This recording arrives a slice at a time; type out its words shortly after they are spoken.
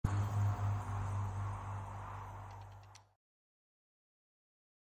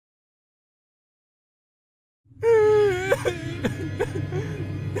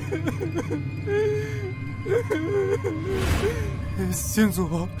先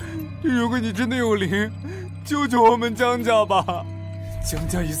祖，如果你真的有灵，救救我们江家吧！江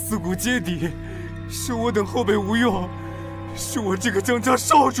家已四顾皆敌，是我等后辈无用，是我这个江家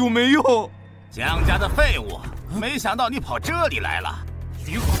少主没用。江家的废物，没想到你跑这里来了。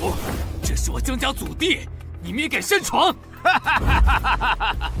李虎，这是我江家祖弟，你们也敢擅闯？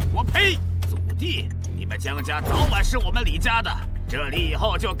我呸！祖弟，你们江家早晚是我们李家的。这里以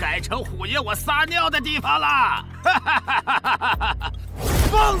后就改成虎爷我撒尿的地方了！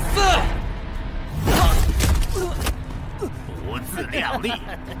放肆！不自量力！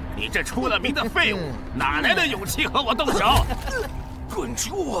你这出了名的废物，哪来的勇气和我动手？滚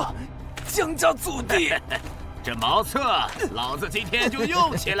出啊！江家祖弟！这茅厕，老子今天就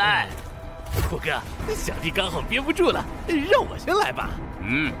用起来！虎哥，小弟刚好憋不住了，让我先来吧。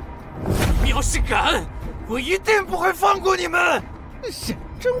嗯，你们要是敢，我一定不会放过你们！是，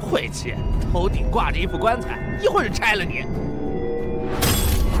真晦气！头顶挂着一副棺材，一会儿就拆了你。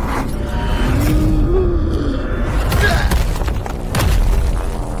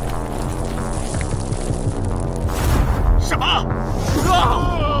什么？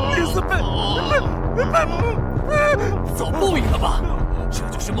你是遭报应了吧？这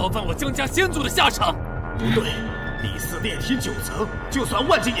就是冒犯我江家先祖的下场。不对，李四炼体9层，就算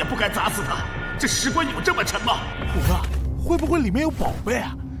万金也不敢砸死他。这石棺有这么沉吗？虎哥，会不会里面有宝贝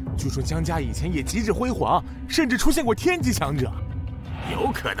啊？据说江家以前也极致辉煌，甚至出现过天级强者。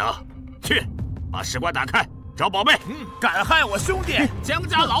有可能。去，把石棺打开，找宝贝。敢害我兄弟，江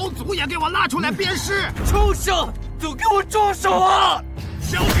家老祖也给我拉出来鞭尸！畜生，都给我住手啊！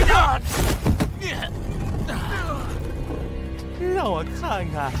小心点！让我看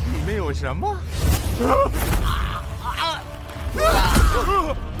看里面有什么。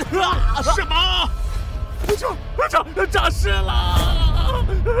什么？诈尸了！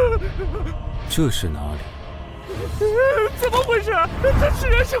这是哪里？怎么回事？这是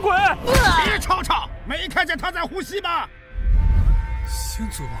人是鬼？别吵吵，没看见他在呼吸吗？先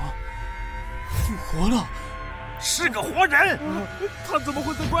祖复活了，是个活人。他怎么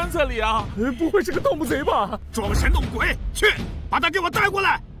会在棺材里啊？不会是个盗墓贼吧？装神弄鬼，去把他给我带过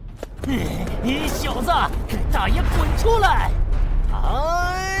来！你小子，给大爷滚出来！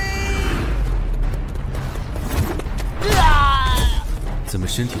怎么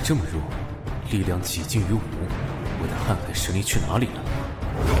身体这么弱，力量几近于无？我的瀚海神力去哪里了？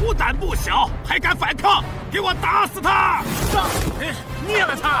狗胆不小，还敢反抗！给我打死他！灭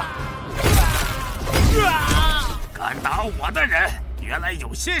了他！敢打我的人，原来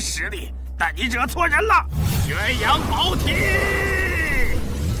有些实力，但你惹错人了。宣扬宝体！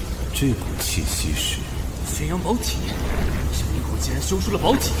这股气息是宣扬宝体。这李虎竟然修出了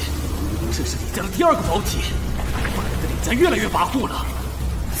宝体，这是李家的第2个宝体，不然的李家越来越跋扈了。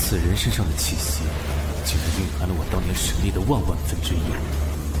此人身上的气息，竟然蕴含了我当年神力的10000分之一。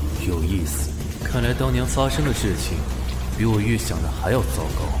有意思，看来当年发生的事情，比我预想的还要糟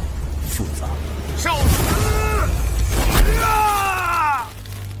糕、复杂。受死！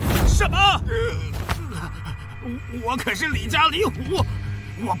什么？我可是李家李虎，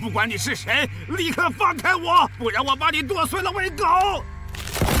我不管你是谁，立刻放开我，不然我把你剁碎了喂狗！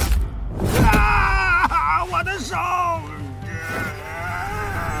我的手！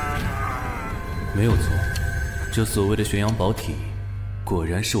没有错，这所谓的宣扬宝体，果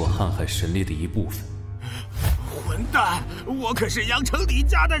然是我瀚海神力的一部分。混蛋！我可是阳城李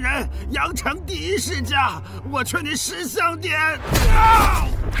家的人，阳城第一世家，我劝你识相点！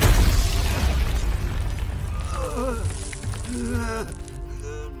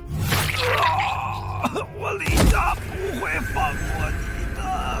我李家不会放过你的。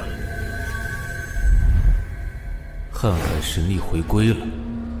瀚海神力回归了，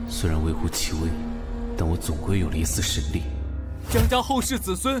虽然微乎其微，但我总归有了一丝神力。江家后世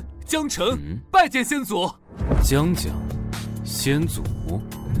子孙江澄，拜见先祖。江家先祖，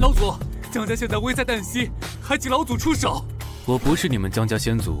老祖，江家现在危在旦夕，还请老祖出手。我不是你们江家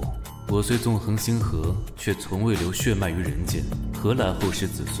先祖，我虽纵横星河，却从未留血脉于人间，何来后世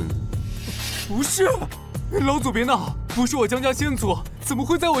子孙？不是，老祖别闹，不是我江家先祖，怎么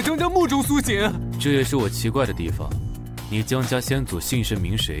会在我江家墓中苏醒？这也是我奇怪的地方。你江家先祖姓甚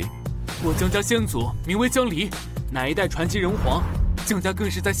名谁？我江家先祖名为江离，乃一代传奇人皇，江家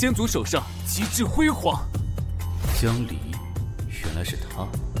更是在先祖手上极致辉煌。江离，原来是他，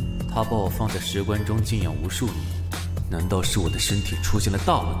他把我放在石棺中静养无数年，难道是我的身体出现了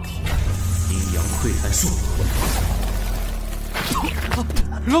大问题？阴阳溃散术。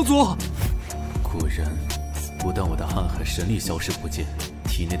老祖，果然，不但我的瀚海神力消失不见，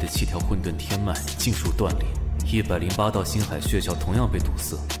体内的7条混沌天脉尽数断裂， 108道心海穴窍同样被堵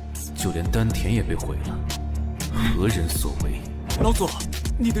塞，就连丹田也被毁了，何人所为？老祖，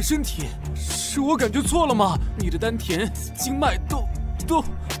你的身体是我感觉错了吗？你的丹田、经脉都……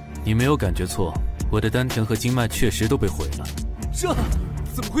你没有感觉错，我的丹田和经脉确实都被毁了。这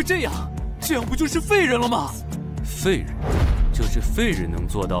怎么会这样？这样不就是废人了吗？废人，这是废人能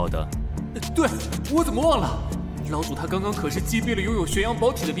做到的。对，我怎么忘了？老祖他刚刚可是击毙了拥有玄阳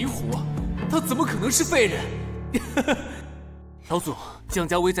宝体的灵虎，他怎么可能是废人？老祖，江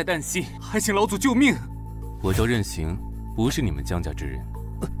家危在旦夕，还请老祖救命！我叫任行，不是你们江家之人。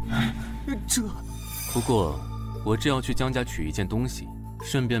这……不过，我正要去江家取一件东西，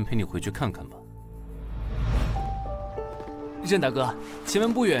顺便陪你回去看看吧。任大哥，前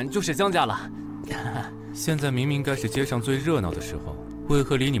面不远就是江家了。现在明明该是街上最热闹的时候，为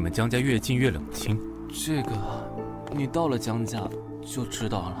何离你们江家越近越冷清？这个，你到了江家就知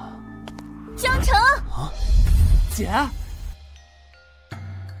道了。江城啊，姐，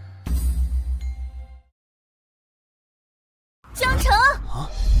江城啊，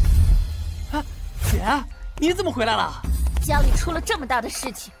姐，你怎么回来了？家里出了这么大的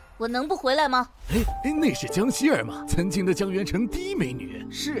事情，我能不回来吗？那是江希儿吗？曾经的江源城第一美女，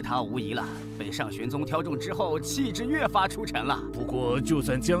是她无疑了。被上玄宗挑中之后，气质越发出尘了。不过，就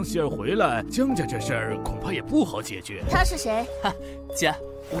算江希儿回来，江家这事儿恐怕也不好解决。他是谁？姐，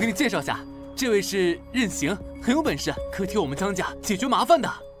我给你介绍下，这位是任行，很有本事，可替我们江家解决麻烦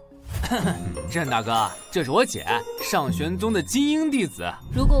的。任大哥，这是我姐，上玄宗的精英弟子。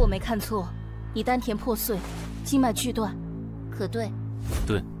如果我没看错，你丹田破碎，经脉锯断，可对？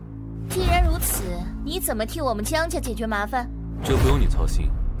对。既然如此，你怎么替我们江家解决麻烦？这不用你操心，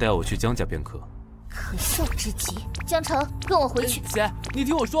带我去江家便可。可笑之极！江城，跟我回去。姐，你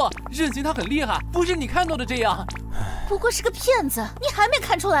听我说，任行他很厉害，不是你看到的这样。不过是个骗子，你还没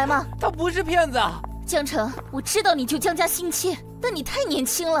看出来吗？他不是骗子。江城，我知道你救江家心切，但你太年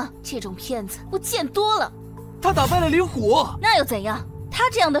轻了，这种骗子我见多了。他打败了灵虎，那又怎样？他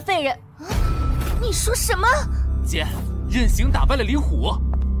这样的废人，你说什么？姐，任行打败了灵虎。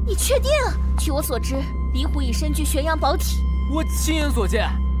你确定？据我所知，灵虎已身具玄阳宝体。我亲眼所见。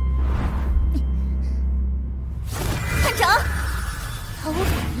探长，毫无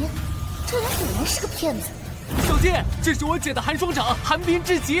反应，这人果然是个骗子。小姐，这是我姐的寒霜掌，寒冰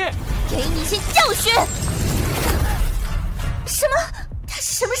至极，给你些教训。什么？他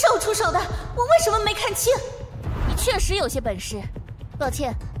是什么时候出手的？我为什么没看清？你确实有些本事，抱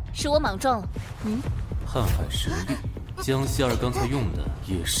歉，是我莽撞了。瀚海神力。江希儿刚才用的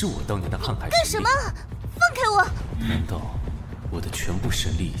也是我当年的瀚海神力。干什么？放开我！难道我的全部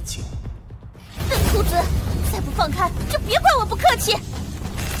神力已尽？笨兔子，再不放开就别怪我不客气！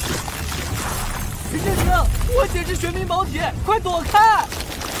任行，我姐是玄冥宝体，快躲开！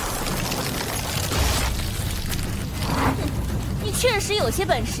你确实有些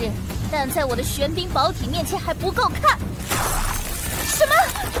本事，但在我的玄冰宝体面前还不够看。什么？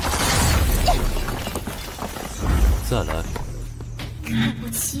再来！看不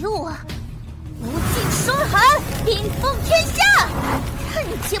起我！无尽霜寒，冰封天下，看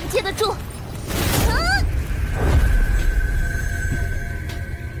你接不接得住！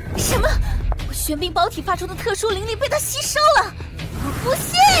什么？我玄冰宝体发出的特殊灵力被他吸收了！我不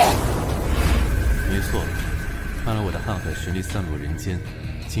信！没错，看来我的瀚海神力散落人间，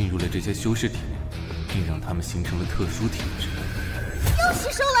进入了这些修士体内，并让他们形成了特殊体质。又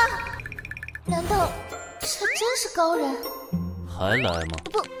吸收了？难道这真是高人？还来吗？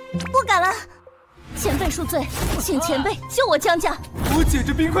不敢了。前辈恕罪，请前辈救我江家。我姐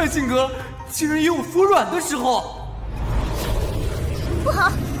这冰块性格，竟然也有服软的时候。不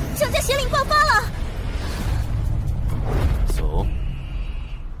好，江家邪灵爆发了！走。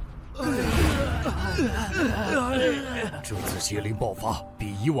这次邪灵爆发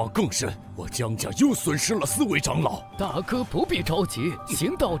比以往更甚，我江家又损失了4位长老。大哥不必着急，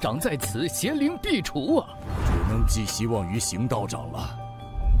邢道长在此，邪灵必除啊！只能寄希望于邢道长了。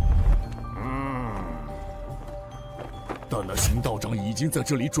但那邢道长已经在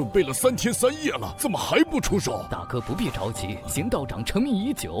这里准备了3天3夜了，怎么还不出手？大哥不必着急，邢道长成名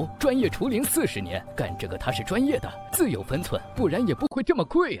已久，专业除灵40年，干这个他是专业的，自有分寸，不然也不会这么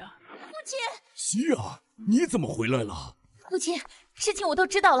贵啊。父亲，希儿，你怎么回来了？父亲，事情我都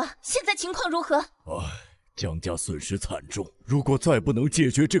知道了，现在情况如何？江家损失惨重，如果再不能解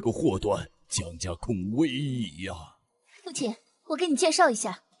决这个祸端，江家恐危矣呀。父亲，我给你介绍一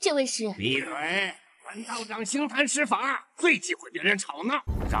下，这位是……闭嘴！本道长行凡施法，最忌讳别人吵闹，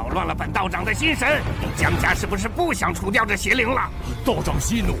扰乱了本道长的心神。江家是不是不想除掉这邪灵了？道长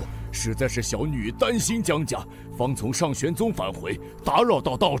息怒，实在是小女担心江家，方从上玄宗返回，打扰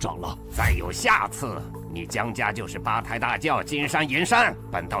到道长了。再有下次，你江家就是八抬大轿，金山银山，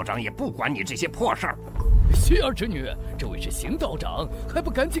本道长也不管你这些破事儿。希儿之女，这位是邢道长，还不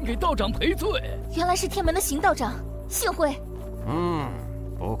赶紧给道长赔罪？原来是天门的邢道长，幸会。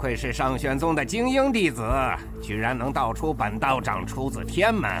不愧是上玄宗的精英弟子，居然能道出本道长出自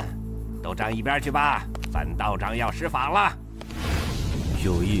天门。都站一边去吧，本道长要施法了。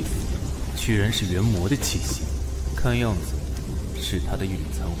有意思，居然是元魔的气息，看样子是他的御灵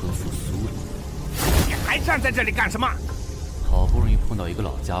残魂复苏了。你还站在这里干什么？好不容易碰到一个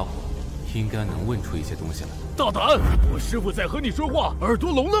老家伙，应该能问出一些东西来。大胆！我师傅在和你说话，耳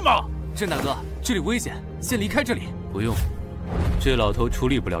朵聋了吗？郑大哥，这里危险，先离开这里。不用，这老头处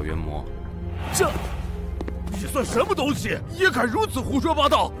理不了元魔。你算什么东西，也敢如此胡说八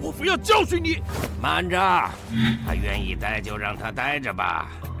道！我非要教训你！慢着，他愿意待就让他待着吧，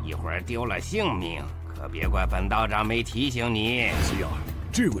一会儿丢了性命，可别怪本道长没提醒你。希儿，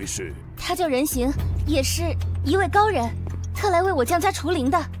这位是？他叫人形，也是一位高人，特来为我江家除灵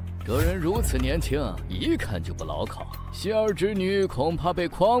的。这人如此年轻，一看就不牢靠。希儿之女恐怕被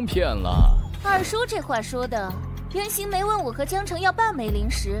诓骗了。二叔这话说的，人形没问我和江城要半枚灵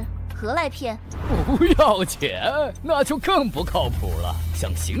石，何来骗？不要钱，那就更不靠谱了。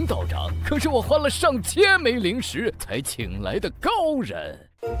像邢道长，可是我花了上千枚灵石才请来的高人。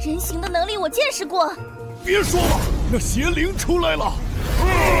人形的能力我见识过。别说了，那邪灵出来了！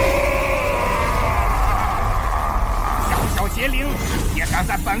小邪灵也敢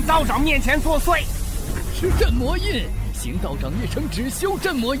在本道长面前作祟！是镇魔印，邢道长一生只修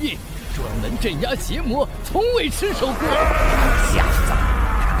镇魔印，专门镇压邪魔，从未失手过。小子，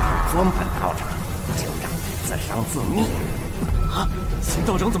尊本道长，就让你自伤自灭！啊，邢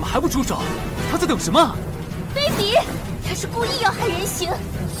道长怎么还不出手？他在等什么？卑鄙！他是故意要害人形。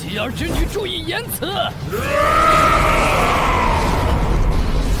希儿之女，注意言辞！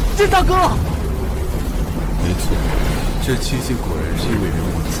郑大哥，没错，这气息果然是一位人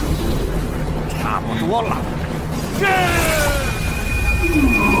物的残魂。差不多了。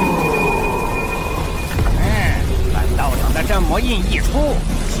本道长的镇魔印一出，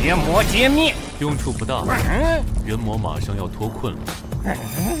邪魔皆灭。用处不大，元魔马上要脱困了。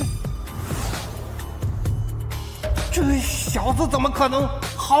这小子怎么可能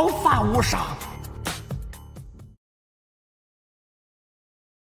毫发无伤？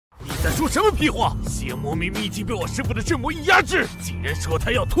你在说什么屁话？邪魔明明已经被我师傅的镇魔印压制，竟然说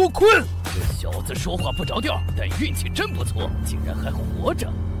他要脱困！这小子说话不着调，但运气真不错，竟然还活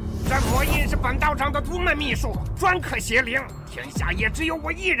着。镇魔印是本道长的独门秘术，专克邪灵，天下也只有我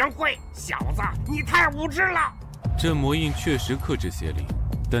一人会。小子，你太无知了！镇魔印确实克制邪灵，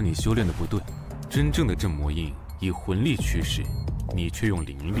但你修炼的不对。真正的镇魔印以魂力驱使，你却用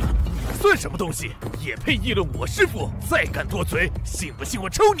灵力。算什么东西？也配议论我师傅？再敢多嘴，信不信我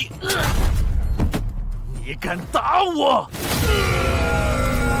抽你？你敢打我？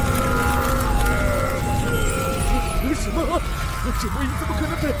什么？镇魔印怎么可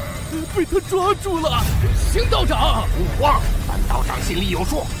能被他抓住了？邢道长，不慌，本道长心里有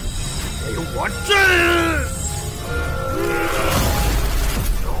数。给我震！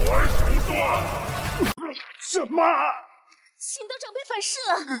什么？邢道长被反噬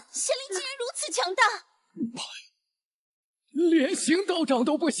了，邪灵竟然如此强大。连邢道长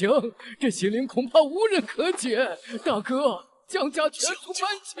都不行，这邪灵恐怕无人可解。大哥，江家全族搬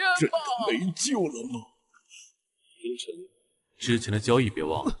迁吧！真的没救了吗？凌晨，之前的交易别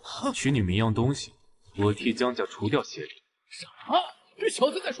忘了，取你们一样东西，我替江家除掉邪灵。啥？这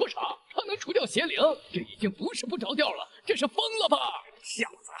小子在说啥？他能除掉邪灵？这已经不是不着调了，这是疯了吧？小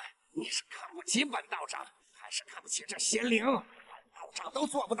子，你是看不起本道长，还是看不起这邪灵？本道长都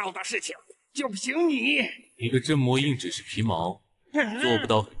做不到的事情，就凭你！你的镇魔印只是皮毛，做不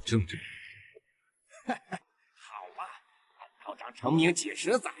到很正直。好吧，本道长成名几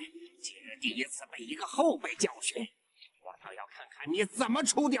十载，今日第一次被一个后辈教训，我倒要看看你怎么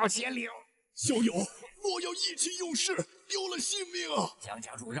除掉邪灵。小友，若要意气用事，丢了性命啊！江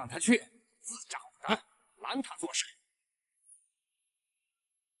家主让他去，自找的，拦他做事。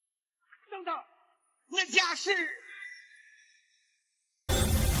等等，那家是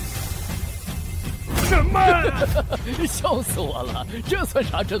什么？笑死我了！这算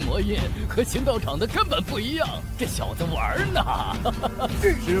啥镇魔印？和邢道长的根本不一样。这小子玩呢！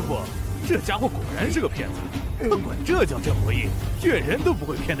师傅，这家伙果然是个骗子。他管这叫镇魔印，骗人都不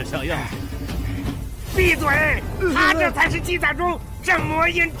会骗得像样子。闭嘴！他这才是记载中镇魔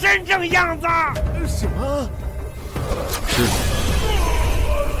印真正样子。什么？是。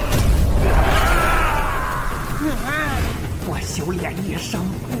我修炼一生，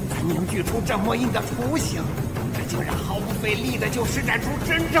才凝聚出镇魔印的雏形，这竟然毫不费力的就施展出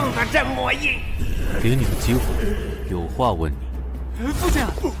真正的镇魔印。给你个机会，有话问你。父亲，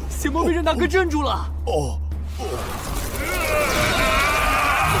邪魔被任大哥镇住了。怎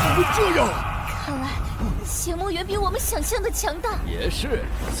么会这样？看来邪魔远比我们想象的强大。也是，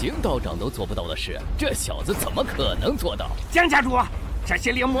邢道长都做不到的事，这小子怎么可能做到？江家主，这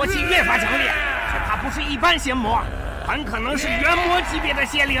邪灵魔气越发强烈，恐怕不是一般邪魔，很可能是元魔级别的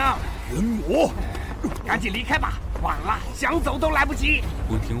邪灵。元魔，赶紧离开吧，晚了，想走都来不及。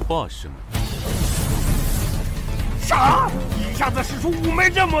不听话是吗？啥？一下子使出5枚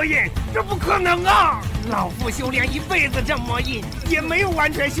镇魔印，这不可能啊！老夫修炼一辈子镇魔印，也没有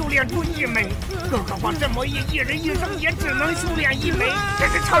完全修炼出1枚，更何况镇魔印一人一生也只能修炼1枚，这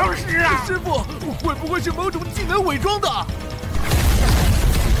是常识啊！师傅，会不会是某种技能伪装的？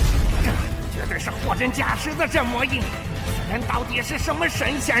这绝对是货真价实的镇魔印，此人到底是什么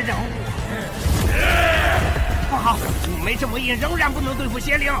神仙人物？不好，5枚镇魔印仍然不能对付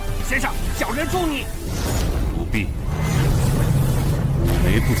邪灵，先生，小人助你。不必，5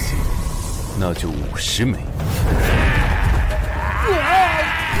枚不行，那就50枚。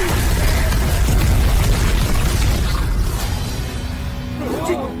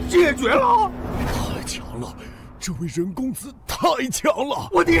解决了！太强了，这位任公子太强了！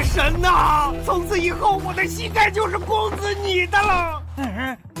我的神呐！从此以后，我的膝盖就是公子你的了。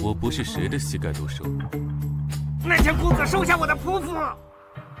我不是谁的膝盖都收。那请公子收下我的仆妇。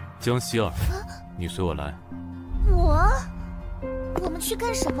江希儿，你随我来。我们去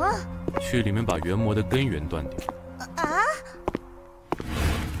干什么？去里面把元魔的根源断掉。啊！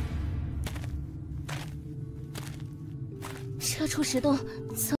这处石洞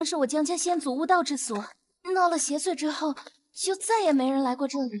曾是我江家先祖悟道之所，闹了邪祟之后，就再也没人来过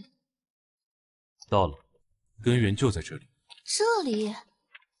这里。到了，根源就在这里。这里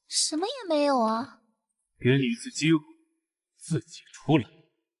什么也没有啊！给你一次机会，自己出来。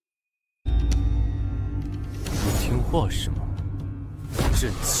不听话是吗？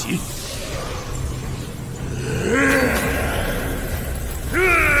阵旗！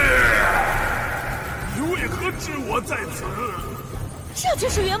你为何置我在此？这就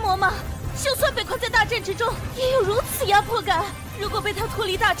是元魔吗？就算被困在大阵之中，也有如此压迫感。如果被他脱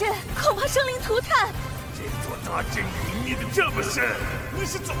离大阵，恐怕生灵涂炭。这座大阵隐匿的这么深，你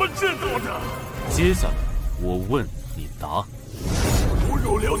是怎么知道的？接下来我问你答。无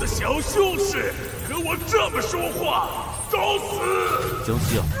入流的小修士，和我这么说话，找死！江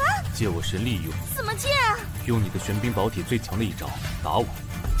希儿，借我神力用。怎么借啊？用你的玄冰宝体最强的一招打我。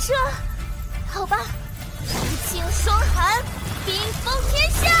这，好吧。无尽霜寒，冰封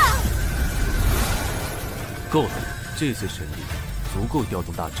天下。够了，这些神力足够调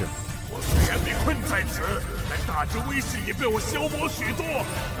动大阵。我虽然被困在此，但大阵威势也被我消磨许多，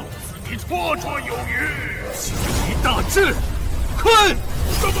弄死你绰绰有余。修习大阵，困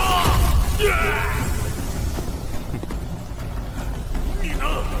什么？你呢？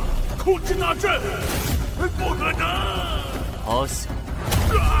控制大阵？不可能！阿夏，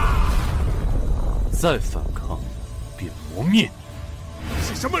再反抗，便磨灭你。你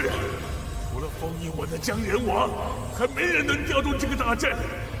是什么人？除了封印我的江人王，还没人能调动这个大阵，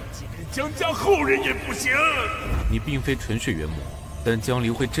即便江家后人也不行。你并非纯血元魔，但江离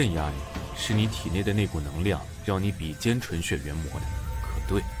会镇压你，是你体内的那股能量让你比肩纯血元魔的，可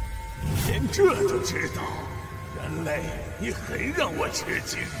对？你连这都知道，人类，你很让我吃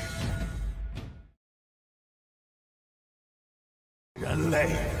惊。人类，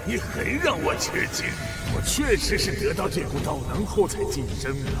你很让我吃惊。我确实是得到这股道能后才晋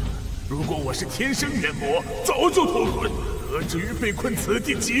升的。如果我是天生元魔，早就脱困，何至于被困此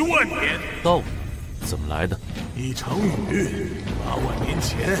地几万年？道怎么来的？一场雨，8万年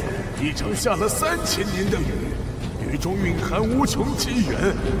前，一场下了3000年的雨，雨中蕴含无穷机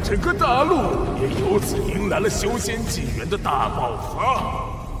缘，整个大陆也由此迎来了修仙纪元的大爆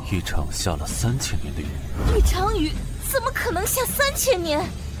发。一场下了3000年的雨，一场雨怎么可能下3000年？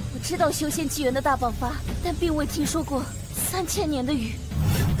我知道修仙纪元的大爆发，但并未听说过3000年的雨。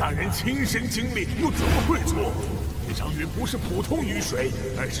任大人亲身经历，又怎么会错？这场雨不是普通雨水，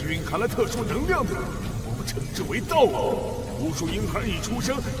而是蕴含了特殊能量的雨，我们称之为道雨。无数婴孩一出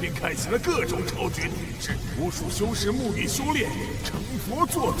生便开启了各种超绝体质，无数修士沐浴修炼，成佛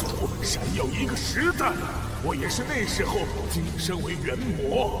做祖，闪耀一个时代。我也是那时候晋升为元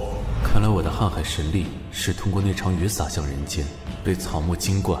魔。看来我的瀚海神力是通过那场雨洒向人间，被草木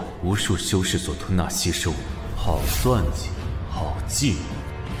精怪无数修士所吞纳吸收。好算计，好计谋。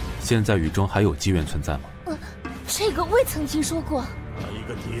现在雨中还有机缘存在吗？这个未曾听说过。一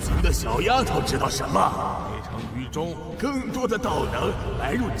个底层的小丫头知道什么？那场雨中更多的道能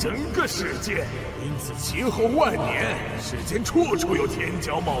来入整个世界，因此其后万年，世间处处有天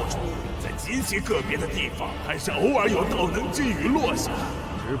骄冒出，在极其个别的地方，还是偶尔有道能之雨落下，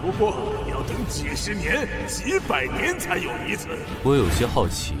只不过要等几十年、几百年才有一次。我有些好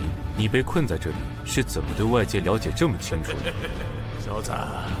奇，你被困在这里是怎么对外界了解这么清楚的？小子，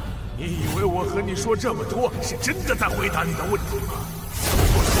你以为我和你说这么多是真的在回答你的问题吗？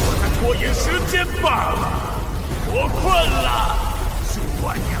我是我在拖延时间罢了。我困了，数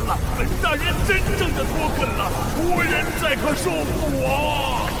万年了，本大人真正的脱困了，无人再可束缚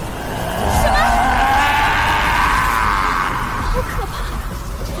我。什么？好可怕！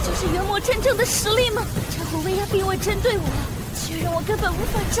这就是元魔真正的实力吗？这股威压逼我针对我，却让我根本无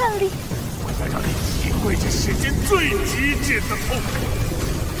法站立。我要让你体会这世间最极致的痛苦，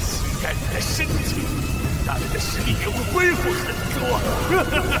吸干你的身体，大人的实力也会恢复很多。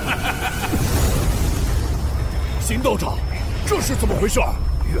邢道长，这是怎么回事？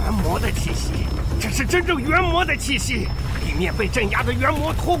元魔的气息，这是真正元魔的气息，里面被镇压的元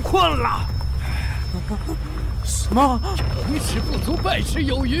魔脱困了。什么？成事不足败事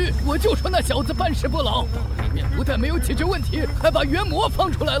有余，我就说那小子办事不牢，里面不但没有解决问题，还把元魔放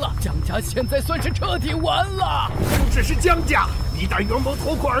出来了。江家现在算是彻底完了。不只是江家，一旦元魔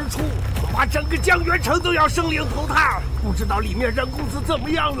脱困而出，恐怕整个江原城都要生灵涂炭。不知道里面任公子怎么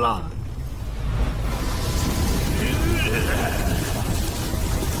样了？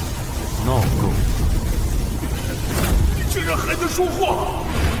闹够！你居然还能说话！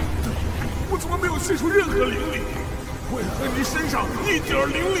我怎么没有吸出任何灵力？为何你身上一点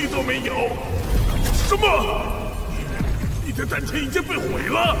灵力都没有？什么？你的丹田已经被毁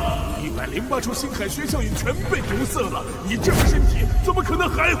了，108处星海玄象眼全被堵塞了，你这个身体怎么可能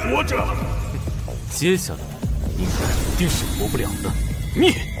还活着？接下来你肯定是活不了的。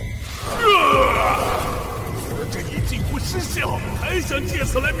灭！这已近乎失效，还想借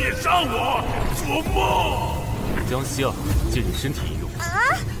此来灭杀我？做梦！江西啊，借你身体一用。啊？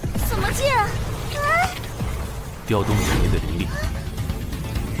怎么借？调动体内的灵力，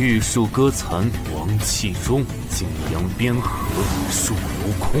玉树歌残，王气中，景阳边河，树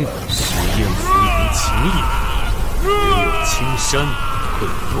如空，实验浮云情也。若青山，会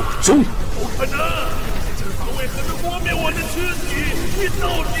有终。不可能！这阵法为何能磨灭我的躯体？你到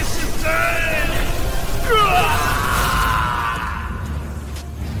底是谁？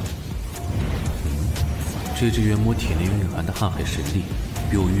这只元魔体内蕴含的瀚海神力，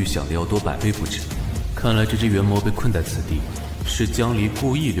比我预想的要多100倍不止。看来这只元魔被困在此地，是江离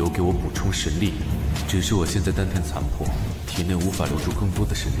故意留给我补充神力。只是我现在丹田残破，体内无法留住更多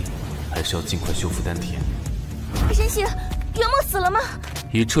的神力，还是要尽快修复丹田。神行，元魔死了吗？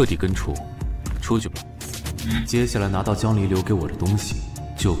已彻底根除，出去吧。接下来拿到江离留给我的东西，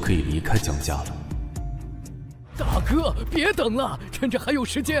就可以离开江家了。大哥，别等了，趁着还有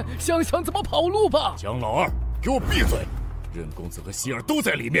时间，想想怎么跑路吧。江老二，给我闭嘴！任公子和希儿都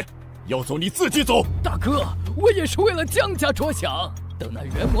在里面，要走你自己走。大哥，我也是为了江家着想。等那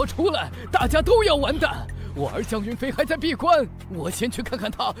元魔出来，大家都要完蛋。我儿江云飞还在闭关，我先去看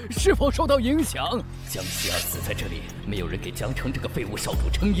看他是否受到影响。江希儿死在这里，没有人给江城这个废物少主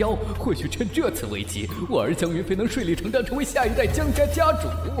撑腰。或许趁这次危机，我儿江云飞能顺理成章成为下一代江家家主。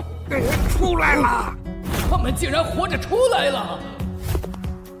出来了！他们竟然活着出来了！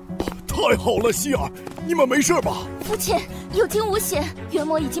太好了，希儿，你们没事吧？父亲，有惊无险，元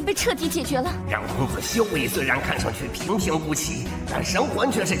魔已经被彻底解决了。让公子修为虽然看上去平平无奇，但神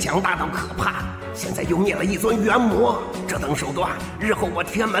魂却是强大到可怕。现在又灭了一尊元魔，这等手段，日后我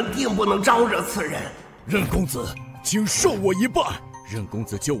天门定不能招惹此人。任公子，请受我一拜。任公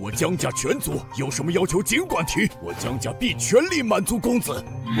子救我江家全族，有什么要求尽管提，我江家必全力满足公子。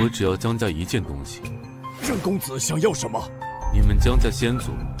我只要江家一件东西。任公子想要什么？你们江家先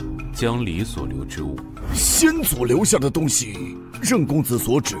祖江离所留之物。先祖留下的东西，任公子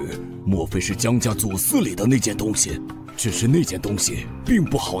所指，莫非是江家祖祠里的那件东西？只是那件东西并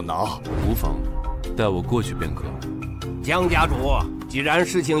不好拿。无妨，带我过去便可。江家主，既然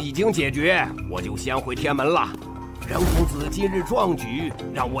事情已经解决，我就先回天门了。任公子今日壮举，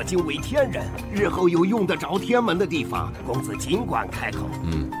让我惊为天人。日后有用得着天门的地方，公子尽管开口。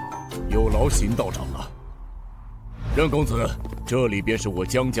有劳邢道长了。任公子，这里便是我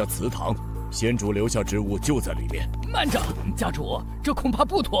江家祠堂，先主留下之物就在里面。慢着，家主，这恐怕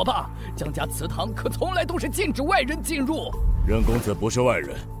不妥吧？江家祠堂可从来都是禁止外人进入。任公子不是外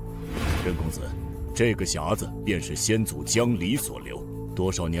人。任公子，这个匣子便是先祖江离所留。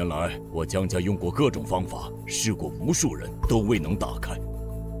多少年来，我江家用过各种方法，试过无数人，都未能打开。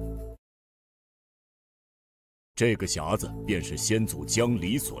这个匣子便是先祖江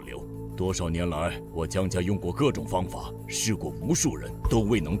离所留。多少年来，我江家用过各种方法，试过无数人，都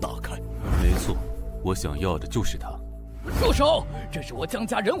未能打开。没错，我想要的就是它。住手！这是我江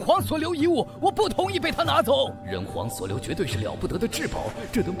家人皇所留遗物，我不同意被他拿走。人皇所留绝对是了不得的至宝，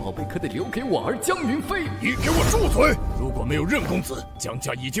这等宝贝可得留给我儿江云飞。你给我住嘴！如果没有任公子，江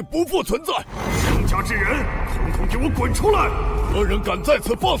家已经不复存在。江家之人，统统给我滚出来！何人敢在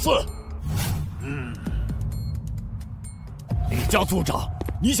此放肆？李家族长，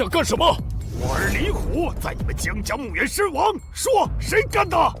你想干什么？我儿李虎在你们江家墓园身亡，说谁干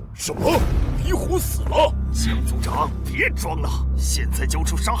的？什么？李虎死了？江族长，别装了！现在交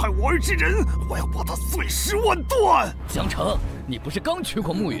出杀害我儿之人，我要把他碎尸万段！江城，你不是刚去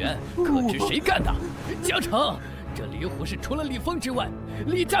过墓园，可知谁干的？江城，这李虎是除了李峰之外，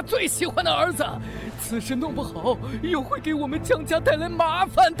李家最喜欢的儿子，此事弄不好，又会给我们江家带来麻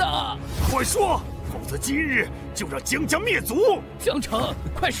烦的。快说！否则今日就让江家灭族！江城，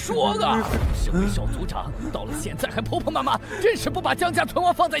快说啊！身为少族长，到了现在还婆婆妈妈，真是不把江家存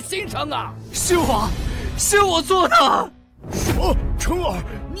亡放在心上啊！是我做的。什么？成儿，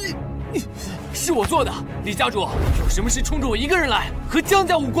你是我做的。李家主，有什么事冲着我一个人来，和江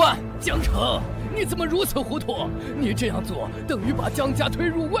家无关。江城，你怎么如此糊涂？你这样做等于把江家推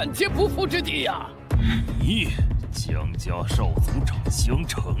入万劫不复之地呀！你江家少族长江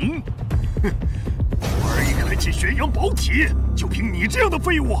城，哼！我儿一开启玄阳宝体，就凭你这样的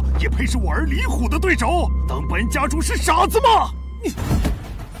废物，也配是我儿李虎的对手？当本家主是傻子吗？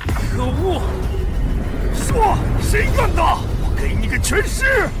可恶！说谁干的？我给你个全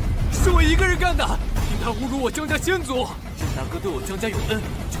尸！是我一个人干的！凭他侮辱我江家先祖，任大哥对我江家有恩，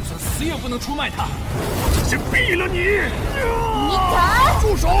就算死也不能出卖他。我先毙了你！你敢！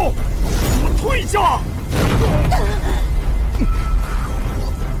住手！给我退下！我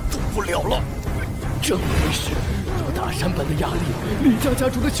动不了了。这么回事，有大山般的压力，李家家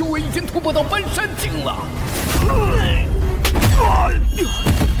主的修为已经突破到半山境了。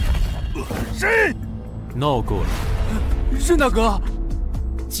谁？闹够了！任大哥，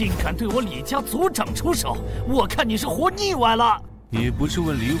竟敢对我李家族长出手，我看你是活腻歪了。你不是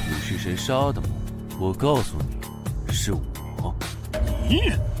问李虎是谁杀的吗？我告诉你，是我。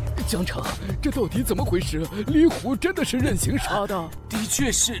你？江城，这到底怎么回事？李虎真的是任行杀的？的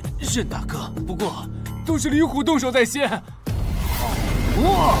确是任大哥，不过都是李虎动手在先。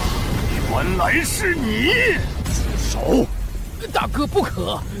哇，原来是你！住手！大哥不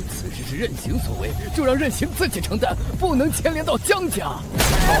可，此事是任行所为，就让任行自己承担，不能牵连到江家。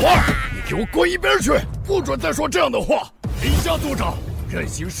老二，你给我滚一边去！不准再说这样的话！李家族长，任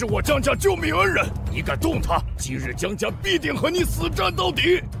行是我江家救命恩人，你敢动他，今日江家必定和你死战到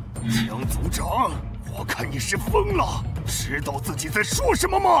底！江族长，我看你是疯了，知道自己在说什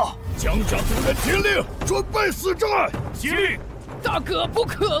么吗？江家族人听令，准备死战！起立！大哥不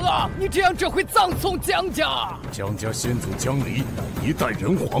可啊！你这样只会葬送江家。江家先祖江离一代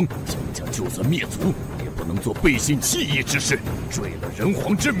人皇，江家就算灭族，也不能做背信弃义之事，坠了人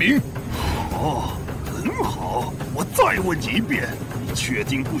皇之名。好，很好。我再问你一遍，你确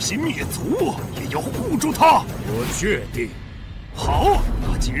定不惜灭族也要护住他？我确定。好，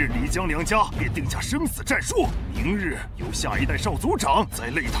那今日李江两家便定下生死战术，明日由下一代少族长在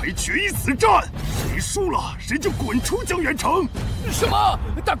擂台决一死战，谁输了谁就滚出江源城。什么？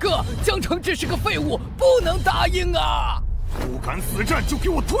大哥，江城只是个废物，不能答应啊！不敢死战就给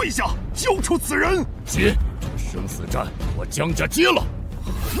我退下，交出此人。接，生死战我江家接了。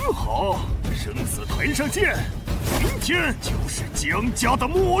很好，生死台上见。明天就是江家的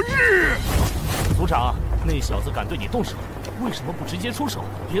末日。族长，那小子敢对你动手，为什么不直接出手，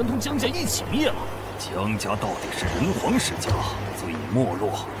连同江家一起灭了？江家到底是人皇世家，虽已没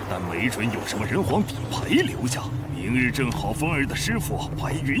落，但没准有什么人皇底牌留下。明日正好风儿的师傅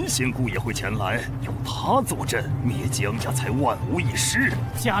白云仙姑也会前来，有他坐镇，灭江家才万无一失。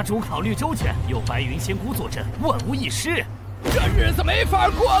家主考虑周全，有白云仙姑坐镇，万无一失。这日子没法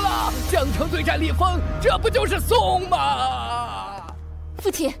过了，江城对战李峰，这不就是送吗？父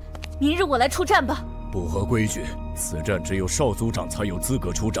亲，明日我来出战吧。不合规矩，此战只有少族长才有资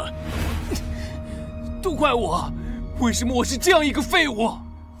格出战。都怪我，为什么我是这样一个废物？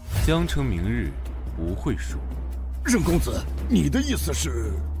江城明日不会输。任公子，你的意思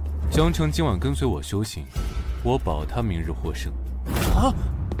是？江城今晚跟随我修行，我保他明日获胜。啊！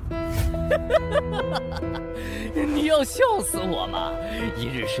你要笑死我吗？一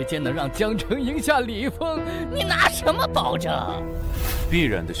日时间能让江城赢下李峰，你拿什么保证？必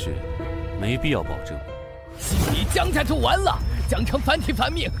然的事，没必要保证。你江家就完了，江城反体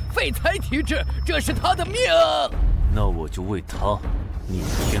反命，废材体制，这是他的命。那我就为他逆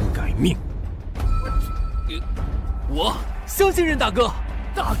天改命。我相信任大哥。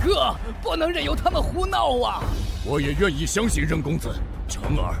大哥，不能任由他们胡闹啊！我也愿意相信任公子，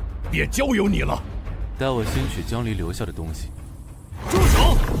成儿便交由你了。待我先取江离留下的东西。住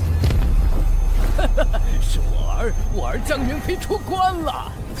手！是我儿江云飞出关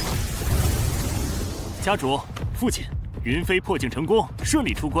了。家主，父亲，云飞破境成功，顺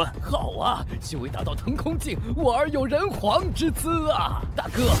利出关。好啊，修为达到腾空境，我儿有人皇之姿啊！大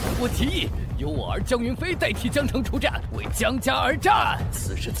哥，我提议由我儿江云飞代替江城出战，为江家而战。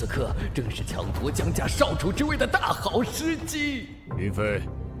此时此刻，正是抢夺江家少主之位的大好时机。云飞，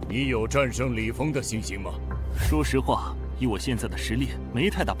你有战胜李峰的信心吗？说实话，以我现在的实力，没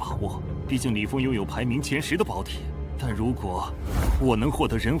太大把握。毕竟李峰拥有排名前10的宝体，但如果我能获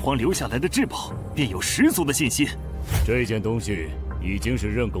得人皇留下来的至宝，便有十足的信心。这件东西已经是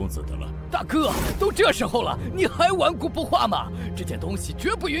任公子的了。大哥，都这时候了，你还顽固不化吗？这件东西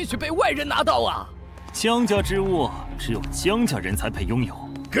绝不允许被外人拿到啊！江家之物，只有江家人才配拥有。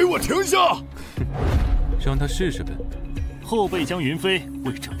给我停下！让他试试呗。后辈江云飞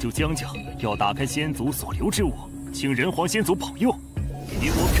为拯救江家，要打开先祖所留之物，请人皇先祖保佑。给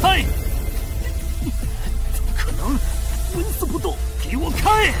我开！怎么可能？纹丝不动！给我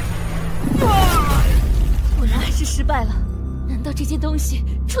开！果然还是失败了。难道这件东西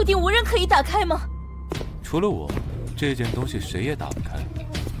注定无人可以打开吗？除了我，这件东西谁也打不开。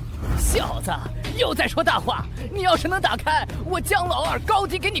小子，又在说大话！你要是能打开，我江老二高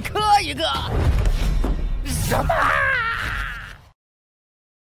低给你磕一个！什么？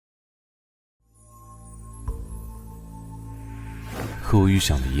和我预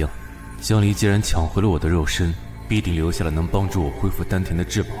想的一样，江离既然抢回了我的肉身，必定留下了能帮助我恢复丹田的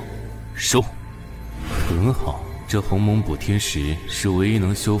至宝。收。很好，这鸿蒙补天石是唯一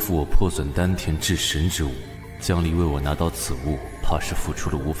能修复我破损丹田至神之物。江离为我拿到此物，怕是付出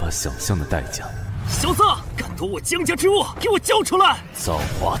了无法想象的代价。小子，敢夺我江家之物，给我交出来！造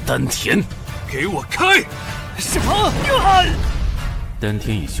化丹田，给我开！什么？丹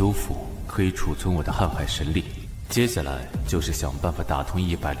田已修复，可以储存我的瀚海神力。接下来就是想办法打通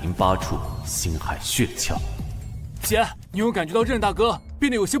108处心海血窍。姐，你有感觉到任大哥变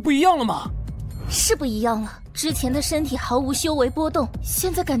得有些不一样了吗？是不一样了，之前的身体毫无修为波动，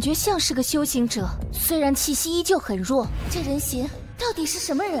现在感觉像是个修行者，虽然气息依旧很弱。这人形到底是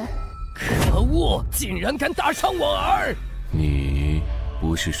什么人？可恶，竟然敢打伤我儿！你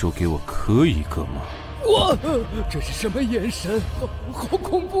不是说给我磕一个吗？这是什么眼神？好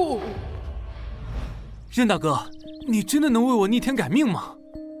恐怖！任大哥，你真的能为我逆天改命吗？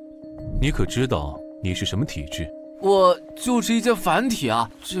你可知道你是什么体质？我就是一件凡体啊，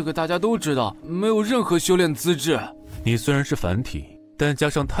这个大家都知道，没有任何修炼资质。你虽然是凡体，但加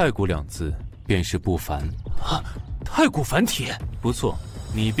上太古2字，便是不凡。啊，太古凡体？不错，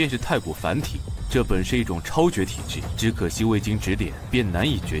你便是太古凡体。这本是一种超绝体质，只可惜未经指点，便难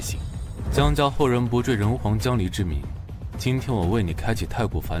以觉醒。江家后人不坠人皇江离之名，今天我为你开启太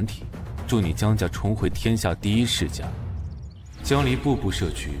古凡体，助你江家重回天下第一世家。江离步步设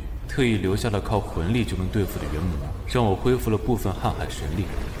局，特意留下了靠魂力就能对付的元魔，让我恢复了部分瀚海神力，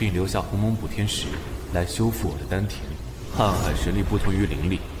并留下鸿蒙补天石来修复我的丹田。瀚海神力不同于灵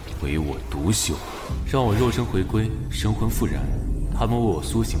力，唯我独修，让我肉身回归，神魂复燃。他们为我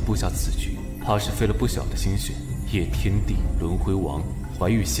苏醒布下此局，怕是费了不小的心血。叶天帝、轮回王、怀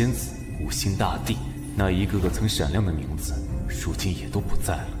玉仙子、五星大帝，那一个个曾闪亮的名字，如今也都不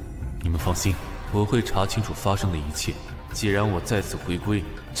在了。你们放心，我会查清楚发生的一切。既然我再次回归，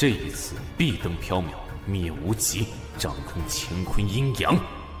这一次必登缥缈，灭无极，掌控乾坤阴阳，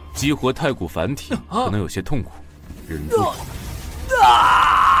激活太古凡体，可能有些痛苦，忍住。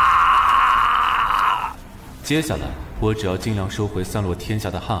接下来，我只要尽量收回散落天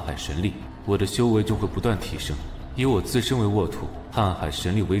下的瀚海神力，我的修为就会不断提升。以我自身为沃土，瀚海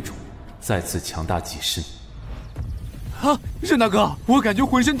神力为主，再次强大几身。啊，任大哥，我感觉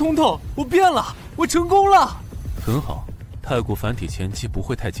浑身通透，我变了，我成功了。很好，太古凡体前期不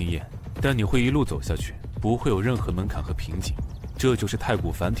会太惊艳，但你会一路走下去，不会有任何门槛和瓶颈，这就是太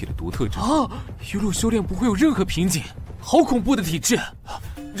古凡体的独特之处。啊，一路修炼不会有任何瓶颈，好恐怖的体质。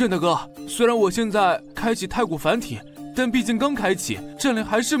任大哥，虽然我现在开启太古凡体，但毕竟刚开启，战力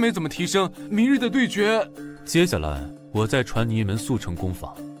还是没怎么提升。明日的对决，接下来我再传你一门速成功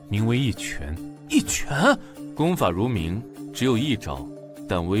法，名为一拳。一拳？功法如名，只有一招，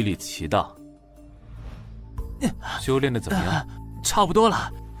但威力奇大。修炼的怎么样？差不多了。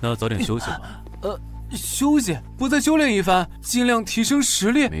那早点休息吧。休息？不再修炼一番，尽量提升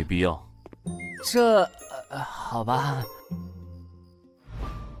实力？没必要。好吧。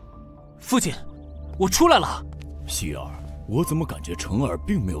父亲，我出来了。希儿，我怎么感觉成儿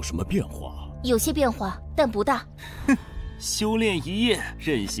并没有什么变化？有些变化，但不大。哼，修炼一夜，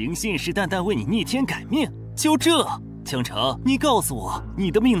任行信誓旦旦为你逆天改命，就这？江城，你告诉我，你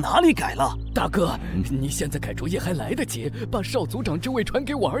的命哪里改了？大哥，你现在改主意还来得及，把少族长之位传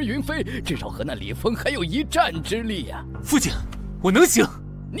给我儿云飞，至少和那李峰还有一战之力呀。父亲，我能行。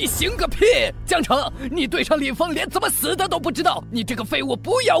你行个屁！江城，你对上李峰连怎么死的都不知道，你这个废物，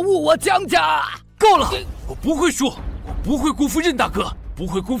不要误我江家！够了，我不会输，我不会辜负任大哥，不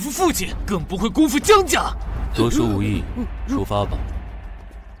会辜负父亲，更不会辜负江家。多说无益，出发吧。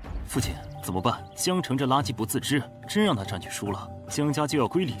父亲。怎么办？江城这垃圾不自知，真让他战局输了，江家就要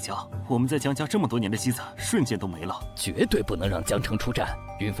归李家。我们在江家这么多年的积攒，瞬间都没了。绝对不能让江城出战。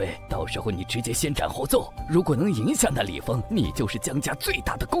云飞，到时候你直接先斩后奏。如果能赢下那李峰，你就是江家最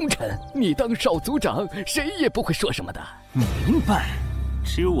大的功臣。你当少族长，谁也不会说什么的。明白。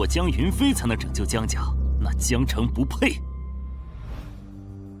只有我江云飞才能拯救江家，那江城不配。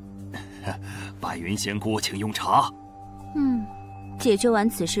白云仙姑，请用茶。解决完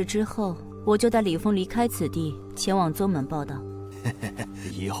此事之后，我就带李峰离开此地，前往宗门报道。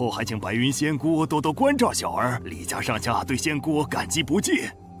以后还请白云仙姑多多关照小儿，李家上下对仙姑感激不尽。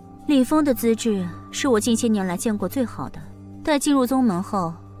李峰的资质是我近些年来见过最好的，待进入宗门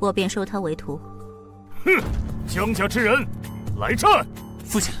后，我便收他为徒。哼，江家之人，来战！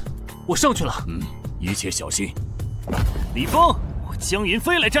父亲，我上去了。一切小心。李峰，我江云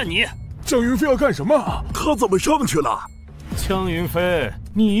飞来战你。江云飞要干什么？他怎么上去了？江云飞，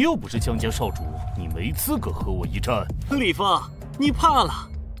你又不是江家少主，你没资格和我一战。李峰，你怕了？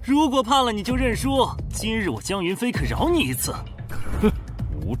如果怕了，你就认输。今日我江云飞可饶你一次。哼，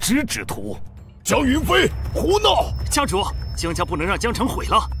无知之徒！江云飞，胡闹！家主，江家不能让江城毁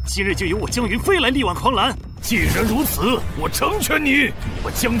了。今日就由我江云飞来力挽狂澜。既然如此，我成全你。你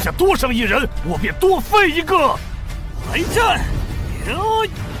们江家多上一人，我便多废一个。来战！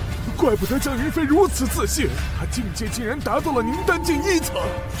怪不得江云飞如此自信，他境界竟然达到了凝丹境1层。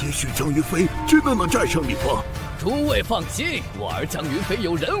也许江云飞真的能战胜李峰。诸位放心，我儿江云飞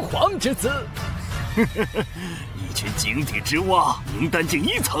有人皇之姿。一群井底之蛙，凝丹境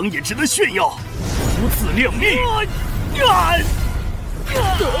1层也值得炫耀，如此靓丽。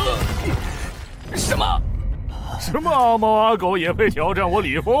什么？什么阿猫阿狗也配挑战我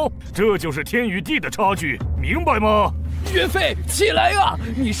李峰？这就是天与地的差距，明白吗？云飞，起来呀！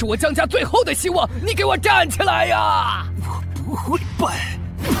你是我江家最后的希望，你给我站起来呀！我不会败。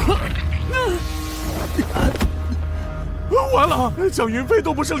完了，江云飞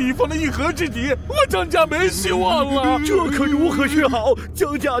都不是李峰的一合之敌，我江家没希望了。这可如何是好？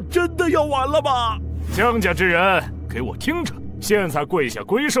江家真的要完了吗？江家之人，给我听着！现在跪下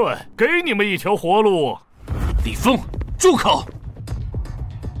归顺，给你们一条活路。李峰，住口！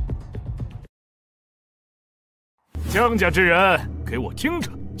江家之人，给我听着！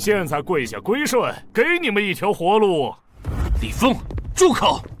现在跪下归顺，给你们一条活路。李峰，住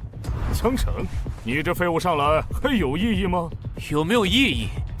口！江城，你这废物上来还有意义吗？有没有意义？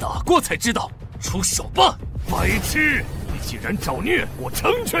打过才知道。出手吧！白痴！你既然找虐，我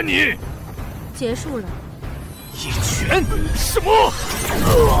成全你。结束了。一拳！什么？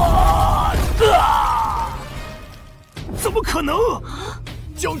怎么可能？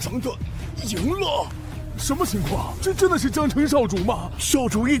江城的赢了。什么情况？这真的是江城少主吗？少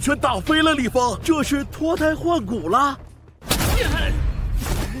主一拳打飞了李峰，这是脱胎换骨了。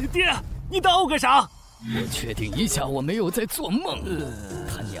爹，你倒个啥？确定一下我没有在做梦。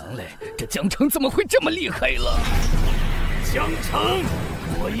他娘嘞，这江城怎么会这么厉害了？江城，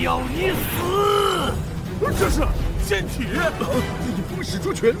我要你死！这是仙体！李峰使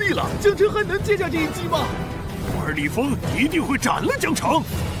出全力了，江城还能接下这一击吗？我儿李峰一定会斩了江城。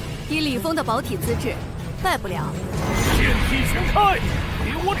以李峰的保体资质，败不了。剑体全开，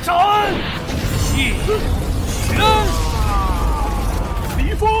给我斩！一拳！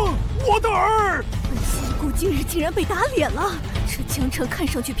李峰，我的儿！西姑今日竟然被打脸了。这江城看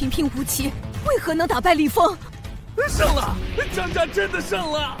上去平平无奇，为何能打败李峰？胜了！江家真的胜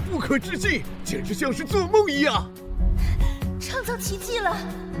了，不可置信，简直像是做梦一样。创造奇迹了，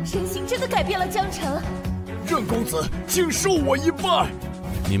人形真的改变了江城。任公子，请受我一拜。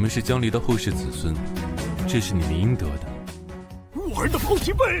你们是江离的后世子孙，这是你们应得的。我儿的抛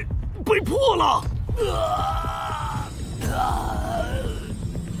体被破了。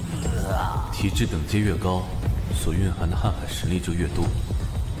体质等阶越高，所蕴含的瀚海实力就越多。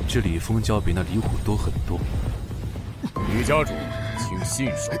这李峰就要比那李虎多很多。李家主，请信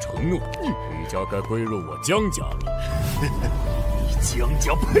守承诺，李家该归入我江家了。你江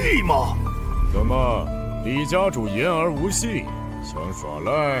家配吗？怎么，李家主言而无信，想耍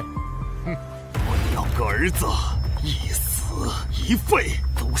赖？哼！我要个儿子，一死一废，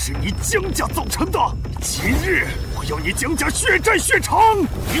都是你江家造成的！今日我要你江家血债血偿！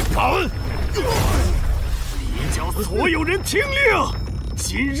你敢！李家所有人听令，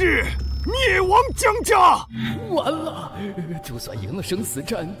今日灭亡江家！完了，就算赢了生死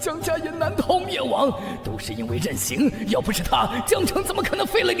战，江家也难逃灭亡，都是因为任行。要不是他，江城怎么可能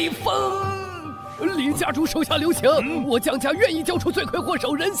废了李峰？李家主手下留情，我江家愿意交出罪魁祸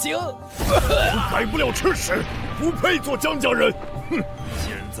首任行。改不了吃屎，不配做江家人。哼！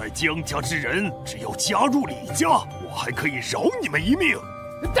现在江家之人只要加入李家，我还可以饶你们一命。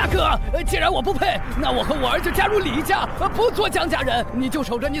大哥，既然我不配，那我和我儿就加入李家，不做江家人。你就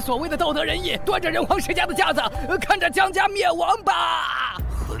守着你所谓的道德仁义，端着人皇世家的架子，看着江家灭亡吧。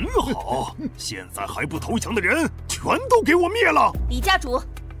很好，现在还不投降的人，全都给我灭了！李家主，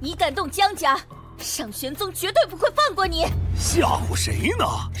你敢动江家，上玄宗绝对不会放过你！吓唬谁呢？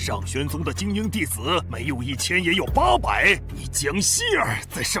上玄宗的精英弟子没有1000也有800，你江希儿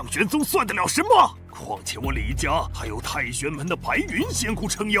在上玄宗算得了什么？况且我李家还有太玄门的白云仙姑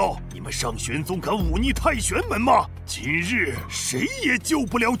撑腰，你们上玄宗敢忤逆太玄门吗？今日谁也救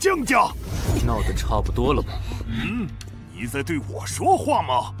不了江家！闹得差不多了吧？你在对我说话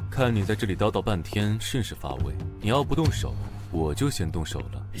吗？看你在这里叨叨半天，甚是乏味。你要不动手，我就先动手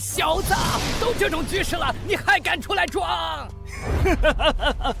了。小子，都这种局势了，你还敢出来装？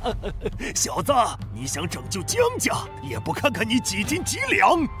小子，你想拯救江家，也不看看你几斤几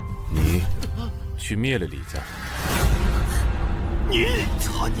两。你去灭了李家。你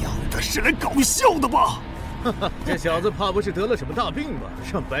他娘的是来搞笑的吧？这小子怕不是得了什么大病吧？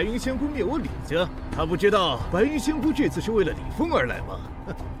让白云仙姑灭我李家，他不知道白云仙姑这次是为了李峰而来吗？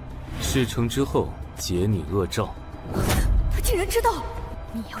事成之后解你恶兆。他竟然知道！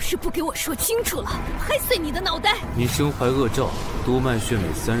你要是不给我说清楚了，拍碎你的脑袋！你身怀恶兆，督脉血每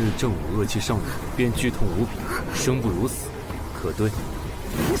3日正午恶气上涌，便剧痛无比，生不如死，可对？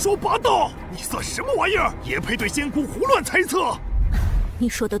胡说八道！你算什么玩意儿？也配对仙姑胡乱猜测？你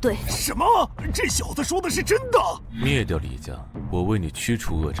说的对。什么？这小子说的是真的？灭掉李家，我为你驱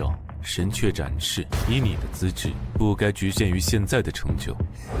除恶兆，神阙展翅。以你的资质，不该局限于现在的成就。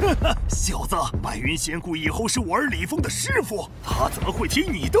小子，白云仙姑以后是我儿李峰的师傅，他怎么会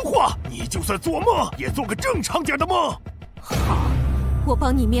听你的话？你就算做梦，也做个正常点的梦。好，我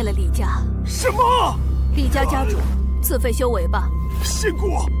帮你灭了李家。什么？李家家主，自费修为吧。仙姑，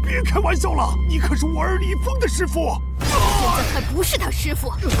别开玩笑了，你可是我儿李峰的师傅。现在还不是他师傅。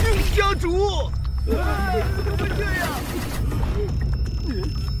家主，怎么这样？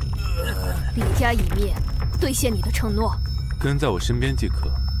李家已灭，兑现你的承诺。跟在我身边即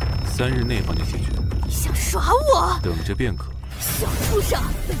可，3日内帮你解决。你想耍我？等着便可。小畜生，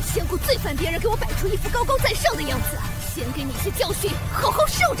本仙姑最烦别人给我摆出一副高高在上的样子，先给你些教训，好好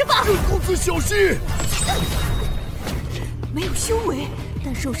受着吧。公子小心！没有修为，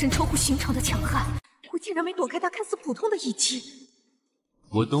但肉身超乎寻常的强悍，我竟然没躲开他看似普通的一击。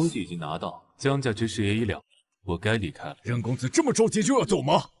我东西已经拿到，江家之事也已了，我该离开了。任公子这么着急就要走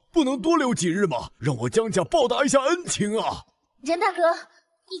吗？不能多留几日吗？让我江家报答一下恩情啊！任大哥，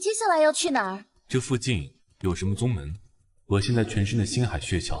你接下来要去哪儿？这附近有什么宗门？我现在全身的星海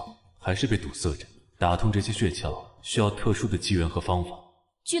血窍还是被堵塞着，打通这些血窍需要特殊的机缘和方法。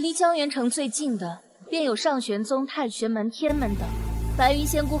距离江原城最近的便有上玄宗、太玄门、天门等。白云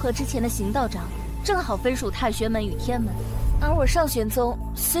仙姑和之前的行道长正好分属太玄门与天门，而我上玄宗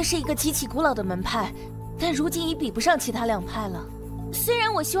虽是一个极其古老的门派，但如今已比不上其他2派了。虽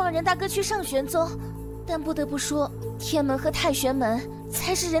然我希望任大哥去上玄宗，但不得不说，天门和太玄门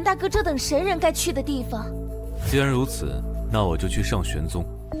才是任大哥这等神人该去的地方。既然如此，那我就去上玄宗。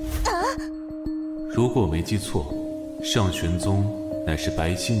如果我没记错，上玄宗乃是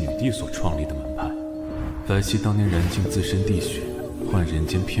白皙女帝所创立的门派。白皙当年燃尽自身地血，换人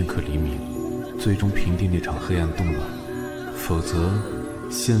间片刻黎明，最终平定那场黑暗动乱。否则，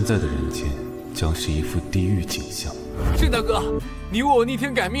现在的人间将是一副地狱景象。任大哥，你为我逆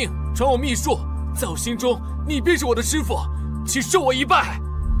天改命，传我秘术，在我心中，你便是我的师傅，请受我一拜。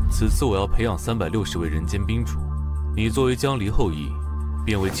此次我要培养360位人间兵主，你作为江离后裔，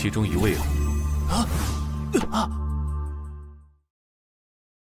便为其中1位了。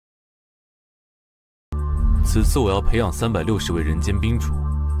此次我要培养360位人间兵主，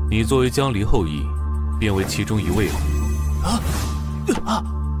你作为江离后裔，便为其中1位了。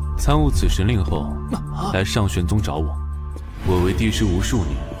参悟此神令后，来上玄宗找我。我为帝师无数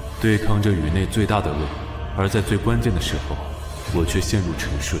年，对抗着宇内最大的恶，而在最关键的时候，我却陷入沉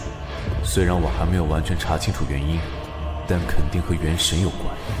睡。虽然我还没有完全查清楚原因，但肯定和元神有关。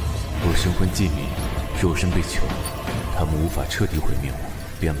我神魂寂灭，肉身被囚，他们无法彻底毁灭我，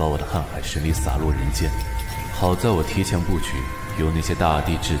便把我的瀚海神力洒落人间。好在我提前布局，由那些大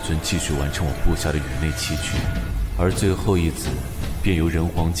帝至尊继续完成我布下的宇内奇局，而最后一子便由人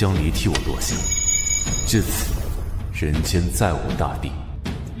皇江离替我落下。至此，人间再无大帝。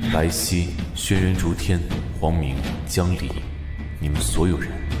白皙、轩辕逐天、黄明、江离，你们所有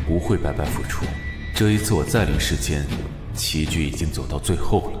人不会白白付出。这一次我再临世间，棋局已经走到最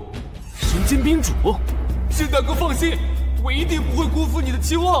后了。人间宾主，沈大哥放心，我一定不会辜负你的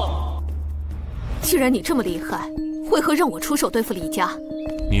期望。既然你这么厉害，为何让我出手对付李家？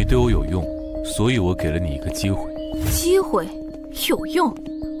你对我有用，所以我给了你一个机会。机会有用？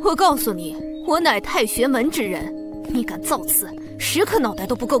我告诉你，我乃太玄门之人，你敢造次，10颗脑袋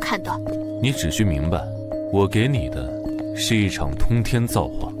都不够看的。你只需明白，我给你的是一场通天造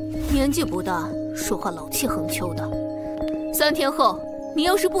化。年纪不大，说话老气横秋的。3天后，你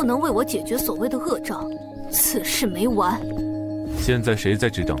要是不能为我解决所谓的恶兆，此事没完。现在谁在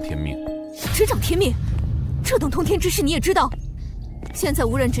执掌天命？执掌天命？这等通天之事你也知道？现在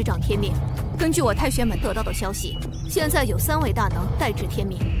无人执掌天命。根据我太玄门得到的消息，现在有3位大能代执天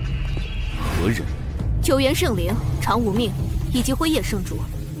命。何人？9元圣灵、长无命以及辉夜圣主。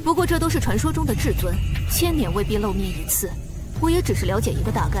不过这都是传说中的至尊，1000年未必露面一次。我也只是了解一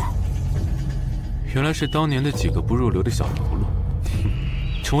个大概。原来是当年的几个不入流的小喽啰，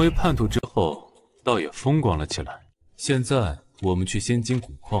成为叛徒之后，倒也风光了起来。现在我们去仙金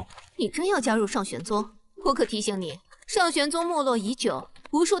古矿。你真要加入上玄宗？我可提醒你，上玄宗没落已久，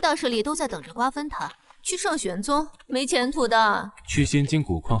无数大势力都在等着瓜分它。去上玄宗没前途的。去仙金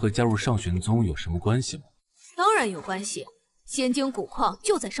古矿和加入上玄宗有什么关系吗？当然有关系。仙金古矿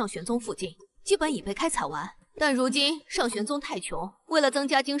就在上玄宗附近，基本已被开采完。但如今上玄宗太穷，为了增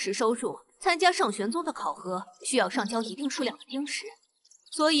加晶石收入，参加上玄宗的考核需要上交一定数量的晶石，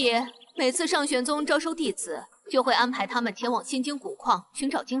所以每次上玄宗招收弟子，就会安排他们前往仙金古矿寻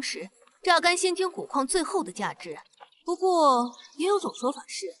找晶石，榨干仙金古矿最后的价值。不过也有种说法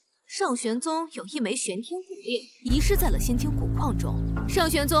是，上玄宗有一枚玄天古令遗失在了仙金古矿中，上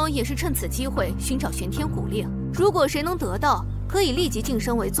玄宗也是趁此机会寻找玄天古令，如果谁能得到，可以立即晋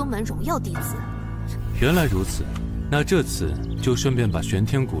升为宗门荣耀弟子。原来如此，那这次就顺便把玄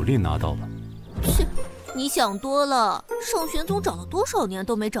天古令拿到了。切，你想多了，上玄宗找了多少年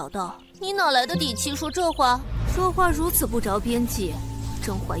都没找到，你哪来的底气说这话？说话如此不着边际，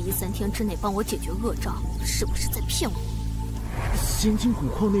真怀疑3天之内帮我解决恶兆，是不是在骗我？仙金古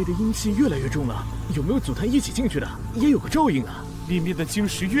矿内的阴气越来越重了，有没有组团一起进去的？也有个照应啊！里面的晶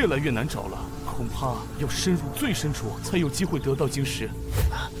石越来越难找了，恐怕要深入最深处才有机会得到晶石。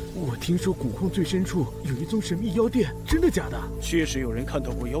我听说古矿最深处有一宗神秘妖殿，真的假的？确实有人看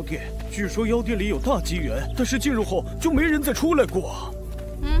到过妖殿，据说妖殿里有大机缘，但是进入后就没人再出来过。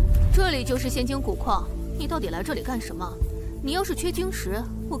这里就是仙金古矿，你到底来这里干什么？你要是缺晶石，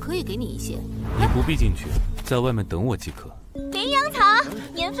我可以给你一些。你不必进去，在外面等我即可。羚羊草，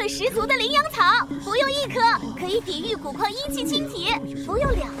年份十足的羚羊草，服用1颗可以抵御古矿阴气侵体，服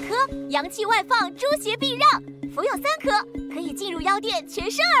用2颗阳气外放，诸邪避让，服用3颗可以进入妖殿全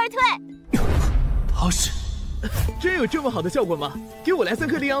身而退。他是真有这么好的效果吗？给我来3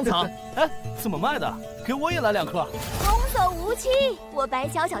颗羚羊草。哎，怎么卖的？给我也来2颗。童叟无欺，我白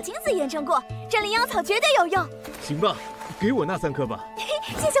小小亲自验证过，这羚羊草绝对有用。行吧，给我那3颗吧。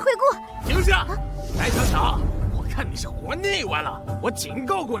谢谢惠顾。停下，白小小，我看你是活腻歪了。我警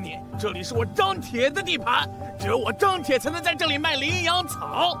告过你，这里是我张铁的地盘，只有我张铁才能在这里卖羚羊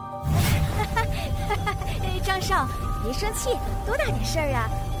草。张少，别生气，多大点事儿啊！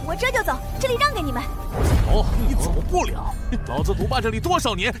我这就走，这里让给你们。走，你走不了，老子独霸这里多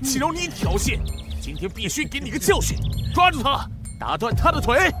少年，岂容你挑衅？今天必须给你个教训，抓住他，打断他的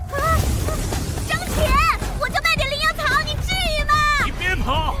腿。张铁，我就卖点羚羊草，你至于吗？你别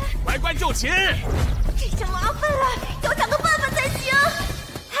跑，乖乖就擒。这下麻烦了，要想个办法才行。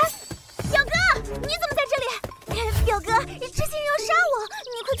表哥，你怎么在这里？表哥，这些人要杀我，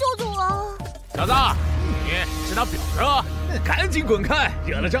你快救救我！小子，你是他表哥，赶紧滚开，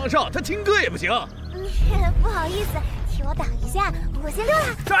惹了张少，他听歌也不行。不好意思，替我挡一下，我先溜了。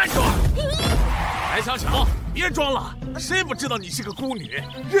站住！白小巧，别装了，谁不知道你是个孤女，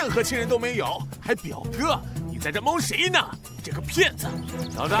任何亲人都没有，还表哥，你在这蒙谁呢？你这个骗子！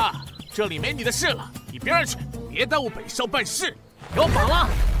小子，这里没你的事了，一边去，别耽误本少办事。给我绑了！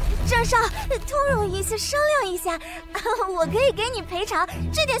张少，通融一下，商量一下，我可以给你赔偿，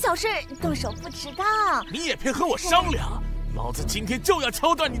这点小事动手不迟到。你也配和我商量？老子今天就要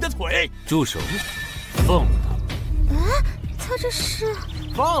敲断你的腿！住手！放了他！他这是……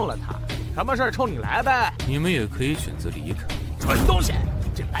放了他，什么事儿冲你来呗？你们也可以选择离开。蠢东西，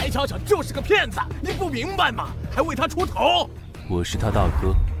这白巧巧就是个骗子，你不明白吗？还为他出头！我是他大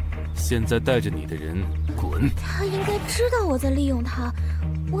哥，现在带着你的人滚！他应该知道我在利用他，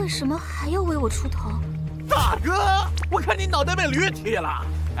为什么还要为我出头？大哥，我看你脑袋被驴踢了！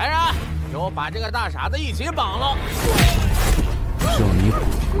来人，给我把这个大傻子一起绑了！让你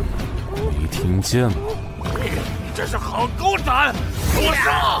滚，你听见吗？你这是好狗胆！给我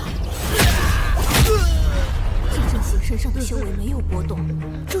上！这阵型身上的修为没有波动，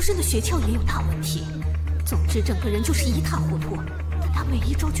周身的穴窍也有大问题。总之，整个人就是一塌糊涂。但他每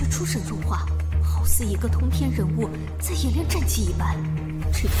一招却出神入化，好似一个通天人物在演练战技一般。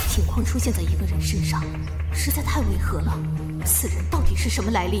这种情况出现在一个人身上，实在太违和了。此人到底是什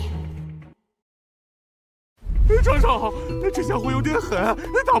么来历？张少，这家伙有点狠，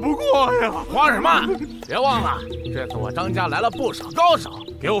打不过呀！慌什么？别忘了，这次我张家来了不少高手，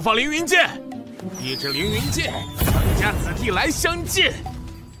给我放凌云剑。一支凌云剑，张家子弟来相见。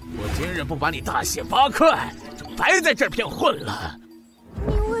我今日不把你大卸8块，就白在这片混了。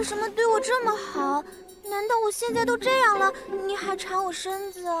你为什么对我这么好？难道我现在都这样了，你还缠我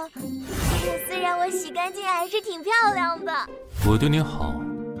身子？虽然我洗干净还是挺漂亮的。我对你好，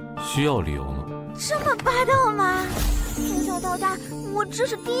需要理由吗？这么霸道吗？从小到大，我这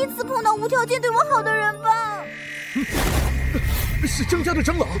是第一次碰到无条件对我好的人吧？是张家的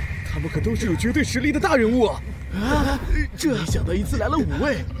长老，他们可都是有绝对实力的大人物啊！这没想到一次来了5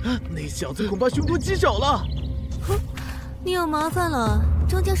位，那小子恐怕凶多吉少了。哼，你有麻烦了。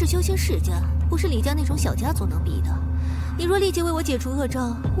张家是修仙世家，不是李家那种小家族能比的。你若立即为我解除恶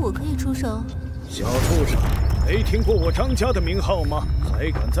兆，我可以出手。小畜生，没听过我张家的名号吗？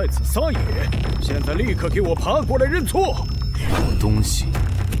还敢在此撒野！现在立刻给我爬过来认错！什么东西，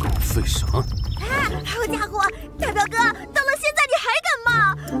狗吠什么？好家伙，大表哥，到了现在你还敢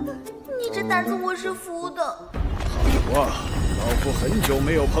骂？你这胆子我是服的。好啊，老夫很久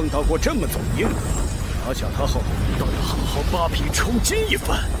没有碰到过这么走硬的，拿下他后，倒要好好扒皮抽筋一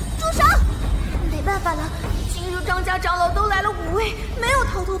番。住手！没办法了，今日张家长老都来了5位，没有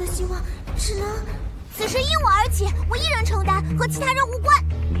逃脱的希望，只能……此事因我而起，我一人承担，和其他人无关。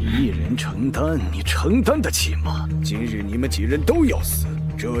你一人承担，你承担得起吗？今日你们几人都要死，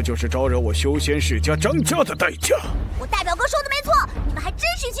这就是招惹我修仙世家张家的代价。我大表哥说的没错，你们还真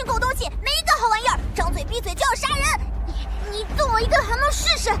是一群狗东西，没一个好玩意儿，张嘴闭嘴就要杀人。你动我一个汗毛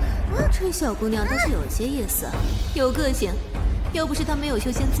试试。这小姑娘倒是有些意思，有个性。要不是她没有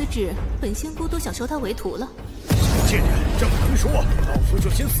修仙资质，本仙姑都想收她为徒了。小贱人，这么能说，老夫就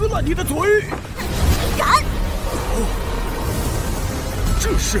先撕烂你的嘴！你敢！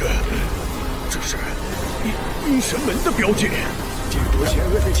这是阴神门的标记，这朵险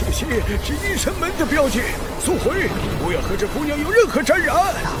恶的气息是阴神门的标记，速回，不要和这姑娘有任何沾染。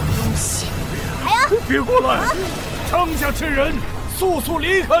老东西，来呀！别过来！张家之人，速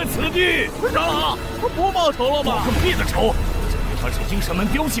离开此地！长老，不报仇了吗？报个屁的仇！他是阴神门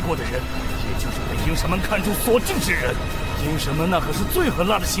标记过的人，也就是被阴神门看中锁定之人。阴神门那可是最狠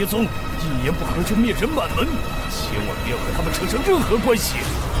辣的邪宗，一言不合就灭人满门，千万不要和他们扯上任何关系。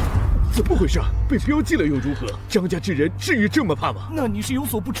怎么回事？被标记了又如何？张家之人至于这么怕吗？那你是有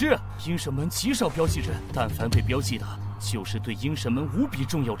所不知，阴神门极少标记人，但凡被标记的，就是对阴神门无比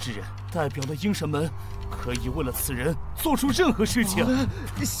重要之人，代表了阴神门可以为了此人做出任何事情。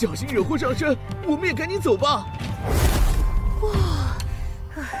小心惹祸上身，我们也赶紧走吧。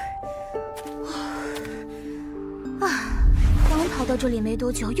刚逃到这里没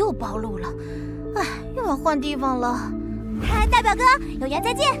多久，又暴露了，又要换地方了。大表哥，有缘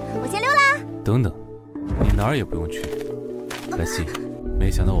再见，我先溜啦。等等，你哪儿也不用去。白皙，没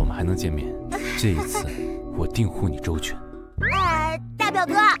想到我们还能见面，这一次我定护你周全。大表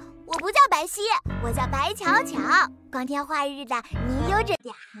哥，我不叫白皙，我叫白巧巧。光天化日的，你悠着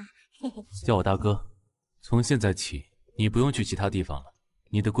点。叫我大哥。从现在起，你不用去其他地方了，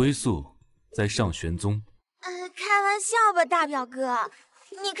你的归宿在上玄宗。开玩笑吧，大表哥，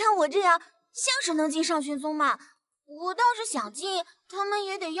你看我这样像是能进上玄宗吗？我倒是想进，他们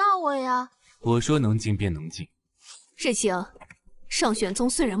也得要我呀。我说能进便能进。世情，上玄宗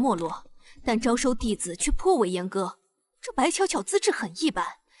虽然没落，但招收弟子却颇为严格。这白巧巧资质很一般，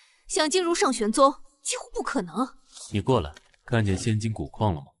想进入上玄宗几乎不可能。你过来，看见仙金古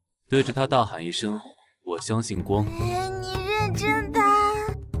矿了吗？对着他大喊一声：“我相信光。”你认真的？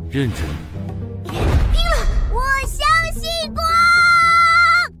认真。拼了！我相信光。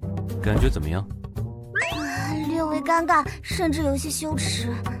感觉怎么样？略微尴尬，甚至有些羞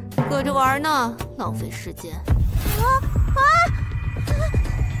耻。搁着玩呢，浪费时间。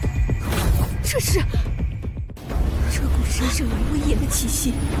这股神圣而威严的气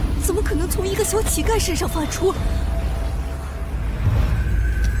息，怎么可能从一个小乞丐身上发出？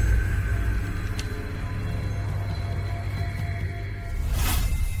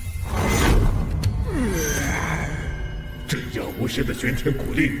出世的玄天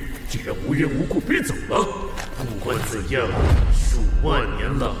古令竟然无缘无故飞走了。不管怎样，数万年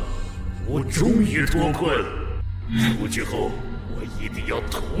了，我终于脱困。出去后，我一定要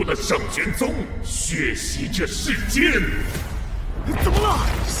屠了上玄宗，血洗这世间。怎么了？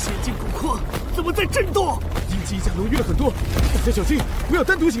仙境古矿怎么在震动？阴气一下浓郁了很多，大家小心，不要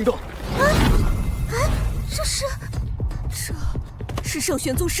单独行动。这是上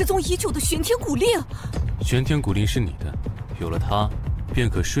玄宗失踪已久的玄天古令。玄天古令是你的，有了它，便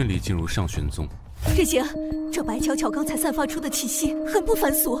可顺利进入上玄宗。任行，这白巧巧刚才散发出的气息很不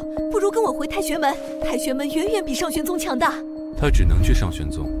凡俗，不如跟我回太玄门。太玄门远远比上玄宗强大。他只能去上玄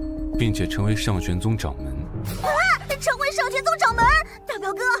宗，并且成为上玄宗掌门。成为上玄宗掌门，大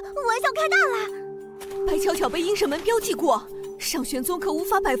表哥，玩笑开大了。白巧巧被阴神门标记过，上玄宗可无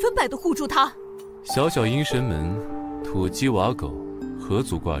法100%的护住他。小小阴神门，土鸡瓦狗，何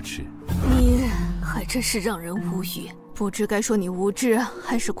足挂齿？你还真是让人无语，不知该说你无知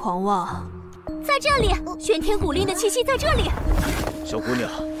还是狂妄。在这里，玄天古令的气息在这里。小姑娘，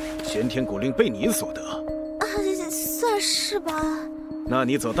玄天古令被你所得。算是吧。那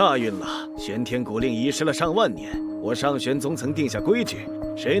你走大运了。玄天古令遗失了上万年，我上玄宗曾定下规矩，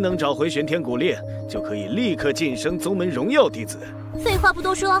谁能找回玄天古令，就可以立刻晋升宗门荣耀弟子。废话不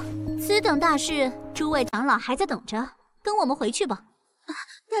多说，此等大事，诸位长老还在等着，跟我们回去吧。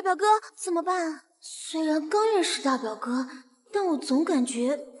大表哥怎么办？虽然刚认识大表哥，但我总感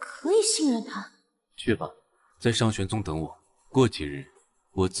觉可以信任他。去吧，在上玄宗等我，过几日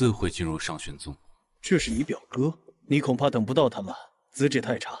我自会进入上玄宗。这是你表哥，你恐怕等不到他了，资质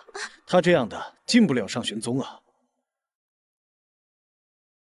太差，他这样的进不了上玄宗啊。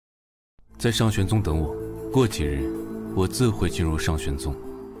在上玄宗等我，过几日我自会进入上玄宗。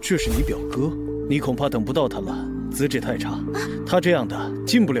这是你表哥，你恐怕等不到他了，资质太差，他这样的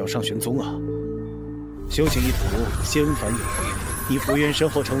进不了上玄宗啊。修行一途，仙凡有会，你福元身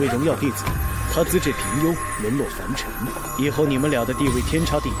后成为荣耀弟子，他资质平庸，沦落凡尘，以后你们俩的地位天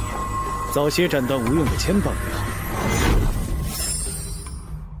差地别，早些斩断无用的牵绊为好。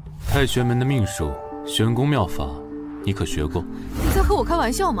太玄门的命术、玄功妙法，你可学过？你在和我开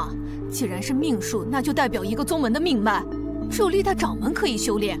玩笑吗？既然是命术，那就代表一个宗门的命脉，只有历代掌门可以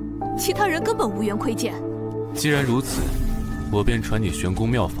修炼，其他人根本无缘窥见。既然如此，我便传你玄功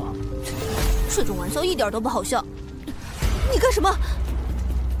妙法。这种玩笑一点都不好笑。你干什么？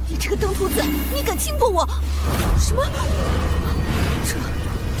你这个登徒子，你敢轻薄我？什么？这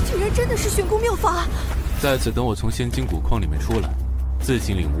居然真的是玄功妙法！在此等我从仙金古矿里面出来，自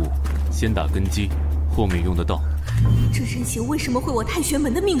行领悟，先打根基，后面用得到。这人形为什么会我太玄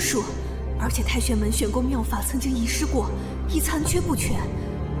门的命术？而且太玄门玄功妙法曾经遗失过，已残缺不全，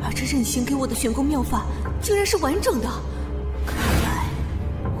而这任行给我的玄功妙法竟然是完整的，看来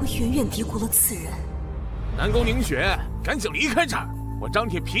我远远低估了此人。南宫凝雪，赶紧离开这儿！我张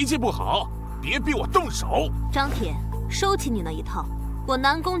铁脾气不好，别逼我动手。张铁，收起你那一套，我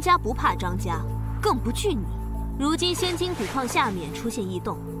南宫家不怕张家，更不惧你。如今仙金古矿下面出现异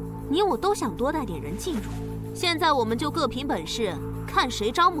动，你我都想多带点人进入。现在我们就各凭本事，看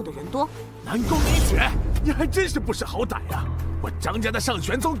谁招募的人多。南宫凝雪，你还真是不识好歹呀！我张家的上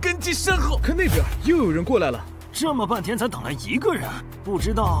玄宗根基深厚。看那边又有人过来了，这么半天才等来一个人，不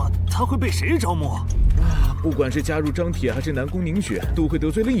知道他会被谁招募。不管是加入张铁还是南宫凝雪，都会得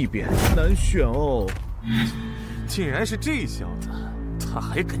罪另一边，难选哦。竟然是这小子，他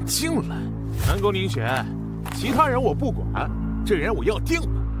还敢进来！南宫凝雪，其他人我不管，这人我要定了。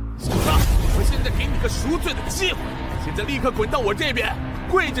小子，我现在给你个赎罪的机会，现在立刻滚到我这边，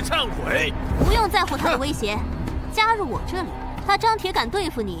跪着忏悔。不用在乎他的威胁，加入我这里，他张铁敢对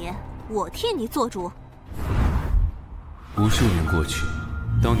付你，我替你做主。无数年过去，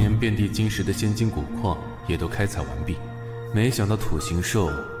当年遍地金石的仙金古矿也都开采完毕，没想到土行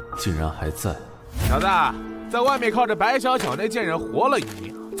兽竟然还在。小子，在外面靠着白小巧那贱人活了一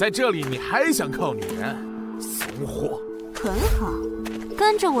命，在这里你还想靠女人？怂货！很好，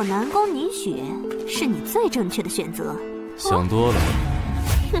跟着我南宫凝雪是你最正确的选择。想多了。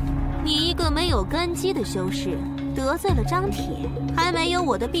哼，你一个没有根基的修士，得罪了张铁，还没有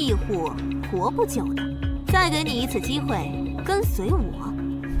我的庇护，活不久的。再给你一次机会，跟随我。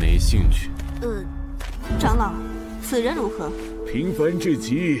没兴趣。长老，此人如何？平凡至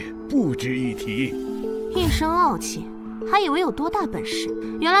极，不值一提。一身傲气，还以为有多大本事，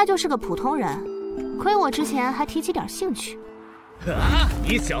原来就是个普通人。亏我之前还提起点兴趣。啊！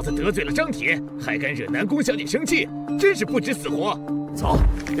你小子得罪了张铁，还敢惹南宫小姐生气，真是不知死活！走，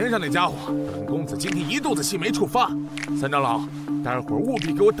边上那家伙，本公子今天一肚子气没处发。三长老，待会儿务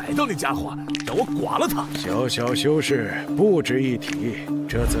必给我逮到那家伙，让我剐了他。小小修士不值一提。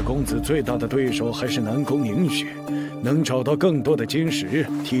这次公子最大的对手还是南宫凝雪，能找到更多的金石，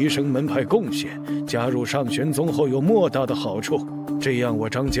提升门派贡献，加入上玄宗后有莫大的好处。这样我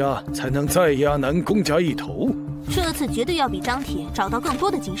张家才能再压南宫家一头。这次绝对要比张铁找到更多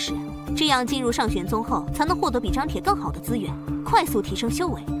的金石，这样进入上玄宗后才能获得比张铁更好的资源，快速提升修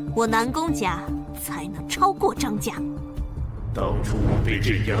为，我南宫家才能超过张家。当初我被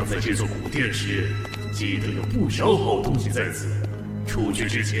镇压在这座古殿时，记得有不少好东西在此，出去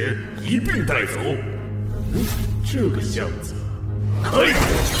之前一并带走。这个箱子开开，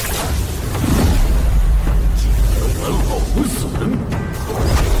竟然完好无损，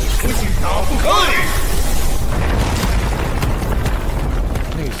不信打不开。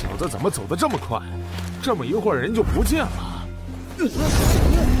那小子怎么走得这么快？这么一会儿人就不见了。怎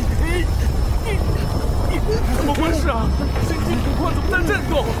么回事啊？仙金古矿怎么在震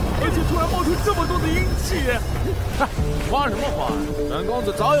动？而且突然冒出这么多的阴气！慌什么慌？本公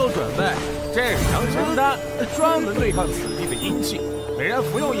子早有准备，这是阳神丹，专门对抗此地的阴气。每人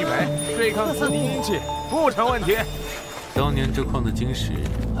服用1枚，对抗此地阴气不成问题。当年这矿的晶石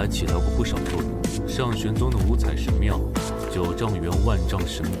还起到过不少作用，上玄宗的五彩神庙、9丈原万丈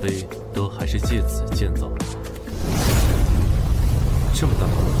神碑都还是借此建造的。这么大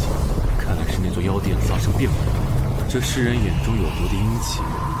的动静，看来是那座妖殿发生变故。这世人眼中有毒的阴气，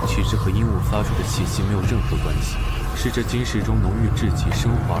其实和阴雾发出的气息没有任何关系，是这晶石中浓郁至极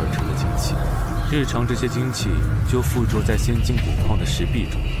升华而成的精气。日常这些精气就附着在仙金古矿的石壁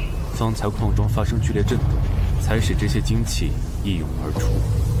中，方才矿中发生剧烈震动，才使这些精气一涌而出。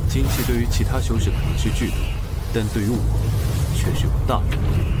精气对于其他修士可能是剧毒，但对于我却是有大用。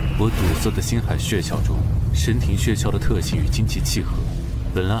我堵塞的星海穴窍中，神庭穴窍的特性与精气契合，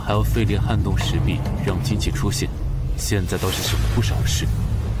本来还要费力撼动石壁让精气出现，现在倒是省了不少事。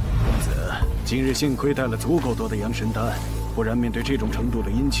公子，今日幸亏带了足够多的阳神丹，不然面对这种程度的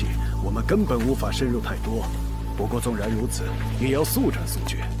阴气，我们根本无法深入太多。不过纵然如此，也要速战速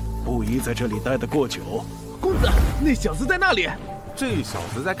决，不宜在这里待得过久。公子，那小子在那里。这小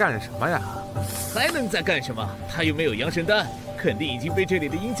子在干什么呀？还能在干什么？他又没有阳神丹，肯定已经被这里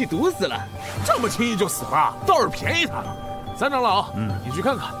的阴气毒死了。这么轻易就死了，倒是便宜他了。三长老，你去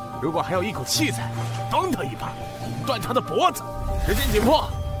看看，如果还有一口气在，帮他一把，引断他的脖子。时间紧迫，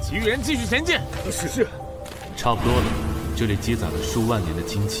其余人继续前进。是。差不多了，这里积攒了数万年的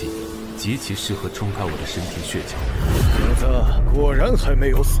精气，极其适合冲开我的神庭穴窍。小子果然还没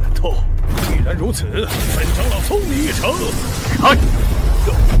有死透。既然如此，本长老送你一程。开！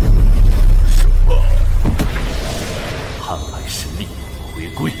什么？瀚海神力回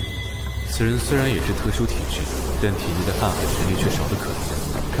归。此人虽然也是特殊体质，但体内的瀚海神力却少得可怜。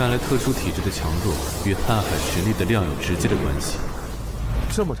看来特殊体质的强弱与瀚海神力的量有直接的关系。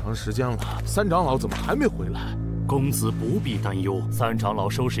这么长时间了，三长老怎么还没回来？公子不必担忧，三长老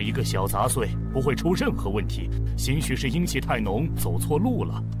收拾一个小杂碎，不会出任何问题。兴许是阴气太浓，走错路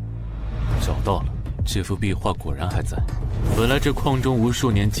了。找到了，这幅壁画果然还在。本来这矿中无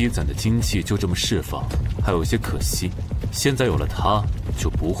数年积攒的精气就这么释放，还有些可惜。现在有了它，就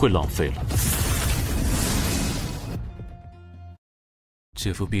不会浪费了。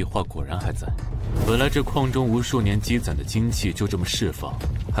这幅壁画果然还在。本来这矿中无数年积攒的精气就这么释放，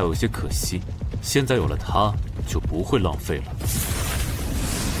还有些可惜。现在有了它，就不会浪费了。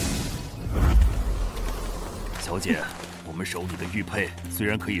小姐，我们手里的玉佩虽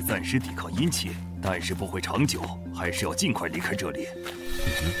然可以暂时抵抗阴气，但是不会长久，还是要尽快离开这里。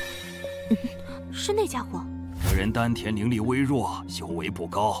是那家伙。此人丹田灵力微弱，修为不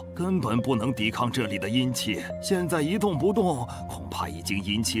高，根本不能抵抗这里的阴气。现在一动不动，恐怕已经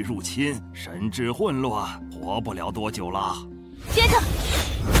阴气入侵，神志混乱，活不了多久了。接着。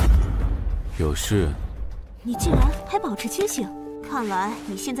有事？你竟然还保持清醒，看来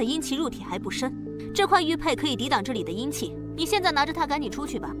你现在阴气入体还不深。这块玉佩可以抵挡这里的阴气，你现在拿着它赶紧出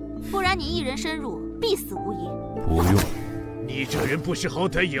去吧，不然你一人深入，必死无疑。不用。你这人不识好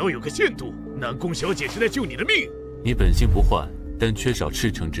歹也要有个限度。南宫小姐是在救你的命。你本性不坏，但缺少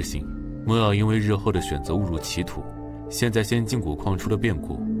赤诚之心，莫要因为日后的选择误入歧途。现在仙境古矿出了变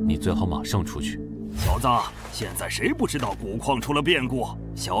故，你最好马上出去。小子，现在谁不知道古矿出了变故？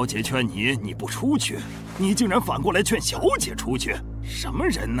小姐劝你，你不出去，你竟然反过来劝小姐出去，什么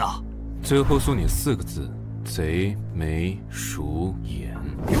人呢？最后送你4个字：贼眉鼠眼。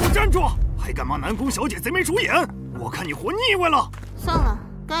给我站住！还敢骂南宫小姐贼眉鼠眼？我看你活腻歪了。算了，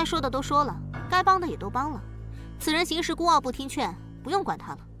该说的都说了，该帮的也都帮了。此人行事孤傲不听劝，不用管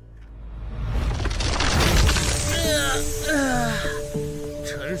他了。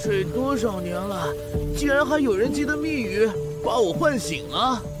沉睡多少年了，竟然还有人记得密语，把我唤醒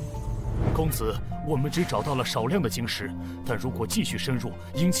了。公子，我们只找到了少量的晶石，但如果继续深入，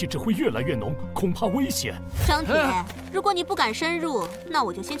阴气只会越来越浓，恐怕危险。张铁，如果你不敢深入，那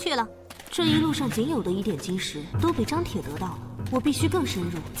我就先去了。这一路上仅有的一点晶石都被张铁得到了，我必须更深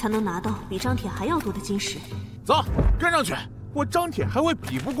入，才能拿到比张铁还要多的晶石。走，跟上去！我张铁还会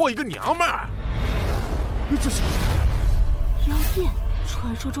比不过一个娘们儿。这是妖殿，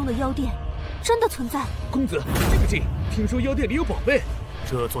传说中的妖殿真的存在。公子，这个劲，听说妖殿里有宝贝。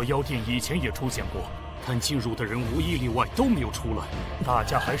这座妖殿以前也出现过，但进入的人无一例外都没有出来。大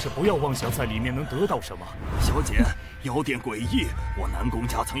家还是不要妄想在里面能得到什么。小姐，妖殿诡异，我南宫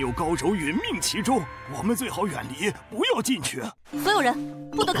家曾有高手殒命其中，我们最好远离，不要进去。所有人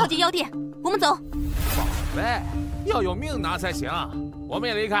不得靠近妖殿，我们走。宝贝，要有命拿才行。我们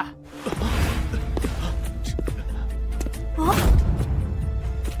也离开。啊！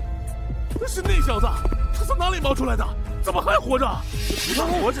是那小子，他从哪里冒出来的？怎么还活着？不但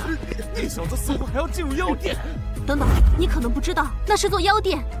活着，那小子似乎还要进入妖殿。等等，你可能不知道，那是座妖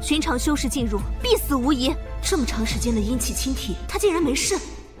殿，寻常修士进入必死无疑。这么长时间的阴气侵体，他竟然没事。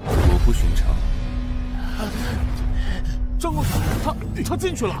我不寻常。张公子，他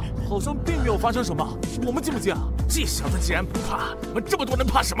进去了，好像并没有发生什么。我们进不进啊？这小子既然不怕，我们这么多人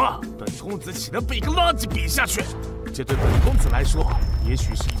怕什么？本公子岂能被一个垃圾比下去？这对本公子来说，也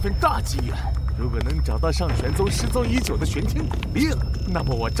许是一份大机缘。如果能找到上玄宗失踪已久的玄天古令，那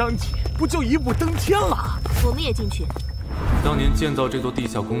么我张铁不就一步登天了？我们也进去。当年建造这座地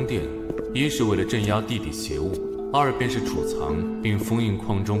下宫殿，一是为了镇压地底邪物，二便是储藏并封印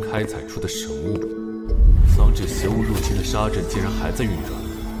矿中开采出的神物，防止邪物入侵的沙阵竟然还在运转。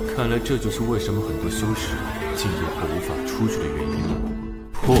看来这就是为什么很多修士进入后无法出去的原因了。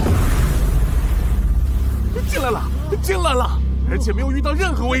破！进来了，而且没有遇到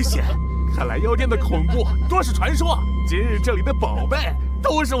任何危险。看来妖殿的恐怖多是传说，今日这里的宝贝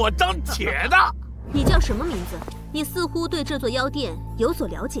都是我张铁的。你叫什么名字？你似乎对这座妖殿有所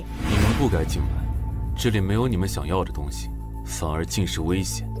了解。你们不该进来，这里没有你们想要的东西，反而尽是危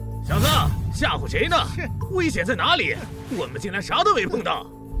险。小子，吓唬谁呢？危险在哪里？我们竟然啥都没碰到。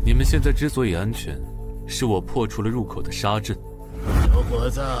你们现在之所以安全，是我破除了入口的沙阵。小伙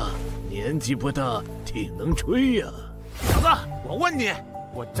子，年纪不大，挺能吹呀。小子，我问你，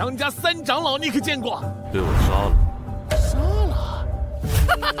我张家三长老你可见过？被我杀了。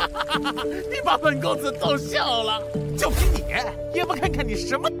你把本公子逗笑了。就凭你，也不看看你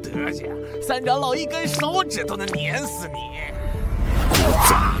什么德行，三长老一根手指都能碾死你。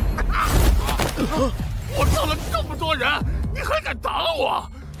我救了这么多人，你还敢打我？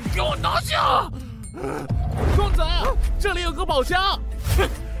给我拿下！公子，这里有个宝箱。哼，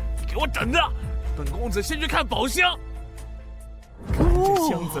给我等着，本公子先去看宝箱。这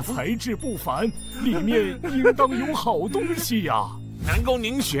箱子材质不凡，里面应当有好东西呀。南宫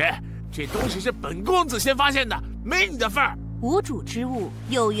凝雪，这东西是本公子先发现的，没你的份儿。无主之物，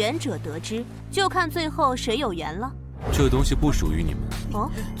有缘者得之，就看最后谁有缘了。这东西不属于你们，哦，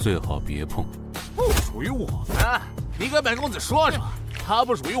最好别碰。不属于我们？你跟本公子说说，他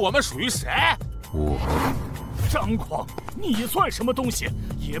不属于我们，属于谁？我。张狂，你算什么东西，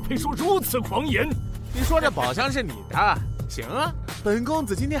也配说如此狂言？你说这宝箱是你的？行啊，本公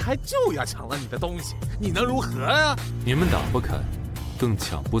子今天还就要抢了你的东西，你能如何啊？你们打不开，更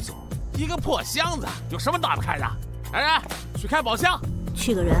抢不走。一个破箱子有什么打不开的？来人，去开宝箱！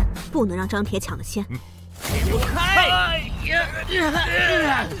去个人，不能让张铁抢了先。给我开！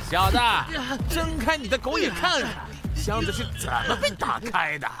小子，睁开你的狗眼看看，箱子是怎么被打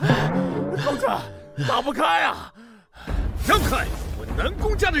开的？公子，打不开啊！让开！我南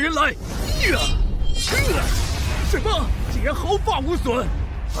宫家的人来！什么？竟然毫发无损！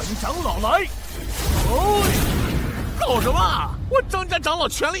本长老来！搞什么？我张家长老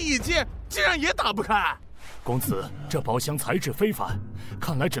全力一击，竟然也打不开！公子，这宝箱材质非凡，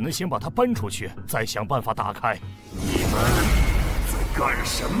看来只能先把它搬出去，再想办法打开。你们在干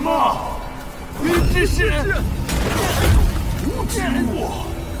什么？这是无知我，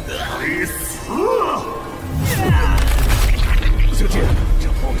该死！小姐，这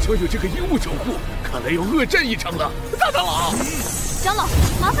宝箱有这个阴物守护，看来要恶战一场了。大长老，长老，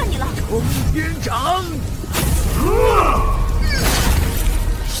麻烦你了。冲天掌！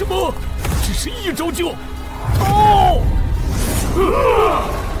什么？只是一招就？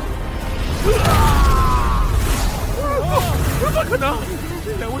不可能！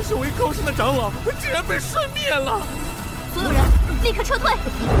两位修为高深的长老竟然被瞬灭了！所有人立刻撤退！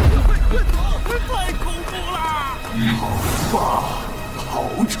快走！太恐怖了！好吧，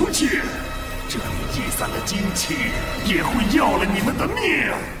跑出去！这里积散了精气也会要了你们的命。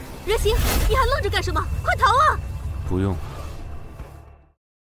人形，你还愣着干什么？快逃啊！不用。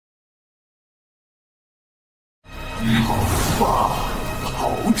好吧，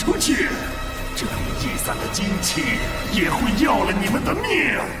跑出去！这里逸散的精气也会要了你们的命。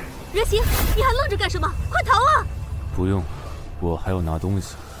人形，你还愣着干什么？快逃啊！不用，我还要拿东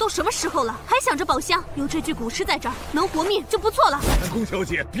西。都什么时候了，还想着宝箱？有这具古尸在这儿，能活命就不错了。南宫小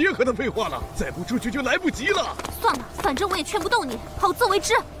姐，别和他废话了，再不出去就来不及了。算了，反正我也劝不动你，好自为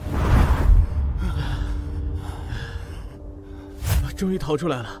之。终于逃出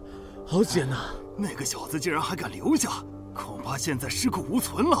来了，好险呐！那个小子竟然还敢留下，恐怕现在尸骨无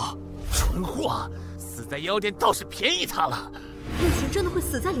存了。蠢货，死在妖殿倒是便宜他了。人形真的会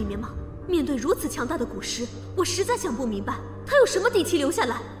死在里面吗？面对如此强大的古尸，我实在想不明白，他有什么底气留下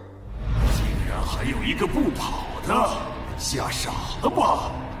来？竟然还有一个不跑的，吓傻了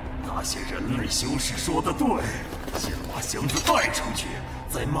吧？那些人类修士说的对，先把箱子带出去，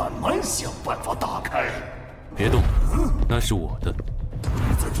再慢慢想办法打开。别动，那是我的。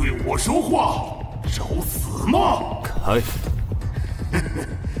你在对我说话，找死吗？开！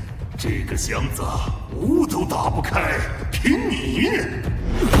这个箱子无都打不开，凭你！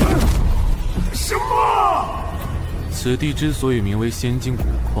什么？此地之所以名为仙金古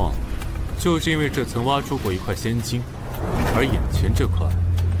矿，就是因为这曾挖出过一块仙金，而眼前这块，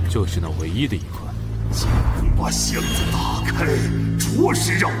就是那唯一的一块。竟能把箱子打开，着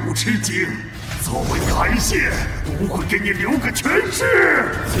实让我吃惊。作为感谢，不会给你留个全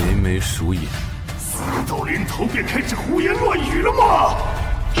尸。贼眉鼠眼，死到临头便开始胡言乱语了吗？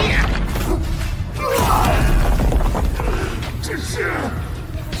这是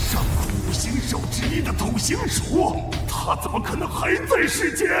上古五行兽之一的土行鼠，他怎么可能还在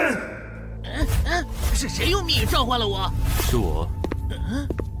世间？是谁用秘语召唤了我？是我。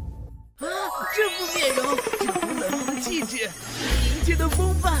这副面容，这副冷酷的气质，迎接的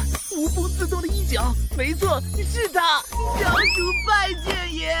风范，无风自动的衣角，没错，是他，小主拜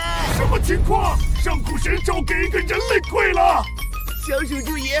见爷。什么情况？上古神兽给一个人类跪了！小鼠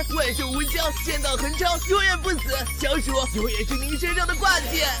祝爷万寿无疆，剑道横超，永远不死。小鼠永远是您身上的挂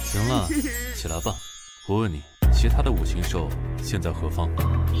件。行了，起来吧。我问你，其他的五行兽现在何方？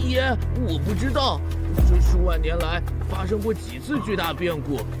爷，我不知道。这数万年来发生过几次巨大变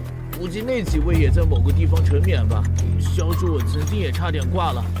故，估计那几位也在某个地方沉眠吧。小主我曾经也差点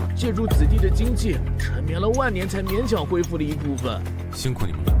挂了，借助此地的精气，沉眠了万年才勉强恢复了一部分。辛苦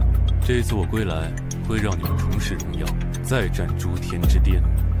你们了。这一次我归来，会让你们重拾荣耀，再战诸天之巅。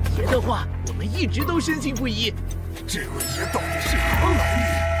爷的话，我们一直都深信不疑。这位爷到底是何来历？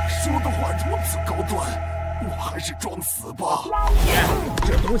说的话如此高端，我还是装死吧。爷，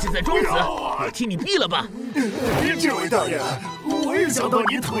这东西在装死，我替你毙了吧。这位大人，我也想到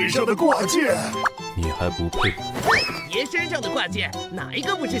你腿上的挂件。你还不配。爷身上的挂件，哪一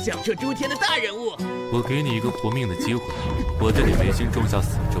个不是响彻诸天的大人物？我给你一个活命的机会，我在你眉心种下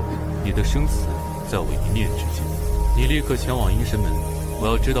死咒，你的生死在我一念之间。你立刻前往阴神门，我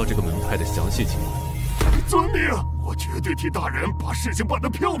要知道这个门派的详细情况。遵命，我绝对替大人把事情办得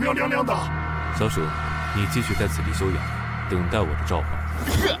漂漂亮亮的。小鼠，你继续在此地休养，等待我的召唤。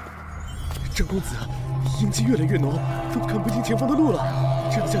是。张公子，阴气越来越浓，都看不清前方的路了。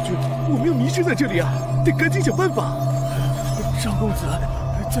这样下去，我们要迷失在这里啊！得赶紧想办法。张公子，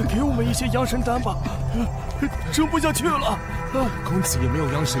再给我们一些阳神丹吧，撑不下去了。公子也没有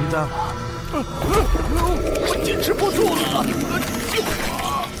阳神丹啊。我坚持不住了，救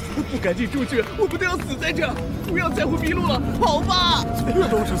我！不赶紧出去，我们都要死在这儿！不要再会迷路了，跑吧！这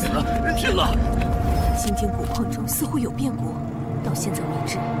都是死，拼了！仙境古矿中似乎有变故，到现在为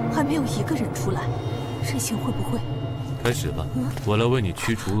止还没有一个人出来，人形会不会？开始吧，我来为你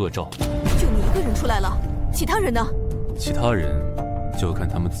驱除恶兆。就你一个人出来了，其他人呢？其他人就看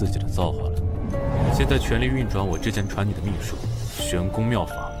他们自己的造化了。现在全力运转我之前传你的秘术玄功妙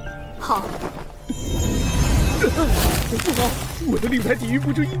法。好。不好，我的令牌抵御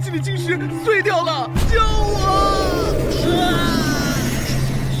不住阴气的侵蚀，碎掉了！救我！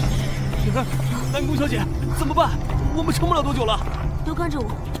南宫小姐，怎么办？我们撑不了多久了。都跟着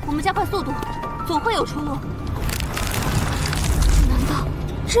我，我们加快速度，总会有出路。难道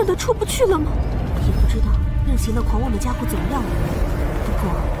真的出不去了吗？也不知道任行的狂妄的家伙怎么样了。不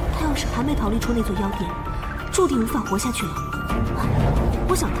过他要是还没逃离出那座妖殿，注定无法活下去了。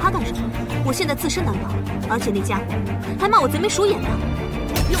我想他干什么？我现在自身难保，而且那家伙还骂我贼眉鼠眼的。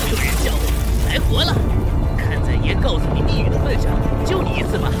又有人笑我来活了，看在爷告诉你秘语的份上，救你一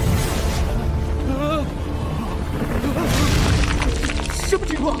次吧。什么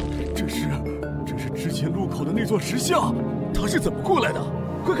情况？这是之前路口的那座石像，它是怎么过来的？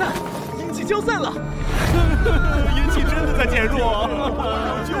快看，阴气消散了。阴气真的在减弱，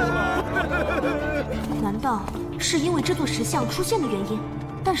救了！难道是因为这座石像出现的原因？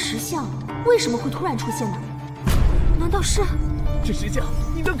但石像为什么会突然出现呢？难道是？这石像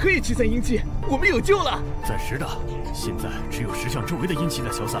应当可以驱散阴气，我们有救了。暂时的，现在只有石像周围的阴气在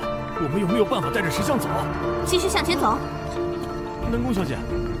消散。我们有没有办法带着石像走？继续向前走。南宫小姐，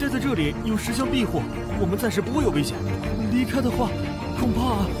待在这里有石像庇护，我们暂时不会有危险。离开的话，恐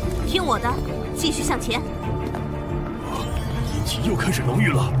怕……听我的，继续向前。阴气又开始浓郁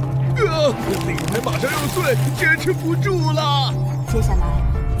了。灵牌马上要碎，坚持不住了。接下来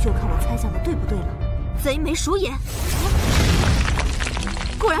就看我猜想的对不对了。贼眉鼠眼，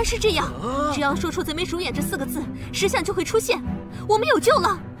果然是这样。只要说出贼眉鼠眼这4个字，石像就会出现，我们有救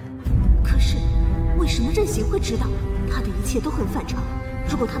了。可是为什么任行会知道他的一切都很反常？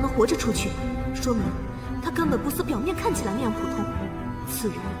如果他能活着出去，说明他根本不似表面看起来那样普通。此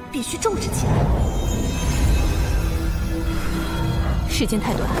人必须重视起来。时间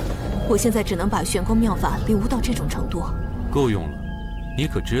太短，我现在只能把玄功妙法领悟到这种程度。够用了。你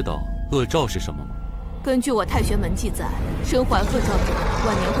可知道恶兆是什么吗？根据我太玄门记载，身怀恶兆者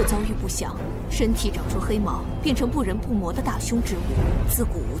晚年会遭遇不祥，身体长出黑毛，变成不人不魔的大凶之物，自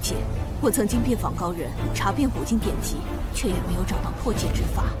古无解。我曾经遍访高人，查遍古今典籍，却也没有找到破解之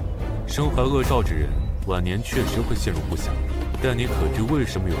法。身怀恶兆之人，晚年确实会陷入不祥，但你可知为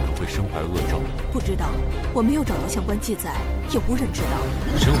什么有人会身怀恶兆？不知道，我没有找到相关记载，也无人知道。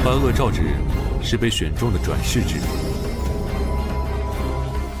身怀恶兆之人是被选中的转世之人。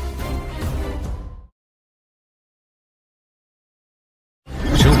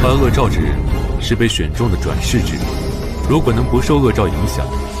身怀恶兆之人是被选中的转世之人，如果能不受恶兆影响，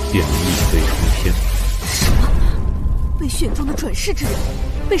便能一飞冲天。什么？被选中的转世之人？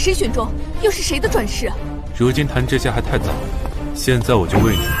被谁选中？又是谁的转世？如今谈这些还太早，现在我就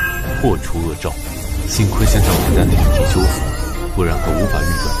为你破除恶兆。幸亏现在我的丹田体修复，不然可无法运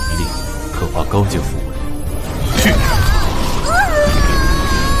转一力，可化高阶符文。去！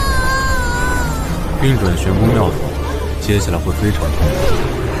运转玄功妙法，接下来会非常痛苦。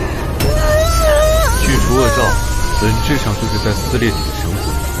去除恶兆，本质上就是在撕裂你的神魂，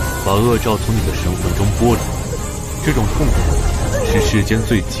把恶兆从你的神魂中剥离。这种痛苦是世间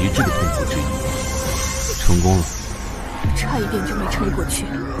最极致的痛苦之一。成功了，差一点就没撑过去。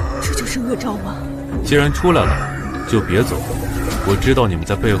这就是恶兆吗？既然出来了，就别走。我知道你们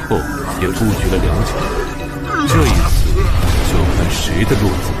在背后也布局了良久，这一次就看谁的路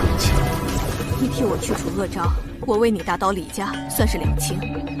子更强。你替我去除恶兆，我为你打倒李家，算是两清。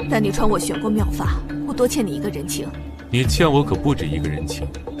但你传我玄功妙法，我多欠你一个人情。你欠我可不止一个人情。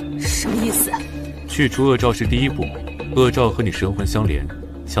什么意思？去除恶兆是第一步，恶兆和你神魂相连，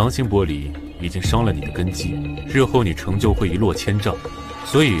强行剥离已经伤了你的根基，日后你成就会一落千丈。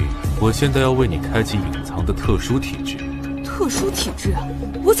所以，我现在要为你开启隐藏的特殊体质。特殊体质？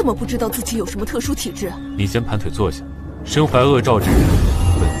我怎么不知道自己有什么特殊体质？你先盘腿坐下。身怀恶兆之人，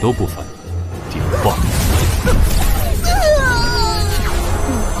本都不凡。点化。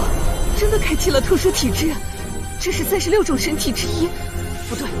真的开启了特殊体质，这是36种神体之一。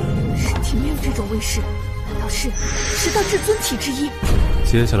不对，身体没有这种卫士，难道是10大至尊体之一？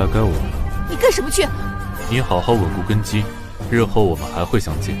接下来该我了。你干什么去？你好好稳固根基，日后我们还会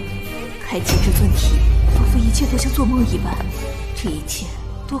相见。开启至尊体，仿佛一切都像做梦一般。这一切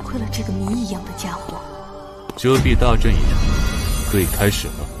多亏了这个谜一样的家伙。遮蔽大阵一场，可以开始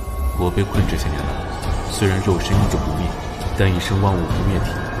了。我被困这些年来，虽然肉身依旧不灭，但一身万物不灭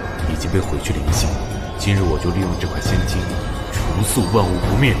体已经被毁去灵性。今日我就利用这块仙晶，重塑万物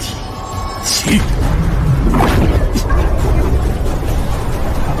不灭体。起！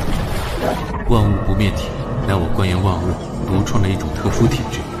万物不灭体，乃我观言万物独创的一种特殊体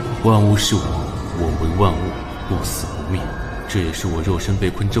质。万物是我，我为万物，不死不灭。这也是我肉身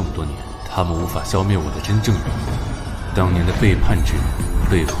被困这么多年，他们无法消灭我的真正原因。当年的背叛之人，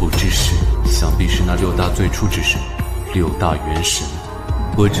背后之事，想必是那6大最初之神，6大元神。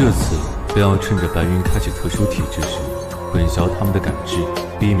我这次便要趁着白云开启特殊体质时，混淆他们的感知，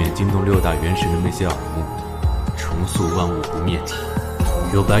避免惊动6大元神的那些耳目，重塑万物不灭体。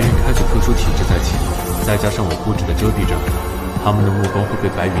有白云开启特殊体质在前，再加上我布置的遮蔽障碍，他们的目光会被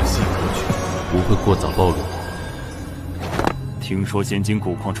白云吸引过去，不会过早暴露。听说仙境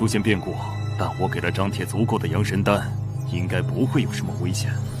古矿出现变故，但我给了张铁足够的阳神丹，应该不会有什么危险。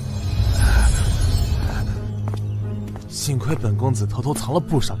幸亏本公子偷偷藏了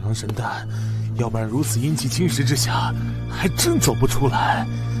不少阳神丹，要不然如此阴气侵蚀之下，还真走不出来。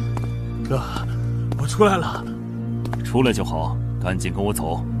哥，我出来了。出来就好，赶紧跟我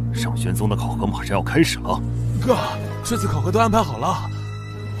走，上玄宗的考核马上要开始了。哥，这次考核都安排好了。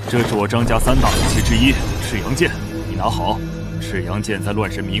这是我张家3大武器之一赤阳剑，你拿好。赤阳剑在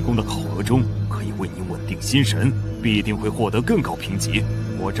乱神迷宫的考核中可以为你稳定心神，必定会获得更高评级。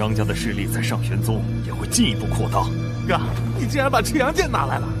我张家的势力在上玄宗也会进一步扩大。哥，你竟然把赤阳剑拿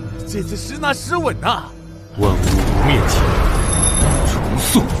来了，这次实拿实稳呐！万物不灭体，重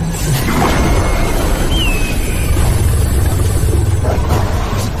塑。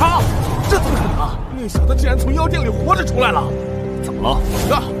是他？这怎么可能？那小子竟然从妖殿里活着出来了！怎么了？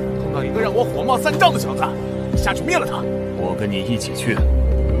哥，碰到一个让我火冒三丈的小子，你下去灭了他。我跟你一起去。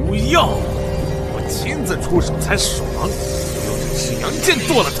不要，我亲自出手才爽。用这赤阳剑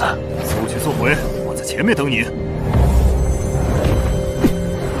剁了他。速去速回，我在前面等你。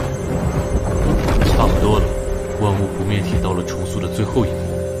差不多了，万物不灭体到了重塑的最后一步。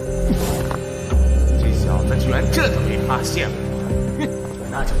这小子居然这都没发现了，哼，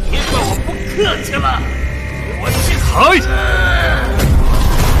那就别怪我不客气了。给我起来！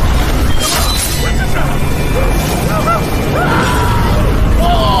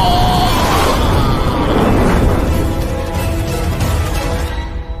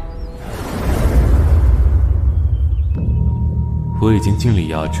我已经尽力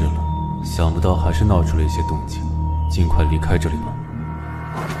压制了，想不到还是闹出了一些动静，尽快离开这里吧。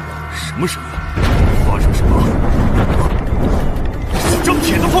什么声音？发生什么？是张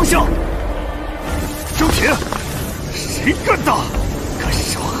铁的方向！张铁，谁干的？敢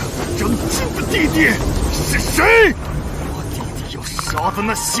杀害我张金的弟弟？是谁？我弟弟要杀的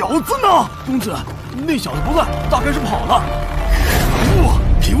那小子呢？公子，那小子不在，大概是跑了。可恶！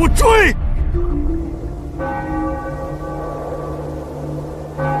给我追！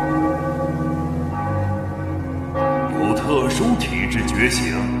有特殊体质觉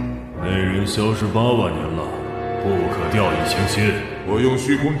醒，那人消失8万年了，不可掉以轻心。我用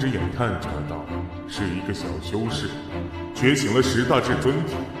虚空之眼探查到，是一个小修士，觉醒了10大至尊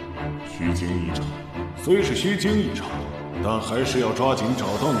体，虚惊一场。虽是虚惊一场，但还是要抓紧找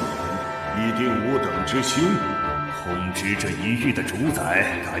到那人，以定5等之心。通知这一域的主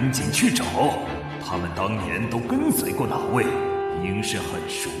宰，赶紧去找。他们当年都跟随过哪位，应是很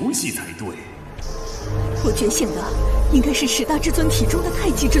熟悉才对。我觉醒的应该是10大至尊体中的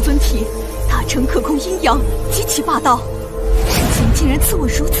太极至尊体，大成可控阴阳，极其霸道。神仙竟然赐我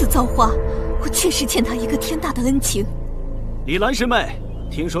如此造化，我确实欠他一个天大的恩情。李兰师妹，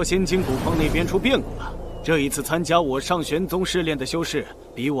听说仙境古矿那边出变故了，这一次参加我上玄宗试炼的修士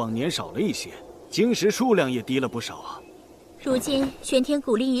比往年少了一些，晶石数量也低了不少啊。如今玄天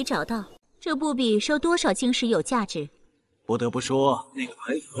古力已找到，这不比收多少晶石有价值。不得不说，那个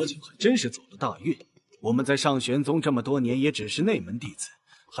白小姐还真是走了大运。我们在上玄宗这么多年，也只是内门弟子，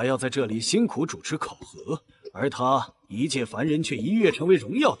还要在这里辛苦主持考核，而她一介凡人却一跃成为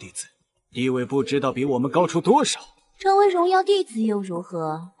荣耀弟子，地位不知道比我们高出多少。成为荣耀弟子又如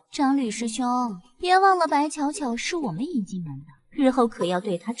何？张律师兄，别忘了白巧巧是我们引进门的，日后可要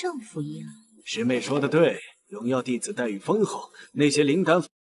对她正服一啊。师妹说的对，荣耀弟子待遇丰厚，那些灵丹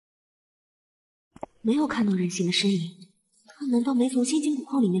没有看到人形的身影，他难道没从仙境古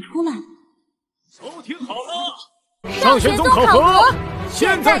矿里面出来？都听好了，上玄宗考核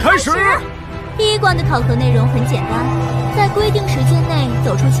现在开始。第一关的考核内容很简单，在规定时间内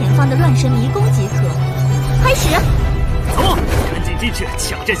走出前方的乱神迷宫即可。开始，走，赶紧进去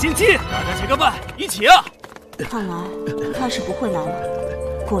抢占先机，大家结个伴，一起啊！看来他是不会来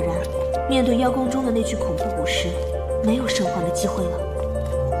了。果然，面对妖宫中的那具恐怖武尸，没有生还的机会了。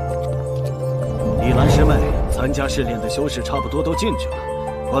李兰师妹，参加试炼的修士差不多都进去了，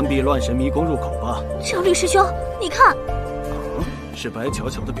关闭乱神迷宫入口吧。张律师兄，你看，是白巧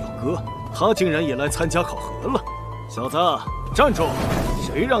巧的表哥，他竟然也来参加考核了。小子，站住！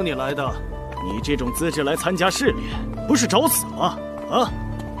谁让你来的？你这种资质来参加试炼，不是找死吗？啊！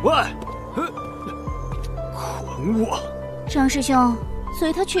喂，狂妄！张师兄，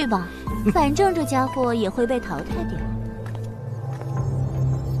随他去吧，反正这家伙也会被淘汰掉。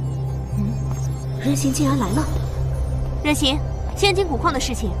人形竟然来了！人形，仙境古矿的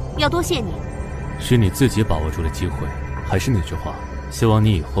事情要多谢你。是你自己把握住了机会，还是那句话，希望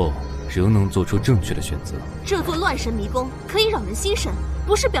你以后仍能做出正确的选择。这座乱神迷宫可以扰人心神，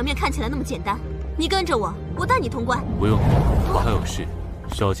不是表面看起来那么简单。你跟着我，我带你通关。不用，我还有事，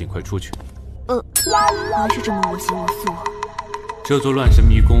需要尽快出去。还是这么我行我素。这座乱神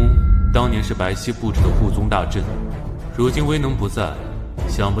迷宫当年是白皙布置的护宗大阵，如今威能不在，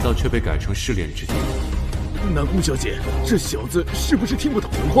想不到却被改成试炼之地。南宫小姐，这小子是不是听不懂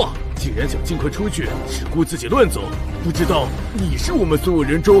人话？竟然想尽快出去，只顾自己乱走。不知道你是我们所有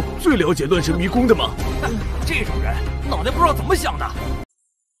人中最了解乱神迷宫的吗？这种人脑袋不知道怎么想的。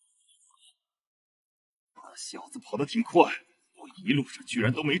那小子跑得挺快，我一路上居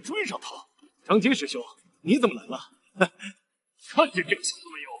然都没追上他。长吉师兄，你怎么来了？看见这个小子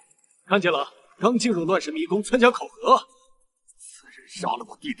没有？看见了，刚进入乱神迷宫参加考核。此人杀了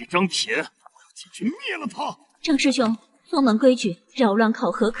我弟弟张田，我要进去灭了他。张师兄，宗门规矩，扰乱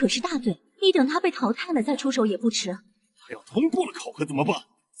考核可是大罪，你等他被淘汰了再出手也不迟。他要通过了考核怎么办？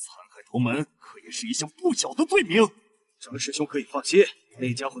残害同门可也是一项不小的罪名。张师兄可以放心，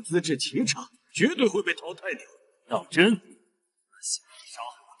那家伙资质奇差，绝对会被淘汰掉。当真？那小子杀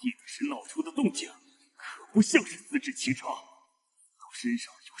害我弟弟时闹出的动静，可不像是资质奇差。他身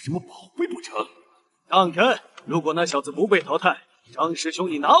上有什么宝贝不成？当然，如果那小子不被淘汰，张师兄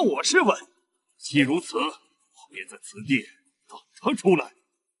你拿我试问。既如此，我便在此地等他出来。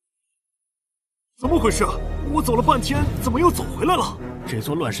怎么回事？我走了半天，怎么又走回来了？这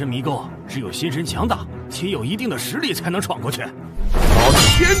座乱神迷宫只有心神强大且有一定的实力才能闯过去。老子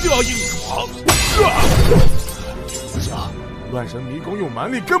偏就要硬闯！不是啊，乱神迷宫用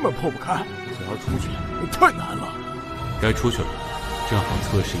蛮力根本破不开，想要出去太难了。该出去了，正好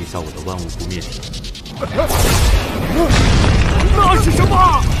测试一下我的万物不灭体。那是什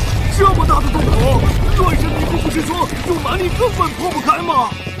么？这么大的洞口，乱神迷宫不是说用蛮力根本破不开吗？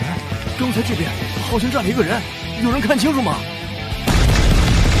刚才这边好像站了一个人，有人看清楚吗？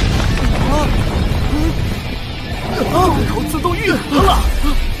洞口自动愈合了。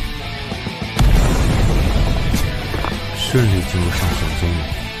顺利进入上神宗了，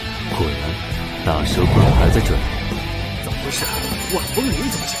果然大蛇棍还在这里。怎么回事？万风铃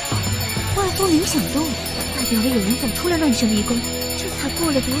怎么响了？万风铃响动，代表了有人走出了乱神迷宫。这才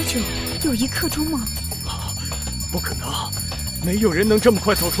过了多久？有1刻钟吗？不可能，没有人能这么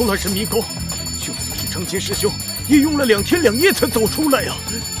快走出乱神迷宫。就算是张坚师兄，也用了2天2夜才走出来呀。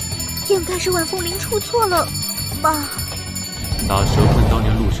应该是万风铃出错了吧？大蛇棍当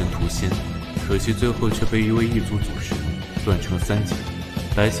年入神图仙，可惜最后却被一位异族祖师断成了3截。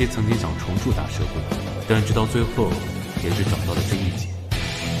白希曾经想重铸大蛇棍，但直到最后也只找到了这1截。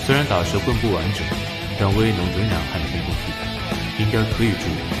虽然大蛇棍不完整，但威能仍然和天宫替代，应该可以助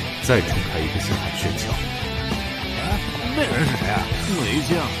我再重开一个星海玄窍。那人是谁啊？没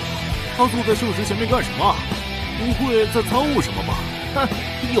见过。他坐在圣石前面干什么？不会在参悟什么吧？哼，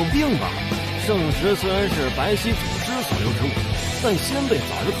有病吧！圣石虽然是白皙祖师所留之物，但先辈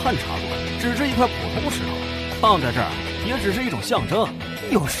早就探查过，只是一块普通石头，放在这儿也只是一种象征，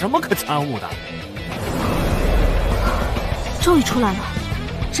有什么可参悟的？终于出来了，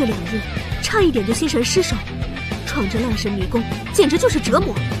这2日差一点就心神失守，闯着乱神迷宫简直就是折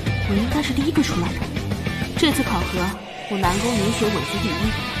磨。我应该是第1个出来的。这次考核，我南宫明学稳居第1，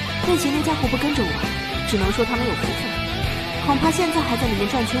但贤那家伙不跟着我，只能说他没有福分，恐怕现在还在里面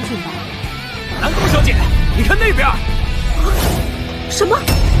转圈圈吧。南宫小姐，你看那边！什么？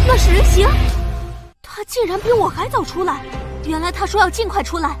那是人形？他竟然比我还早出来！原来他说要尽快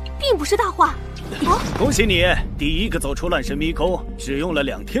出来，并不是大话。恭喜你，第1个走出乱神迷宫，只用了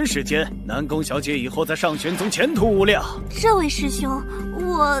2天时间。南宫小姐以后在上玄宗前途无量。这位师兄，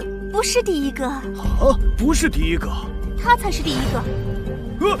我不是第1个。啊，不是第1个，他才是第1个。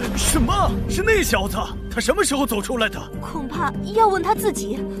什么？是那小子？他什么时候走出来的？恐怕要问他自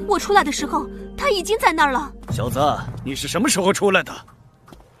己。我出来的时候，他已经在那儿了。小子，你是什么时候出来的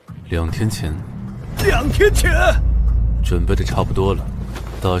？2天前。2天前？准备的差不多了。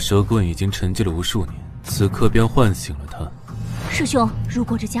大蛇棍已经沉寂了无数年，此刻便唤醒了他。师兄，如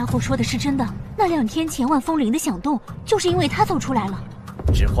果这家伙说的是真的，那2天前万风铃的响动，就是因为他走出来了。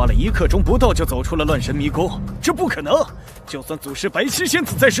只花了1刻钟不到就走出了乱神迷宫，这不可能！就算祖师白皙仙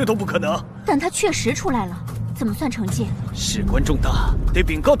子在世都不可能。但他确实出来了，怎么算成绩？事关重大，得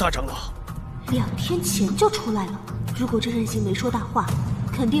禀告大长老。 2天前就出来了，如果这任性没说大话，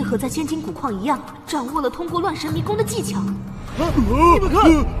肯定和在仙金古矿一样，掌握了通过乱神迷宫的技巧。你们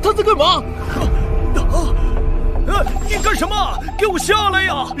看，他在干嘛？你干什么？给我下来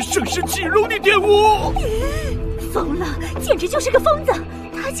呀！圣师岂容你玷污！疯了，简直就是个疯子！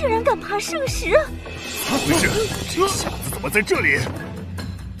他竟然敢爬圣石！怎么回事？这小子怎么在这里？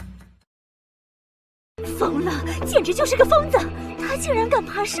疯了，简直就是个疯子！他竟然敢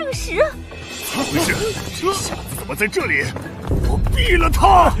爬圣石！怎么回事？这小子怎么在这里？我毙了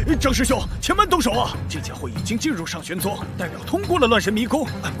他！张师兄，千万动手啊！这家伙已经进入上玄宗，代表通过了乱神迷宫。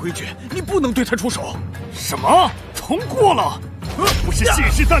按规矩，你不能对他出手。什么？通过了？不是信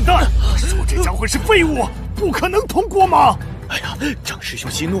誓旦旦说这家伙是废物，不可能通过吗？哎呀，张师兄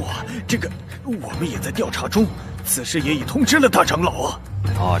息怒啊！这个我们也在调查中，此事也已通知了大长老啊。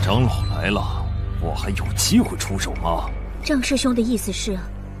大长老来了，我还有机会出手吗？张师兄的意思是，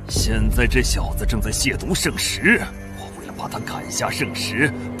现在这小子正在亵渎圣石，我为了把他砍下圣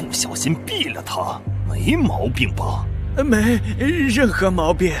石，不小心毙了他，没毛病吧？没任何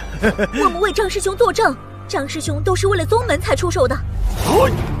毛病。我们为张师兄作证，张师兄都是为了宗门才出手的。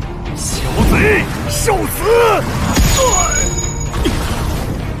小贼，受死！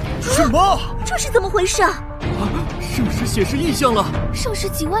什么？这是怎么回事啊？圣石显示异象了。圣石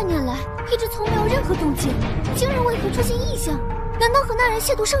几万年来一直从没有任何动静，今日为何出现异象？难道和那人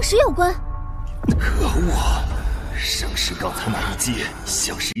亵渎圣石有关？可恶！圣石刚才那一击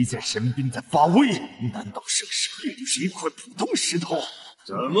像是一件神兵在发威，难道圣石并不是一块普通石头？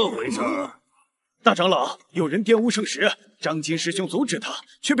怎么回事？大长老，有人玷污圣石，张金师兄阻止他，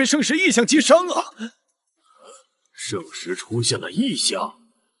却被圣石异象击伤啊！圣石出现了异象。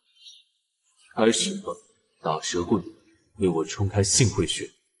开始吧，大蛇棍，为我冲开幸会穴。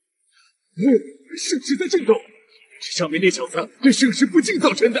圣石在震动，是上面那小子对圣石不敬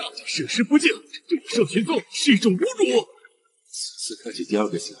造成的。圣石不敬，对我上玄宗是一种侮辱。此次开启第2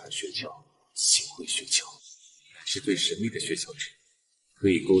个星海穴窍，幸会穴窍，是最神秘的穴窍之一，可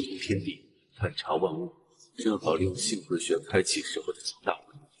以沟通天地，探查万物。正好利用幸会穴开启时候的强大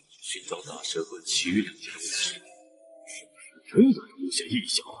威力，寻找大蛇棍其余2件位置。真的出现异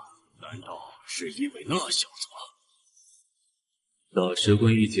象了？难道是因为那小子吗？大蛇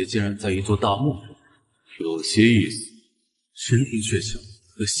棍一节竟然在一座大墓中，有些意思。神魂穴窍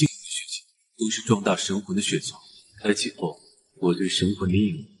和幸会穴窍都是壮大神魂的穴窍，开启后，我对神魂的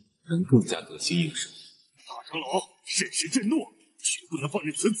应用能更加得心应手。大长老，圣石震怒，绝不能放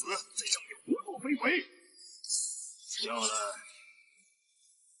任此子在上面胡作非为。下来，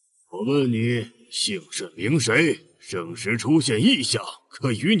我问你，姓甚名谁？圣石出现异象，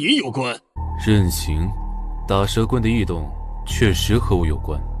可与你有关？任行，大蛇棍的异动确实和我有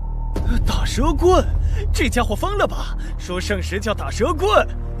关。打蛇棍，这家伙疯了吧？说圣石叫打蛇棍。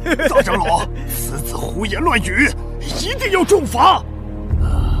大长老，此子胡言乱语，一定要重罚。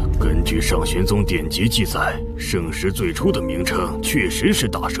根据上玄宗典籍记载，圣石最初的名称确实是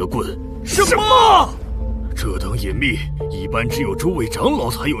大蛇棍。什么？这等隐秘，一般只有诸位长老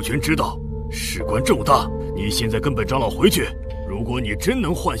才有权知道，事关重大。你现在跟本长老回去，如果你真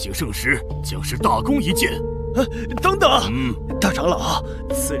能唤醒圣石，将是大功一件。等等，大长老，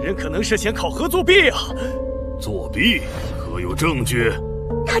此人可能涉嫌考核作弊啊！作弊？可有证据？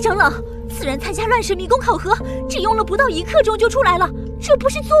大长老，此人参加乱世迷宫考核，只用了不到1刻钟就出来了，这不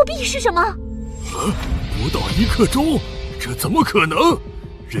是作弊是什么？不到1刻钟，这怎么可能？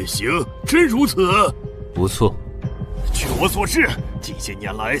任行，真如此？不错。据我所知，近些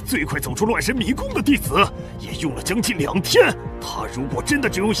年来最快走出乱神迷宫的弟子，也用了将近2天。他如果真的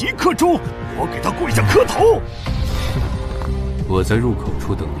只用1刻钟，我给他跪下磕头。我在入口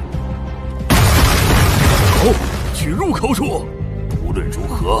处等你。好，去入口处。无论如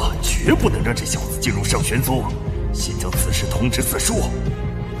何，绝不能让这小子进入上玄宗。先将此事通知子树。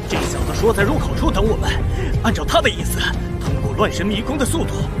这小子说在入口处等我们，按照他的意思，通过乱神迷宫的速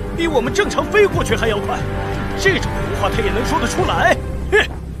度比我们正常飞过去还要快。这种胡话他也能说得出来？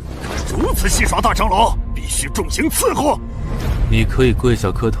如此戏耍大长老，必须重刑伺候。你可以跪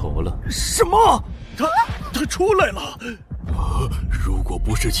下磕头了。什么？他出来了！如果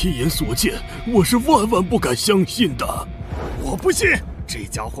不是亲眼所见，我是万万不敢相信的。我不信，这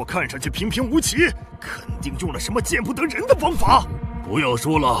家伙看上去平平无奇，肯定用了什么见不得人的方法。不要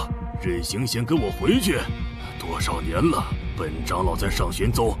说了，任行先跟我回去。多少年了，本长老在上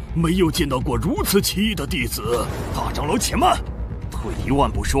玄宗没有见到过如此奇异的弟子。大长老且慢，退1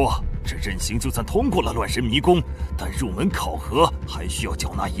万步说，这任行就算通过了乱神迷宫，但入门考核还需要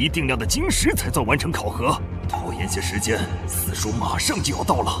缴纳一定量的晶石才算完成考核。拖延些时间，死书马上就要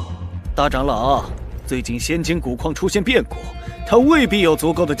到了。大长老，最近仙金古矿出现变故，他未必有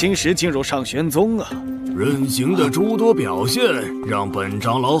足够的晶石进入上玄宗啊。任行的诸多表现让本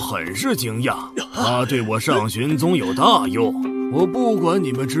长老很是惊讶，他对我上玄宗有大用。我不管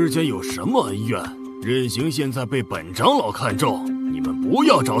你们之间有什么恩怨，任行现在被本长老看中，你们不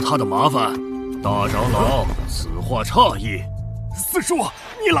要找他的麻烦。大长老，此话差矣。四叔，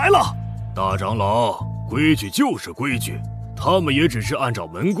你来了。大长老，规矩就是规矩，他们也只是按照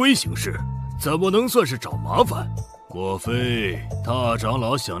门规行事，怎么能算是找麻烦？莫非大长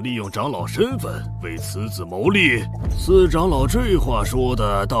老想利用长老身份为此子谋利？四长老这话说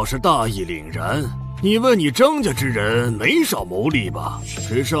的倒是大义凛然。你问你张家之人没少谋利吧？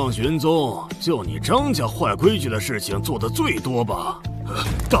这上玄宗就你张家坏规矩的事情做得最多吧？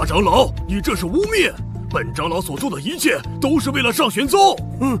大长老，你这是污蔑！本长老所做的一切都是为了上玄宗。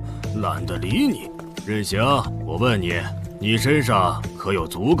懒得理你。任行，我问你，你身上可有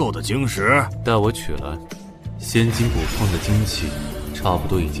足够的晶石？带我取来。仙金古矿的精气差不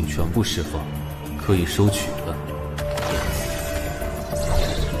多已经全部释放，可以收取了。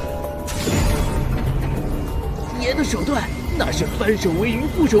爷的手段，那是翻手为云，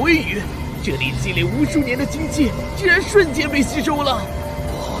覆手为雨。这里积累无数年的精气，居然瞬间被吸收了。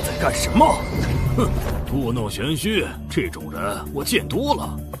他在干什么？哼，故弄玄虚，这种人我见多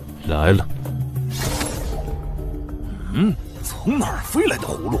了。来了。从哪儿飞来的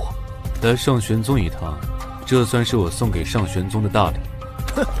葫芦？来上玄宗一趟，这算是我送给上玄宗的大礼。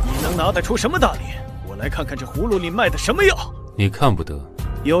哼，你能拿得出什么大礼？我来看看这葫芦里卖的什么药。你看不得？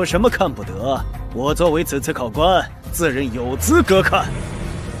有什么看不得？我作为此次考官，自认有资格看。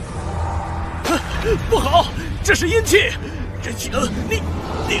不好，这是阴气！任行，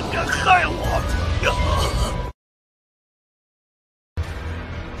你敢害我！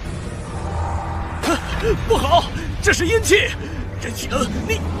不好，这是阴气！任行，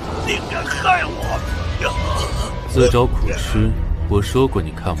你敢害我！自找苦吃，我说过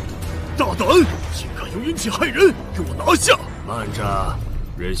你看不得。大胆，竟敢用阴气害人，给我拿下！慢着，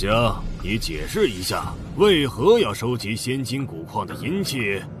任行，你解释一下，为何要收集仙金古矿的阴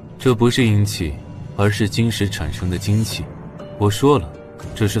气？这不是阴气，而是晶石产生的精气。我说了，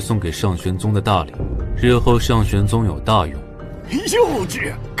这是送给上玄宗的大礼，日后上玄宗有大用。幼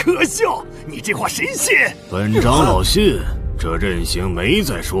稚，可笑！你这话谁信？本长老信，这任行没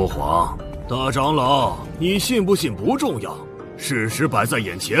在说谎。大长老，你信不信不重要，事实摆在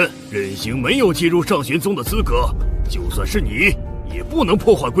眼前，任行没有进入上玄宗的资格，就算是你，也不能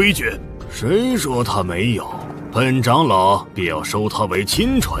破坏规矩。谁说他没有？本长老便要收他为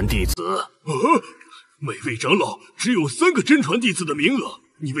亲传弟子。每位长老只有3个真传弟子的名额，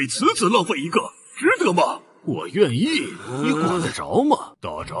你为此子浪费一个，值得吗？我愿意，你管得着吗？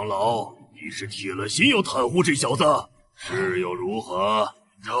大长老，你是铁了心要袒护这小子，是又如何？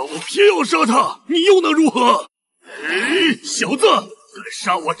让我偏要杀他，你又能如何？小子，敢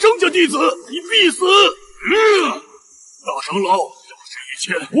杀我张家弟子，你必死！大长老，要是以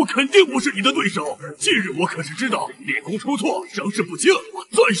前我肯定不是你的对手，今日我可是知道练功出错，伤势不轻。我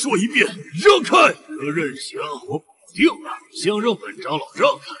再说一遍，让开！这任行，我保定了，想让本长老让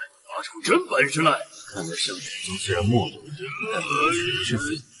开，拿出真本事来。看在上玄宗虽然没落，之分。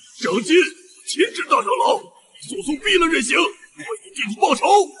长金，牵制大长老，你速速毙了任行，为你弟子报仇。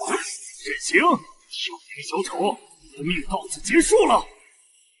任行，小奸小丑，你的命到此结束了。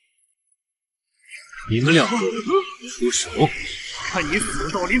你们两个出手！看你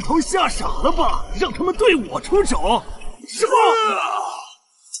死到临头吓傻了吧？让他们对我出手！是吧？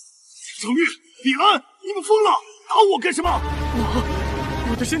程玉、李安，你们疯了！打我干什么？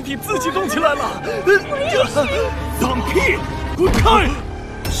我的身体自己动起来了！放屁！滚开！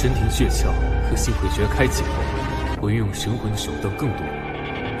身体血窍和性慧诀开启后，我运用神魂手段更多，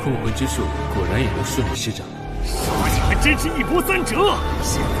控魂之术果然也能顺利施展。杀你还真是一波3折！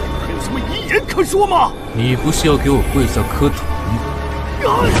现在还有什么遗言可说吗？你不是要给我跪下磕头吗？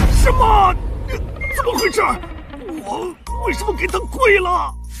什么？怎么回事？我为什么给他跪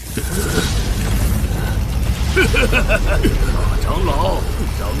了？大长老，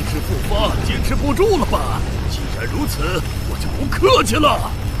伤势复发，坚持不住了吧？既然如此，我就不客气了。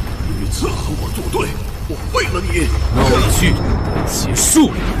屡次和我作对，我废了你！闹剧结束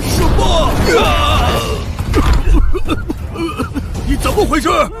了。什么？你怎么回事？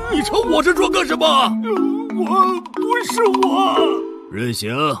你朝我这撞干什么？我不是我。任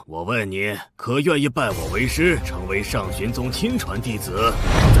行，我问你，可愿意拜我为师，成为上玄宗亲传弟子？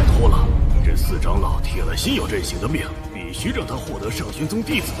别再拖了。这4长老铁了心要任行的命，必须让他获得上玄宗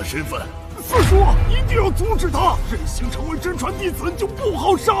弟子的身份。四叔，一定要阻止他！任行成为真传弟子就不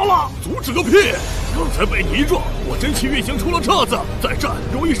好杀了。阻止个屁！刚才被你一撞，我真气运行出了岔子，再战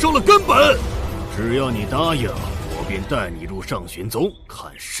容易伤了根本。只要你答应，我便带你入上玄宗，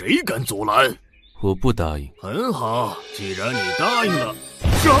看谁敢阻拦。我不答应。很好，既然你答应了。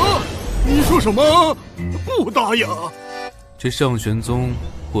啥？你说什么？不答应？这上玄宗，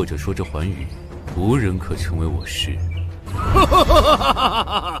或者说这寰宇，无人可成为我师。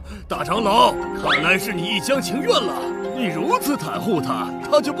大长老，看来是你一厢情愿了。你如此袒护他，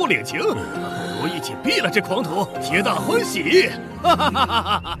他就不领情。不如一起毙了这狂徒，皆大欢喜。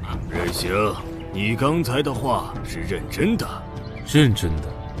任行，你刚才的话是认真的？认真的。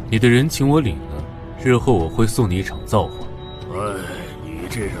你的人情我领了，日后我会送你一场造化。你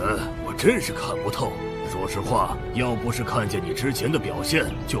这人我真是看不透。说实话，要不是看见你之前的表现，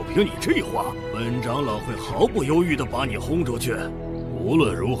就凭你这话，本长老会毫不犹豫地把你轰出去。无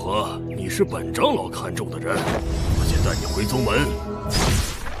论如何，你是本长老看中的人，我先带你回宗门。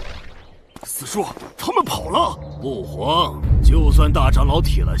四叔，他们跑了。不慌，就算大长老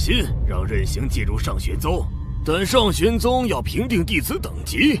铁了心，让任行进入上玄宗，但上玄宗要评定弟子等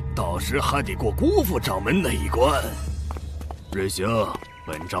级，到时还得过姑父掌门那一关。任行，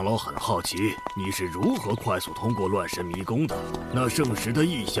本长老很好奇，你是如何快速通过乱神迷宫的？那圣石的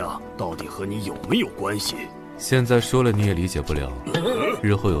异象到底和你有没有关系？现在说了你也理解不了，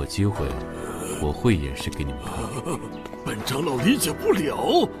日后有机会，我会演示给你们看。本长老理解不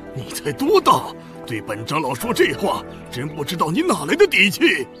了，你才多大？对本长老说这话，真不知道你哪来的底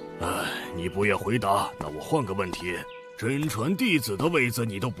气。哎，你不愿回答，那我换个问题：真传弟子的位子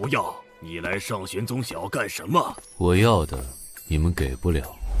你都不要，你来上玄宗想要干什么？我要的你们给不了。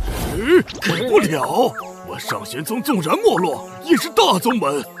给不了？我上玄宗纵然没落，也是大宗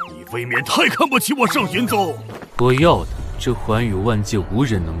门，你未免太看不起我上玄宗。我要的这寰宇万界无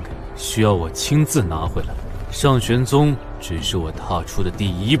人能给，需要我亲自拿回来。上玄宗只是我踏出的第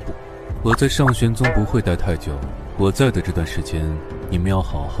一步。我在上玄宗不会待太久，我在的这段时间，你们要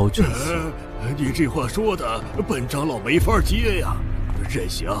好好珍惜。你这话说的，本长老没法接呀。任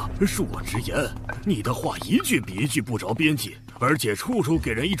行，恕我直言，你的话一句比一句不着边际，而且处处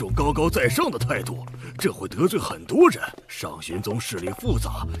给人一种高高在上的态度，这会得罪很多人。上玄宗势力复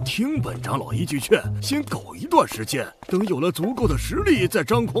杂，听本长老一句劝，先苟一段时间，等有了足够的实力再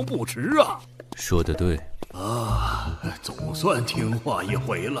张狂不迟啊。说得对啊，总算听话一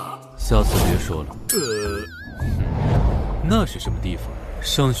回了。下次别说了。那是什么地方？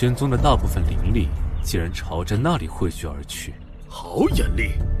上玄宗的大部分灵力竟然朝着那里汇聚而去。好眼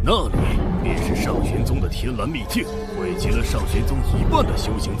力！那里便是上玄宗的天蓝秘境，汇集了上玄宗1半的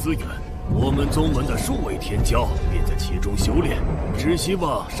修行资源。我们宗门的数位天骄便在其中修炼，只希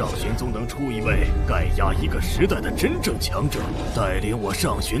望上玄宗能出一位盖压一个时代的真正强者，带领我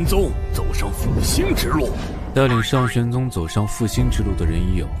上玄宗走上复兴之路。带领上玄宗走上复兴之路的人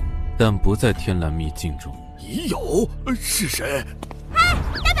已有，但不在天蓝秘境中。已有？是谁？嗨，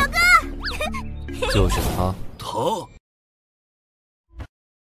大表哥！就是他。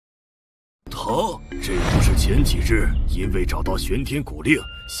他这不是前几日因为找到玄天古令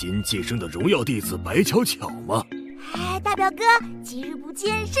新晋升的荣耀弟子白巧巧吗？哎，大表哥，几日不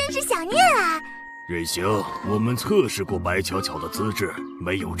见，甚是想念啊！任行，我们测试过白巧巧的资质，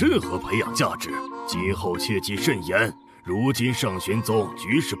没有任何培养价值，今后切记慎言。如今上玄宗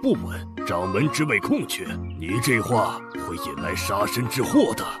局势不稳，掌门之位空缺，你这话会引来杀身之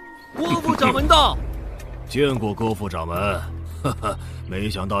祸的。郭副掌门到。见过郭副掌门。哈哈，没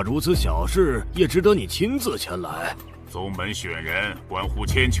想到如此小事也值得你亲自前来。宗门选人关乎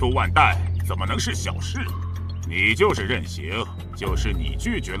千秋万代，怎么能是小事？你就是任行，就是你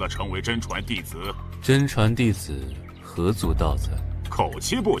拒绝了成为真传弟子。真传弟子何足道哉？口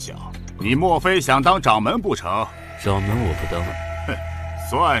气不小，你莫非想当掌门不成？掌门我不当。哼，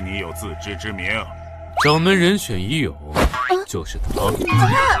算你有自知之明。掌门人选已有，就是他。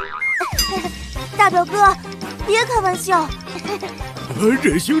大表哥，别开玩笑。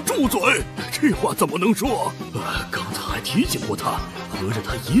任行住嘴！这话怎么能说？刚才还提醒过他，合着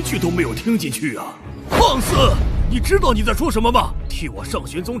他一句都没有听进去啊！放肆！你知道你在说什么吗？替我上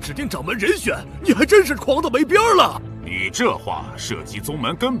玄宗指定掌门人选，你还真是狂得没边了！你这话涉及宗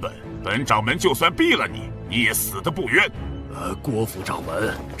门根本，本掌门就算毙了你，你也死得不冤。郭副掌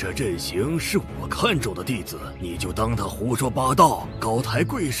门，这任行是我看中的弟子，你就当他胡说八道，高抬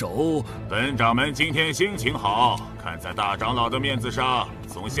贵手。本掌门今天心情好，看在大长老的面子上，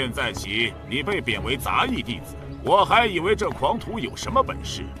从现在起你被贬为杂役弟子。我还以为这狂徒有什么本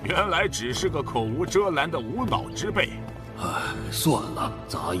事，原来只是个口无遮拦的无脑之辈。算了，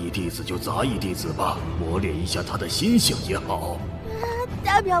杂役弟子就杂役弟子吧，磨练一下他的心性也好。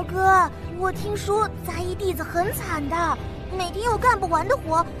大表哥，我听说杂役弟子很惨的，每天有干不完的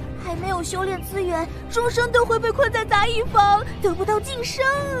活，还没有修炼资源，终生都会被困在杂役房，得不到晋升。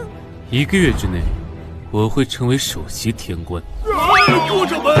1个月之内，我会成为首席天官。郭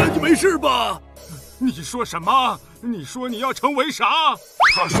掌门，你没事吧？你说什么？你说你要成为啥？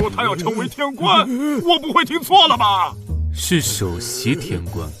他说他要成为天官，我不会听错了吧？是首席天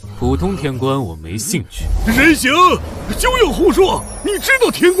官，普通天官我没兴趣。任行，休要胡说！你知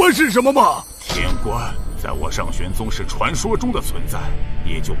道天官是什么吗？天官在我上玄宗是传说中的存在，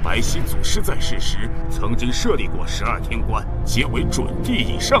也就白皙祖师在世时曾经设立过12天官，皆为准帝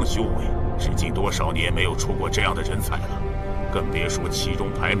以上修为，至今多少年没有出过这样的人才了，更别说其中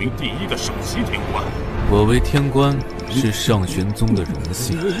排名第1的首席天官。我为天官是上玄宗的荣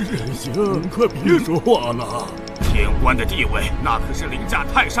幸。任行，快别说话了。天官的地位，那可是凌驾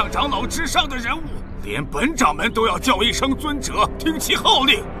太上长老之上的人物，连本掌门都要叫一声尊者，听其号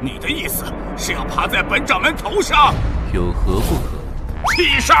令。你的意思是要趴在本掌门头上？有何不可？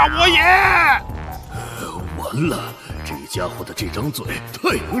气杀我也！完了，这家伙的这张嘴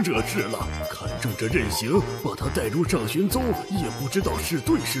太能惹事了，看中这任行，把他带入上玄宗，也不知道是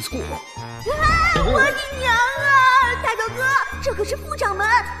对是错。我的娘啊！大德哥，这可是副掌门，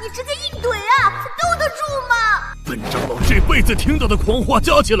你直接硬怼啊，兜得住吗？本长老这辈子听到的狂话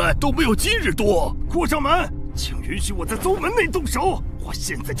加起来都没有今日多。郭掌门，请允许我在宗门内动手，我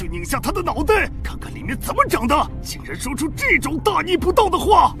现在就拧下他的脑袋，看看里面怎么长的，竟然说出这种大逆不道的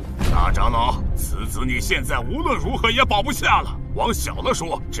话！大长老，此子你现在无论如何也保不下了。往小了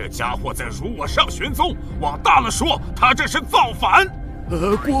说，这家伙在辱我上玄宗；往大了说，他这是造反。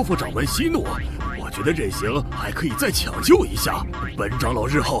郭副掌门息怒，我觉得任行还可以再抢救一下。本长老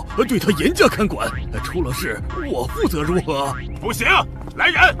日后对他严加看管，出了事我负责，如何？不行，来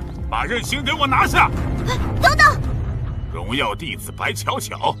人，把任行给我拿下！等等，荣耀弟子白巧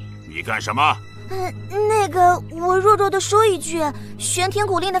巧，你干什么？那个，我弱弱的说一句，玄天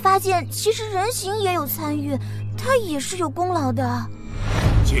古令的发现，其实人形也有参与，他也是有功劳的。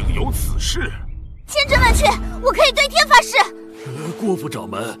竟有此事！千真万确，我可以对天发誓。郭副掌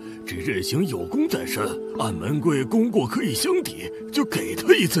门，这任行有功在身，按门规功过可以相抵，就给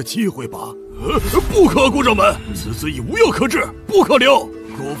他一次机会吧。不可，郭掌门，此子已无药可治，不可留。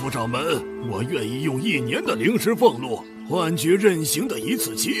郭副掌门，我愿意用1年的灵石俸禄换取任行的一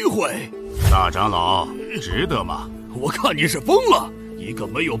次机会。大长老，值得吗？我看你是疯了，一个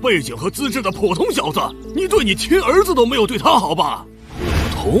没有背景和资质的普通小子，你对你亲儿子都没有对他好吧？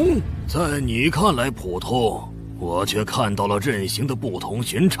普通，在你看来普通，我却看到了任行的不同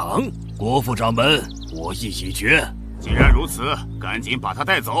寻常。郭副掌门，我意已决。既然如此，赶紧把他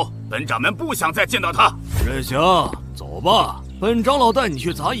带走，本掌门不想再见到他。任行，走吧，本长老带你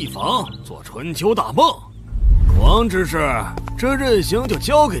去杂役房做春秋大梦。王执事，这任行就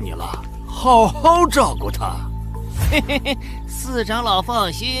交给你了，好好照顾他。嘿嘿嘿，四长老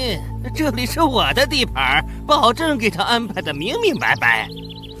放心，这里是我的地盘，保证给他安排的明明白白。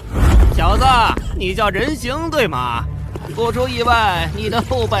小子，你叫任行对吗？不出意外，你的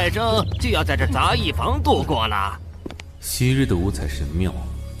后半生就要在这杂役房度过了。昔日的五彩神庙，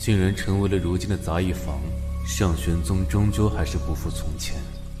竟然成为了如今的杂役房。上玄宗终究还是不复从前。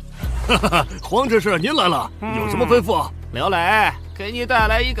哈哈，黄执事您来了，有什么吩咐？刘磊，给你带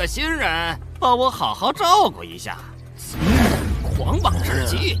来一个新人，帮我好好照顾一下。狂妄至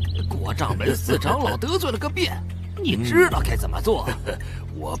极，郭掌门四长老得罪了个遍，你知道该怎么做。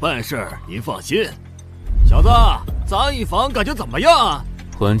我办事您放心。小子，杂役房感觉怎么样？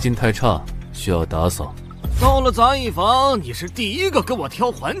环境太差，需要打扫。到了杂役房，你是第一个跟我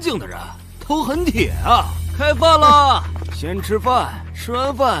挑环境的人，头很铁啊！开饭了，先吃饭，吃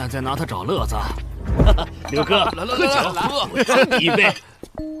完饭再拿它找乐子。刘哥，来喝酒，喝，我敬你一杯。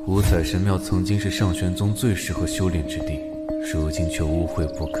五彩神庙曾经是上玄宗最适合修炼之地，如今却污秽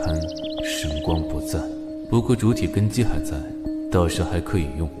不堪，神光不再。不过主体根基还在，倒是还可以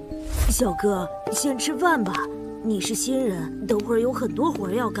用。小哥，先吃饭吧。你是新人，等会儿有很多活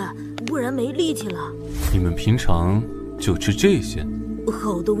要干，不然没力气了。你们平常就吃这些？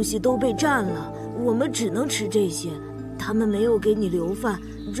好东西都被占了，我们只能吃这些。他们没有给你留饭，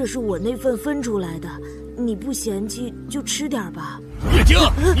这是我那份分出来的，你不嫌弃就吃点吧。叶京，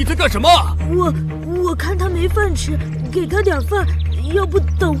你在干什么？我看他没饭吃，给他点饭，要不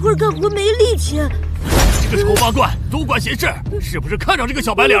等会儿干活没力气。这个丑八怪，多管闲事，是不是看上这个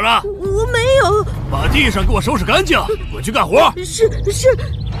小白脸了？我没有。把地上给我收拾干净，滚去干活。是。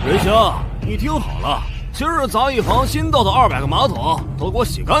任行，你听好了，今儿杂役房新到的200个马桶都给我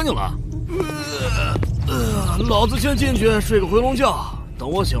洗干净了。老子先进去睡个回笼觉，等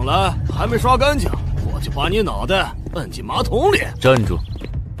我醒来还没刷干净，我就把你脑袋摁进马桶里。站住！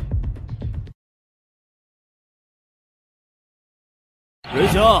任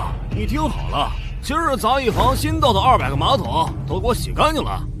行，你听好了，今儿杂役房新到的200个马桶都给我洗干净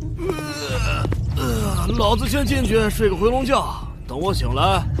了。老子先进去睡个回笼觉，等我醒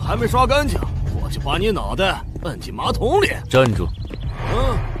来还没刷干净，我就把你脑袋摁进马桶里。站住！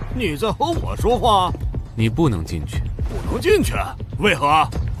你在和我说话？你不能进去。不能进去？为何？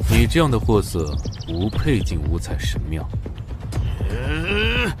你这样的货色不配进五彩神庙。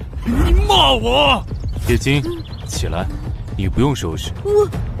你骂我！叶金，起来，你不用收拾。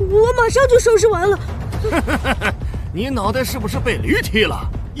我马上就收拾完了。你脑袋是不是被驴踢了？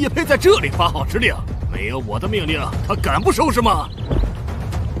也配在这里发号施令？没有我的命令，他敢不收拾吗？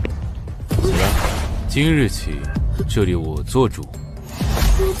起来，今日起，这里我做主。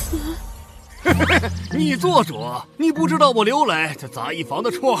你做主？你不知道我刘磊这杂役房的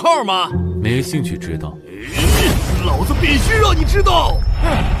绰号吗？没兴趣知道。老子必须让你知道！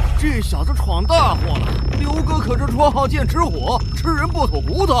这小子闯大祸了。刘哥可是绰号剑齿虎，吃人不吐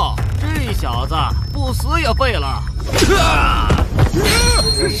骨头。这小子不死也废了。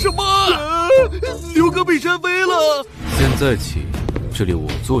什么？刘哥被扇飞了！现在起，这里我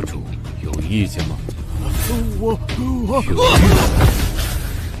做主，有意见吗？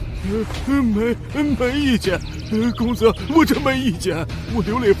没意见，公子，我真没意见，我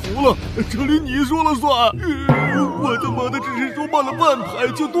流泪服了，这里你说了算。我他妈的只是说慢了半拍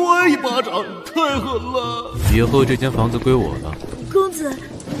就多一巴掌，太狠了。以后这间房子归我了。公子，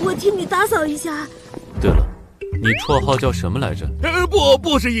我替你打扫一下。对了，你绰号叫什么来着？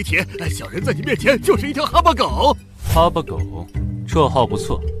不是一提，小人在你面前就是一条哈巴狗。哈巴狗，绰号不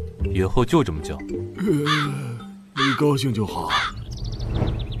错，以后就这么叫。你高兴就好。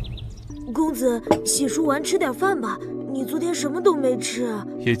公子，洗漱完吃点饭吧，你昨天什么都没吃。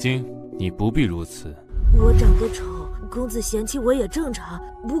叶金，你不必如此。我长得丑，公子嫌弃我也正常。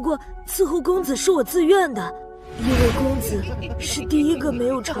不过伺候公子是我自愿的，因为公子是第一个没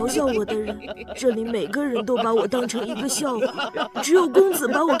有嘲笑我的人。这里每个人都把我当成一个笑话，只有公子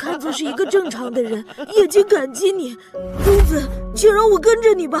把我看作是一个正常的人。叶金感激你，公子，请让我跟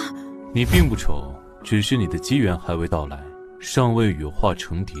着你吧。你并不丑，只是你的机缘还未到来，尚未羽化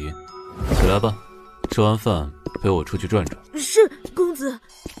成蝶。起来吧，吃完饭陪我出去转转。是，公子。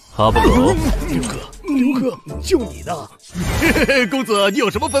哈巴狗，刘哥，就你的。公子，你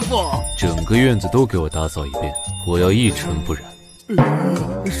有什么吩咐？整个院子都给我打扫一遍，我要一尘不染。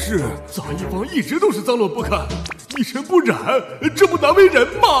是，杂役房一直都是脏乱不堪，一尘不染，这不难为人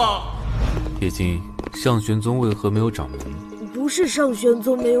吗？叶金，上玄宗为何没有掌门？不是上玄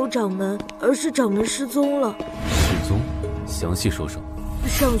宗没有掌门，而是掌门失踪了。失踪？详细说说。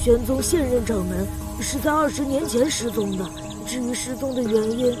上玄宗现任掌门是在20年前失踪的。至于失踪的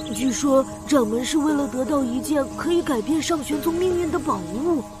原因，据说掌门是为了得到一件可以改变上玄宗命运的宝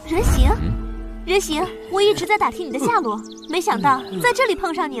物。人形，人形，我一直在打听你的下落，没想到在这里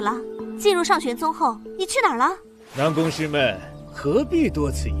碰上你了。进入上玄宗后，你去哪儿了？南宫师妹，何必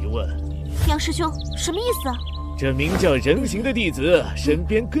多此一问？杨师兄，什么意思？这名叫人形的弟子身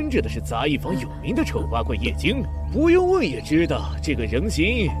边跟着的是杂役房有名的丑八怪叶京，不用问也知道，这个人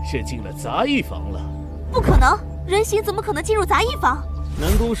形是进了杂役房了。不可能，人形怎么可能进入杂役房？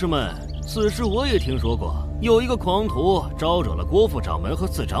南宫师妹，此事我也听说过，有一个狂徒招惹了郭副掌门和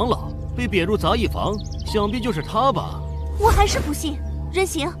四长老，被贬入杂役房，想必就是他吧。我还是不信，人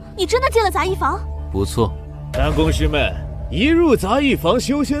形，你真的进了杂役房？不错，南宫师妹。一入杂役房，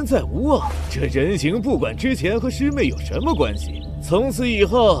修仙在无望。这人形不管之前和师妹有什么关系，从此以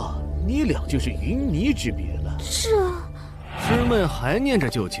后你俩就是云泥之别了。这师妹还念着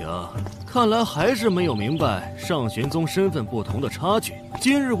旧情，看来还是没有明白上玄宗身份不同的差距。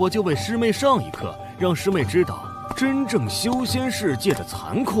今日我就为师妹上一课，让师妹知道真正修仙世界的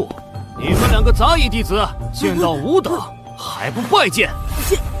残酷。你们两个杂役弟子见到吾等还不拜见？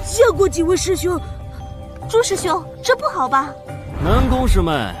见过几位师兄。朱师兄，这不好吧？南宫师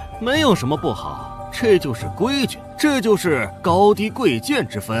妹，没有什么不好，这就是规矩，这就是高低贵贱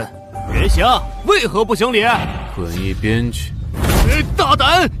之分。人形为何不行礼？滚一边去！大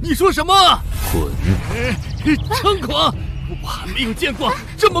胆！你说什么？滚！猖狂！我还没有见过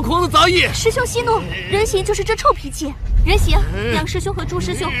这么狂的杂役。师兄息怒，人形就是这臭脾气。人形，杨师兄和朱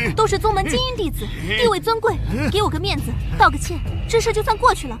师兄都是宗门精英弟子，地位尊贵，给我个面子，道个歉，这事就算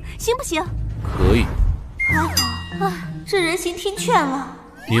过去了，行不行？可以。还好啊，这人形听劝了。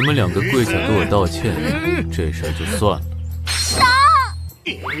你们两个跪下给我道歉，这事儿就算了。啥？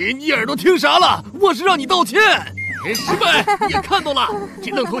你耳朵听啥了？我是让你道歉。师妹也看到了，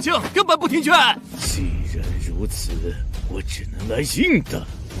这愣头青根本不听劝。既然如此，我只能来硬的。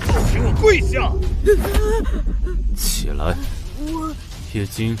给我跪下！起来。叶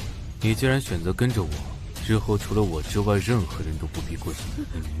京，你既然选择跟着我，之后除了我之外，任何人都不必跪，你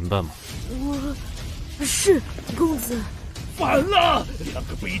明白吗？是，公子。反了！两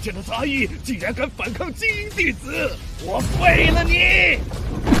个卑贱的杂役竟然敢反抗精英弟子，我废了你！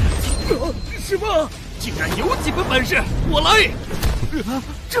什么？竟然有几分本事，我来！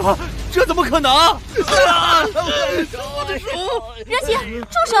这怎么可能？我的手！人形，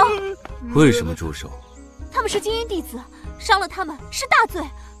住手！为什么住手？他们是精英弟子，伤了他们是大罪。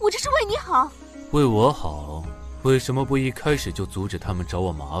我这是为你好。为我好？为什么不一开始就阻止他们找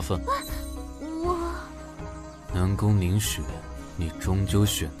我麻烦？南宫凝雪，你终究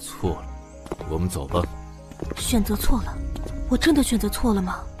选错了，我们走吧。选择错了？我真的选择错了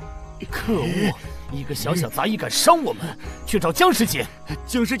吗？可恶！一个小小杂役敢伤我们，去找江师姐。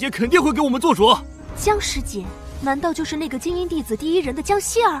江师姐肯定会给我们做主。江师姐，难道就是那个精英弟子第一人的江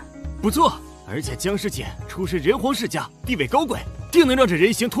希儿？不错，而且江师姐出身人皇世家，地位高贵，定能让这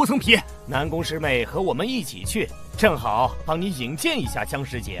人形脱层皮。南宫师妹和我们一起去，正好帮你引荐一下江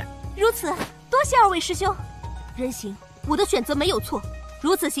师姐。如此，多谢二位师兄。人形，我的选择没有错，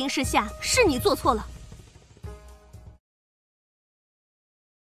如此形势下是你做错了。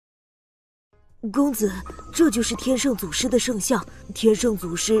公子，这就是天圣祖师的圣像。天圣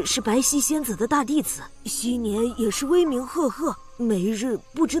祖师是白皙仙子的大弟子，昔年也是威名赫赫，每日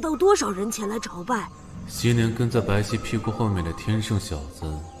不知道多少人前来朝拜。昔年跟在白皙屁股后面的天圣小子，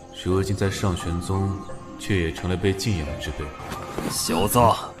如今在上玄宗却也成了被敬仰之辈。小子，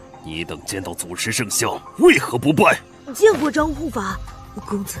你等见到祖师圣像，为何不拜？见过张护法。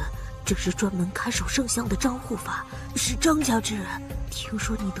公子，这是专门看守圣像的张护法，是张家之人。听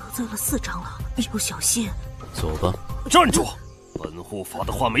说你得罪了4长老，要小心。走吧。站住！本护法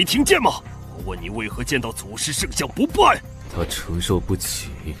的话没听见吗？我问你为何见到祖师圣像不拜？他承受不起。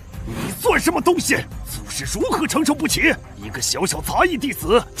你算什么东西？祖师如何承受不起？一个小小杂役弟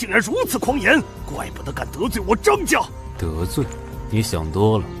子竟然如此狂言，怪不得敢得罪我张家。得罪？你想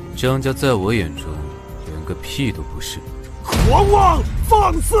多了。张家在我眼中连个屁都不是。狂妄、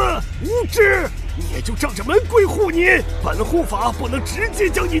放肆、无知，你也就仗着门规护你。本护法不能直接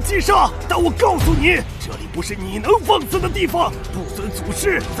将你击杀，但我告诉你，这里不是你能放肆的地方。不尊祖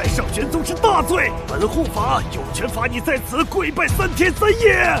师在上玄宗是大罪，本护法有权罚你在此跪拜3天3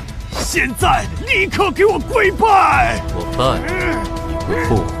夜。现在立刻给我跪拜！我拜，你会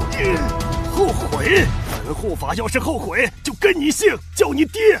后悔。后悔？本护法要是后悔，就跟你姓，叫你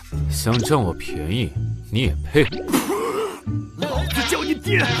爹。想占我便宜，你也配？老子叫你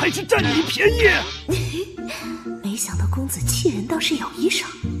爹，还是占你便宜？没想到公子气人倒是有衣裳，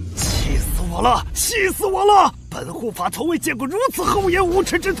气死我了！气死我了！本护法从未见过如此厚颜无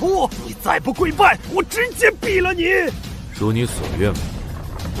耻之徒！你再不跪拜，我直接毙了你！如你所愿吧。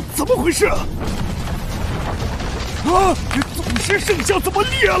怎么回事？啊！祖师圣像怎么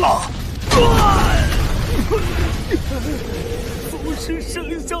裂了？祖师圣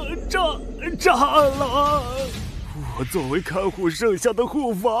像炸了！我作为看护圣像的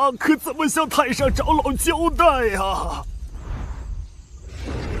护法，可怎么向太上长老交代呀？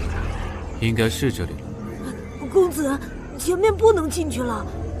应该是这里了。公子，前面不能进去了，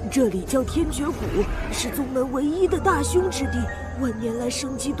这里叫天绝谷，是宗门唯一的大凶之地，万年来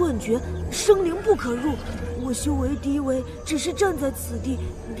生机断绝，生灵不可入。我修为低微，只是站在此地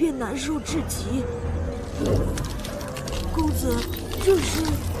便难受至极。公子，这是……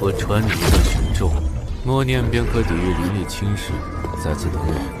我传你一个神咒，默念便可抵御灵力侵蚀，在此等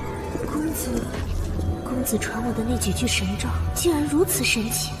我。公子传我的那几句神咒，竟然如此神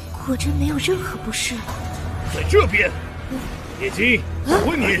奇，果真没有任何不适了。在这边，叶姬，我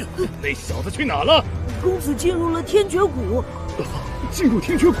问你，那小子去哪了？公子进入了天绝谷。进入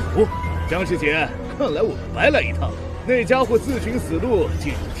天绝谷？张师姐，看来我们白来一趟。那家伙自寻死路，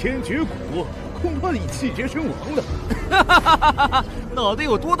进入天绝谷，恐怕已气绝身亡了。脑袋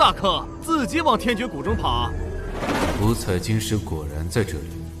有多大坑，自己往天绝谷中跑？五彩晶石果然在这里。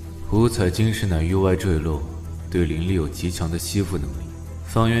五彩晶石乃域外坠落，对灵力有极强的吸附能力，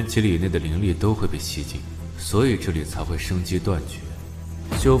方圆几里内的灵力都会被吸进，所以这里才会生机断绝。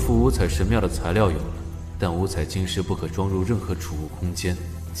修复五彩神庙的材料有了，但五彩晶石不可装入任何储物空间，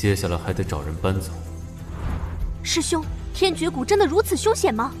接下来还得找人搬走。师兄，天绝谷真的如此凶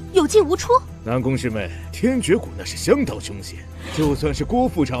险吗？有进无出？南宫师妹，天绝谷那是相当凶险，就算是郭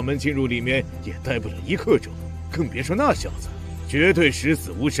副掌门进入里面，也待不了1刻钟，更别说那小子，绝对十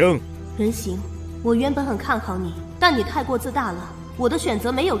死无生。人形，我原本很看好你，但你太过自大了，我的选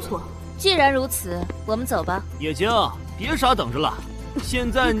择没有错。既然如此，我们走吧。野青，别傻等着了，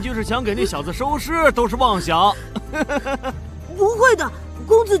现在你就是想给那小子收尸，都是妄想。不会的，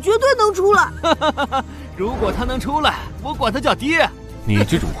公子绝对能出来。如果他能出来，我管他叫爹。你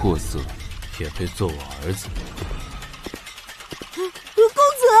这种货色，也配做我儿子？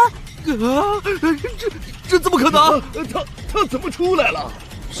公子，这怎么可能？他怎么出来了？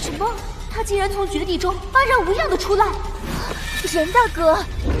什么？他竟然从绝地中安然无恙的出来？任大哥，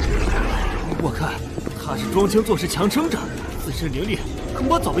我看他是装腔作势强撑着，自身灵力恐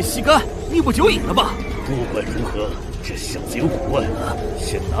怕早被吸干，命不久矣了吧？不管如何，这小子有古怪啊！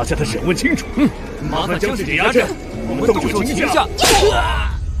先拿下他审问清楚。麻烦将师姐压阵，我们动手擒下。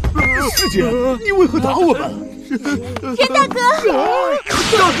师姐，你为何打我们？田大哥，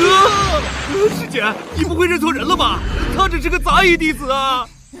大哥，师姐，你不会认错人了吧？他只是个杂役弟子啊！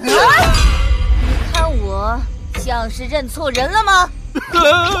看我像是认错人了吗？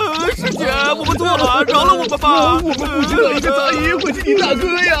师姐，我们错了，饶了我们吧！我们不知道一个杂役会是你大哥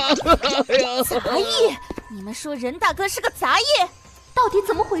呀！杂役？你们说任大哥是个杂役？到底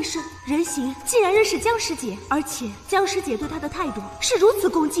怎么回事？人形竟然认识江师姐，而且江师姐对他的态度是如此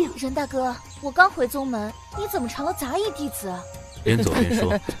恭敬。任大哥，我刚回宗门，你怎么成了杂役弟子啊？边走边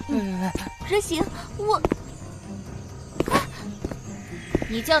说。人形，我……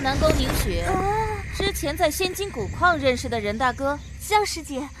你叫南宫凝雪，之前在仙金古矿认识的任大哥？江师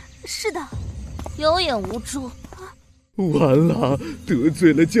姐，是的。有眼无珠。完了，得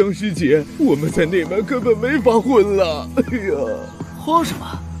罪了江师姐，我们在内门根本没法混了。哎呀，慌什么？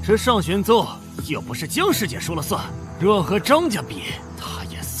这上玄宗又不是江师姐说了算，若和张家比，他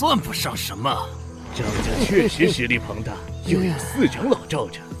也算不上什么。张家确实实力庞大，又有4长老罩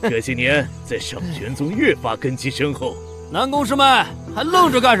着，这些年在上玄宗越发根基深厚。南宫师妹，还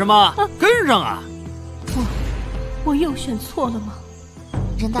愣着干什么？跟上啊！我又选错了吗？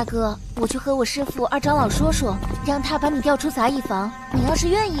任大哥，我去和我师父二长老说说，让他把你调出杂役房。你要是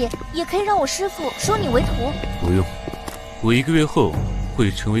愿意，也可以让我师父收你为徒。不用，我1个月后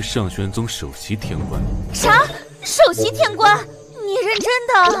会成为上玄宗首席天官。啥？首席天官？你认真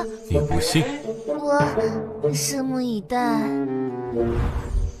的？你不信？我拭目以待。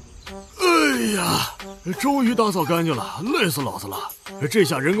哎呀，终于打扫干净了，累死老子了！这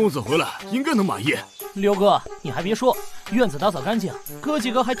下任公子回来应该能满意。刘哥，你还别说，院子打扫干净，哥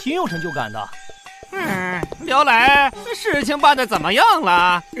几个还挺有成就感的。刘磊，事情办得怎么样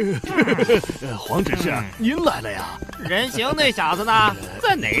了？黄执事，您来了呀？任行那小子呢？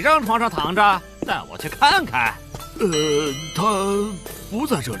在哪张床上躺着？带我去看看。他不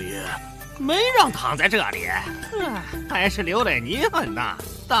在这里。没让躺在这里，还是刘磊你狠呐！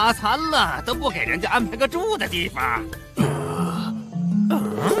打残了都不给人家安排个住的地方。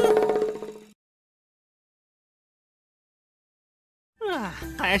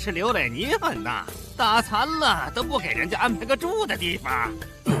还是刘磊你狠呐！打残了都不给人家安排个住的地方。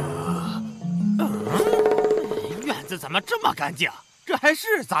院子怎么这么干净？这还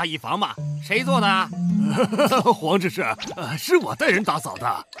是杂役房吗？谁做的？黄执事，是我带人打扫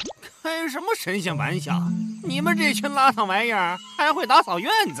的。开什么神仙玩笑！你们这群邋遢玩意儿还会打扫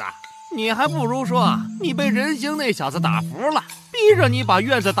院子？你还不如说你被任行那小子打服了，逼着你把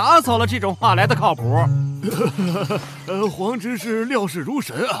院子打扫了，这种话来的靠谱。黄执事料事如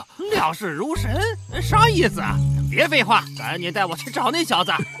神啊！料事如神？啥意思啊？别废话，赶紧带我去找那小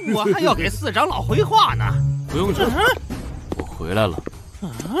子，我还要给4长老回话呢。不用找，我回来了。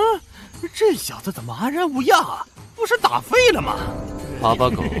这小子怎么安然无恙啊？不是打废了吗？哈巴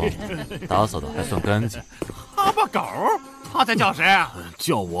狗打扫的还算干净。哈巴狗？他在叫谁啊？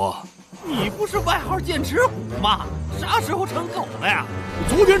叫我。你不是外号剑齿虎吗？啥时候成狗了呀？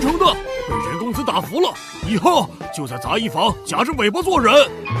昨天成的，被任公子打服了，以后就在杂役房夹着尾巴做人。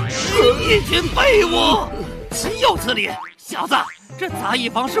一群废物，岂有此理！小子，这杂役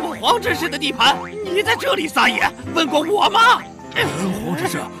房是我黄执事的地盘，你在这里撒野，问过我吗？黄执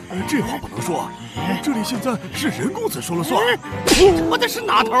事，这话不能说，这里现在是任公子说了算。我的是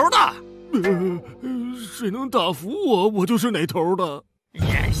哪头的？谁能打服我，我就是哪头的。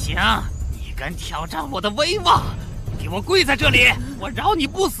任行，你敢挑战我的威望，给我跪在这里，我饶你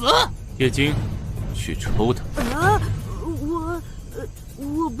不死！叶京，去抽他。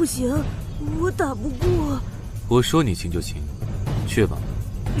我不行，我打不过。我说你行就行，去吧。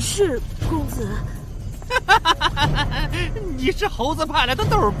是公子。你是猴子派来的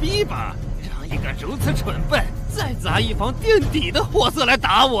逗逼吧？让一个如此蠢笨，在杂役房垫底的货色来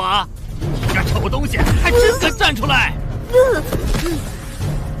打我！你这丑东西，还真敢站出来！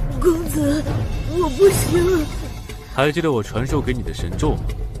公子，我不行。还记得我传授给你的神咒吗？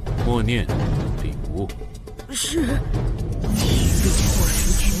默念，领悟。是。地火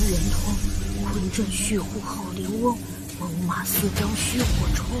石群圆通，坤震血护好灵翁，猛马4张血火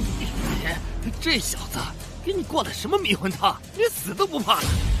冲。这小子给你灌了什么迷魂汤？连死都不怕了。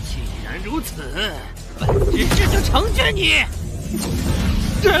既然如此，本执事就成全你。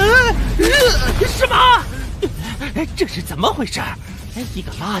什么？这是怎么回事？一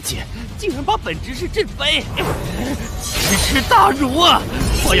个垃圾竟然把本执事震飞！奇耻大辱啊！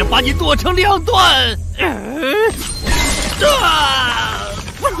我要把你剁成2段！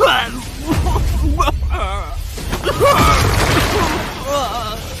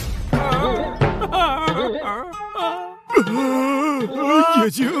叶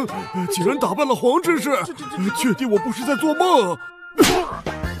京竟然打败了黄执事，确定我不是在做梦？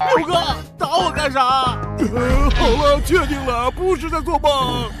六哥，打我干啥？好了，确定了，不是在做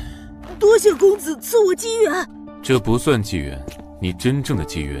梦。多谢公子赐我机缘。这不算机缘，你真正的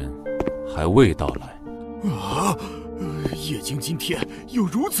机缘还未到来。叶京今天有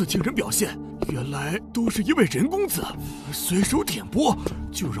如此惊人表现，原来都是因为任公子随手点拨，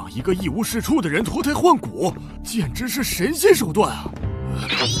就让一个一无是处的人脱胎换骨，简直是神仙手段啊！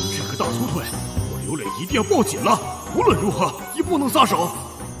这个大粗腿，我刘磊一定要抱紧了，无论如何也不能撒手。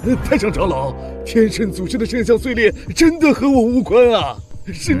太上长老，天圣祖师的圣像碎裂真的和我无关啊，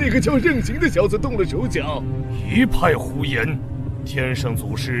是那个叫任行的小子动了手脚。一派胡言！天圣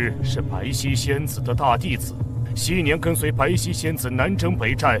祖师是白皙仙子的大弟子，昔年跟随白皙仙子南征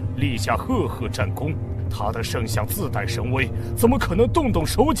北战，立下赫赫战功。他的圣像自带神威，怎么可能动动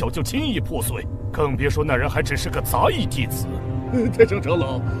手脚就轻易破碎？更别说那人还只是个杂役弟子。太上长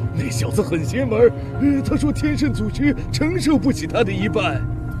老，那小子很邪门，他说天圣祖师承受不起他的一拜。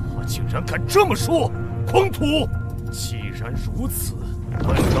他竟然敢这么说，狂徒！既然如此，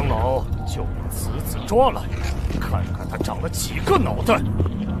本长老就把此子抓来，看看他长了几个脑袋。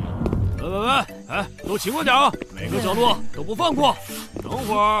哎，都勤快点啊！每个角落都不放过。等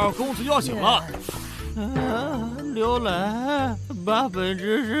会儿公子就要醒了。刘磊，把本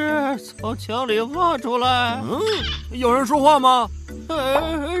执事从墙里放出来。有人说话吗？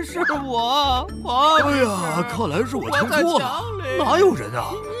是我。哎呀，看来是我听错了，哪有人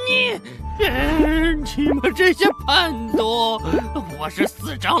啊？你们这些叛徒！我是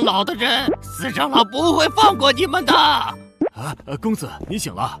四长老的人，四长老不会放过你们的。公子，你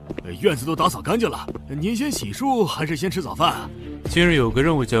醒了，院子都打扫干净了，您先洗漱还是先吃早饭？今日有个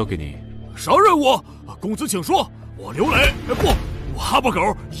任务交给你。啥任务？公子请说。我刘磊，不，我哈巴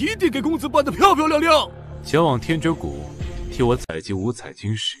狗一定给公子办得漂漂亮亮。前往天绝谷，替我采集五彩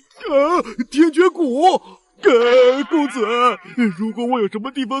晶石。天绝谷。公子，如果我有什么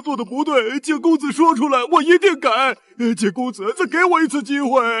地方做的不对，请公子说出来，我一定改。请公子再给我一次机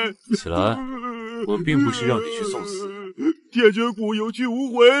会。起来，我并不是让你去送死。天绝谷有去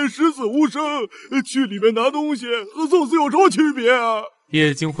无回，十死无生，去里面拿东西和送死有什么区别啊？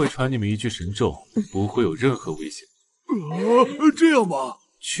夜精会传你们一句神咒，不会有任何危险。这样吧，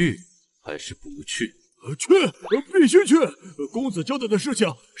去还是不去？去，必须去。公子交代的事情，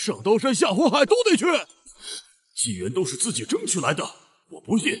上刀山下火海都得去。机缘都是自己争取来的，我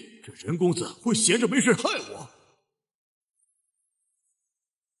不信这任公子会闲着没事害我。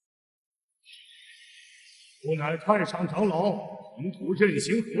我乃太上长老，凭徒任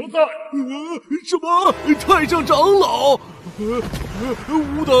行何在？什么？太上长老？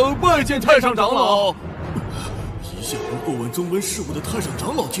吾等拜见太上长老。一向不过问宗门事务的太上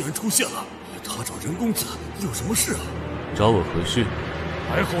长老竟然出现了，他找任公子有什么事啊？找我何事？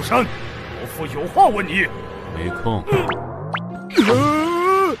白后山，老夫有话问你。没空。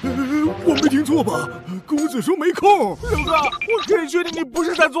我没听错吧？公子说没空。刘哥，我可以确定你不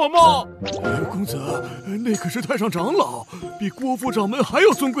是在做梦。公子，那可是太上长老，比郭副掌门还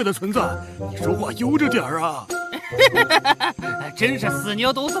要尊贵的存在，你说话悠着点啊！真是死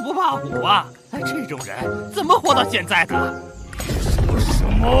牛犊子不怕虎啊！这种人怎么活到现在的？说什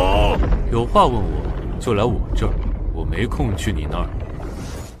么？有话问我，就来我这儿，我没空去你那儿。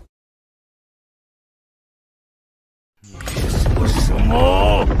说什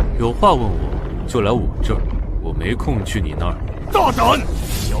么？有话问我，就来我这儿，我没空去你那儿。大胆！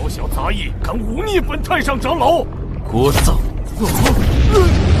小小杂役敢忤逆本太上长老！聒噪！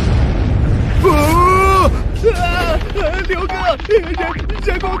刘哥，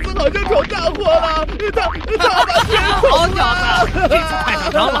任公子好像闯大祸了，他把天好小子，这次太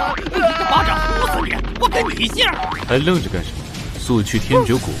上长老一个巴掌呼死你！我跟你一下！还愣着干什么？速去天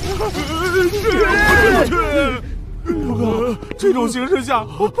绝谷！刘哥，这种形势下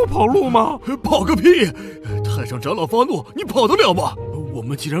不跑路吗？跑个屁！太上长老发怒，你跑得了吗？我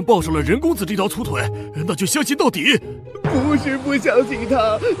们既然抱上了任公子这条粗腿，那就相信到底。不是不相信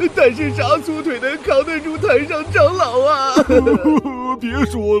他，但是啥粗腿能扛得住太上长老啊？别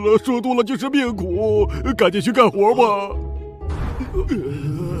说了，说多了就是命苦，赶紧去干活吧。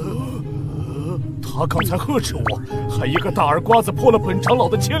他刚才呵斥我，还一个大耳瓜子破了本长老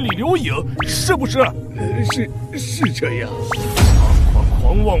的千里留影，是不是？是这样。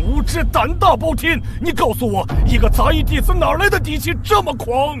狂妄无知，胆大包天！你告诉我，一个杂役弟子哪来的底气这么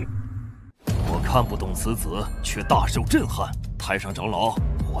狂？我看不懂此子，却大受震撼。太上长老，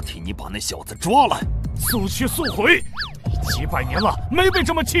我替你把那小子抓来，速去速回！几百年了，没被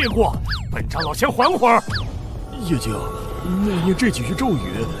这么气过。本长老先缓会儿。叶静，念这几句咒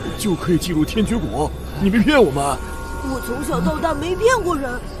语就可以进入天绝谷，你没骗我们？我从小到大没骗过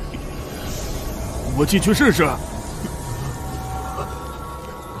人。我进去试试。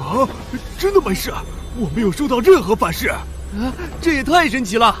啊，真的没事，我没有受到任何反噬。这也太神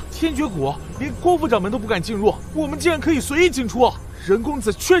奇了！天绝谷连郭副掌门都不敢进入，我们竟然可以随意进出。任公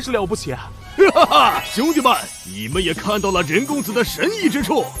子确实了不起。哈哈，兄弟们，你们也看到了任公子的神异之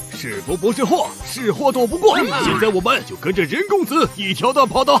处，是福不是祸，是祸躲不过。现在我们就跟着任公子一条道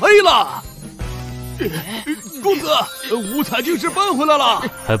跑到黑了。公子，五彩晶石搬回来了，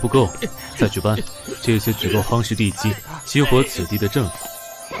还不够，再去搬。这些只够夯实地基，激活此地的阵法。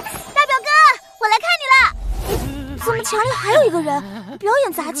大表哥，我来看你了。怎么墙里还有一个人？表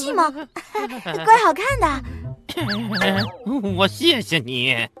演杂技吗？怪好看的。我谢谢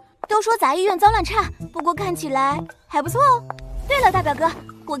你。都说杂役院脏乱差，不过看起来还不错哦。对了，大表哥，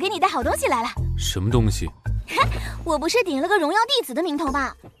我给你带好东西来了。什么东西？我不是顶了个荣耀弟子的名头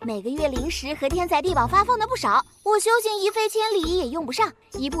吗？每个月零食和天才地宝发放的不少，我修行一飞千里也用不上，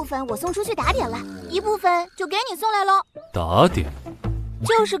一部分我送出去打点了，一部分就给你送来喽。打点？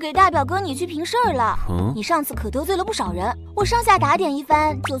就是给大表哥你去平事儿了。你上次可得罪了不少人，我上下打点一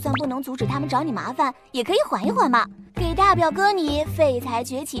番，就算不能阻止他们找你麻烦，也可以缓一缓嘛。给大表哥你废材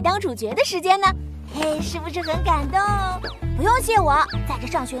崛起当主角的时间呢，嘿，是不是很感动？不用谢我，在这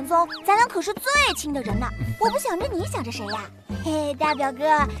上玄宗，咱俩可是最亲的人呢。我不想着你想着谁呀？嘿，大表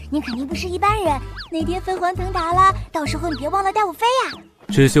哥，你肯定不是一般人。那天飞黄腾达了，到时候你别忘了带我飞呀。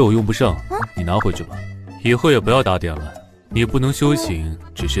这些我用不上，你拿回去吧。以后也不要打点了，你不能修行，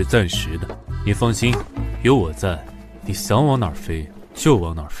只是暂时的。你放心，有我在，你想往哪儿飞就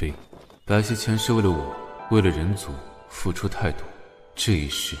往哪儿飞。白皙前世为了我，为了人族付出太多，这一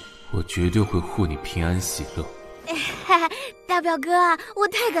世我绝对会护你平安喜乐。大表哥，我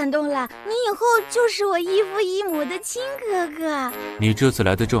太感动了，你以后就是我异父异母的亲哥哥。你这次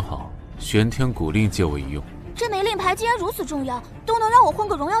来的正好，玄天古令借我一用。这枚令牌既然如此重要，都能让我混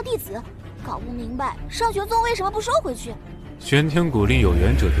个荣耀弟子，搞不明白上玄宗为什么不收回去。玄天古令有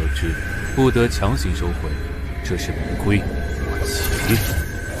缘者得知，不得强行收回，这是违规。我起。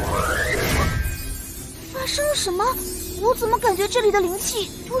发生了什么？我怎么感觉这里的灵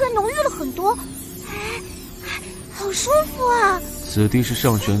气突然浓郁了很多？好舒服啊！此地是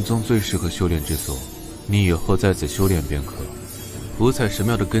上玄宗最适合修炼之所，你以后在此修炼便可。五彩神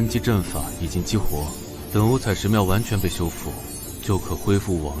庙的根基阵法已经激活，等五彩神庙完全被修复，就可恢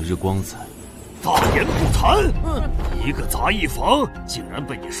复往日光彩。大言不惭！一个杂役房竟然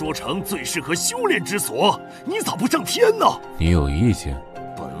被你说成最适合修炼之所，你咋不上天呢？你有意见？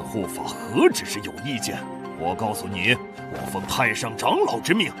本护法何止是有意见，我告诉你，我奉太上长老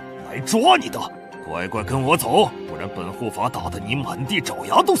之命来抓你的。乖乖跟我走，不然本护法打得你满地找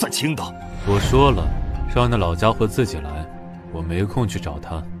牙都算轻的。我说了，让那老家伙自己来，我没空去找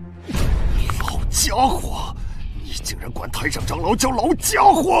他。老家伙，你竟然管太上长老叫老家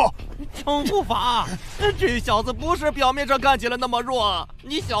伙！程护法，这小子不是表面上看起来那么弱，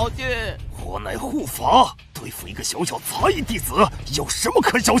你小心。我乃护法，对付一个小小杂役弟子，有什么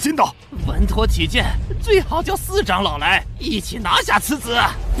可小心的？稳妥起见，最好叫四长老来一起拿下此子。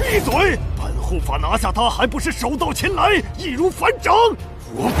闭嘴！本护法拿下他，还不是手到擒来，易如反掌？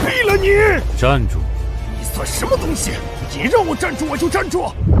我毙了你！站住！你算什么东西？你让我站住，我就站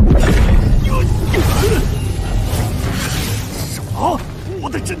住。什么？我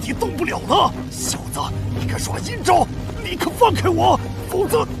的身体动不了了！小子，你敢耍阴招，立刻放开我，否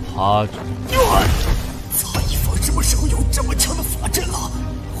则……趴着！杂役房什么时候有这么强的法阵了？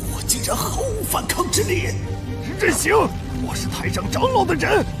我竟然毫无反抗之力！任性！我是太上长老的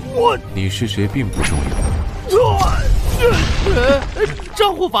人，我……你是谁并不重要。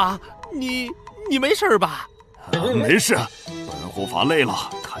张护法，你没事吧？没事，本护法累了，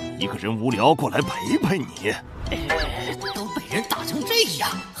看你一个人无聊，过来陪陪你。都被人打成这样，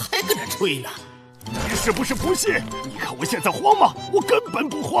还跟着吹呢？你是不是不信？你看我现在慌吗？我根本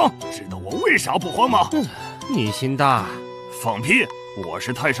不慌。知道我为啥不慌吗？你心大。放屁！我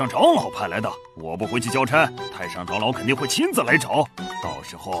是太上长老派来的，我不回去交差，太上长老肯定会亲自来找。到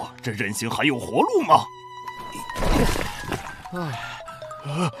时候这任性还有活路吗？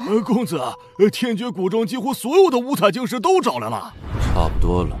公子，天绝谷中几乎所有的五彩晶石都找来了。差不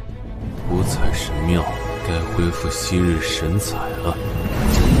多了，五彩神庙该恢复昔日神采了。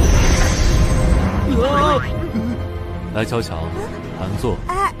来瞧瞧，盘坐，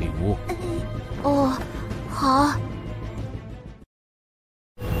礼物。哦，好。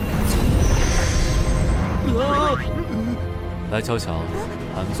来瞧瞧，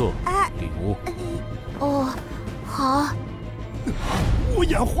盘坐，礼物。哦，好。我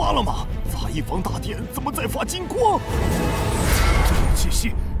眼花了吗？杂役房大殿怎么在发金光？这种气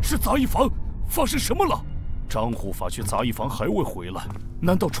息是杂役房发生什么了？张护法去杂役房还未回来，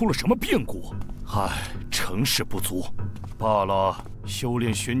难道出了什么变故？唉，成事不足，罢了。修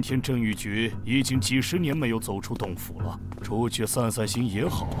炼玄天真玉诀已经几十年没有走出洞府了，出去散散心也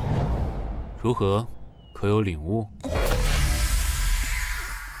好。如何？可有领悟？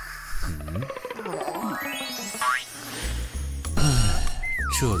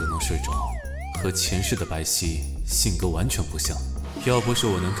这都能睡着，和前世的白皙性格完全不像。要不是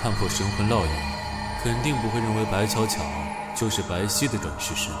我能看破神魂烙印，肯定不会认为白巧巧就是白皙的转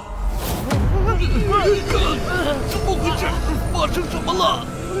世身。怎么回事？发生什么了？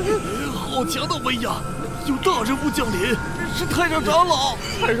好强的威压！有大人物降临，是太上长老。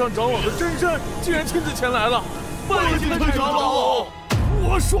太上长老的真身竟然亲自前来了，拜见太上长老。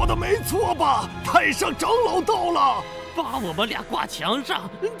我说的没错吧？太上长老到了，把我们俩挂墙上，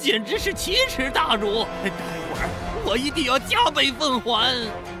简直是奇耻大辱！待会儿我一定要加倍奉还。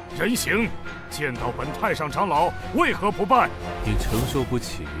人形，见到本太上长老，为何不拜？你承受不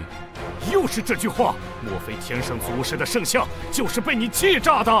起。又是这句话，莫非天圣祖师的圣像就是被你气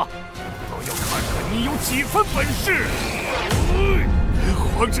炸的？倒要看看你有几分本事！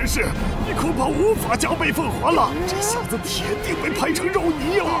黄执事，你恐怕无法加倍奉还了，这小子铁定被拍成肉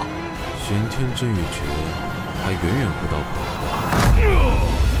泥了。玄天真玉诀还远远不到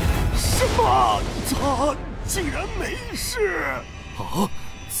什么？他竟然没事？啊！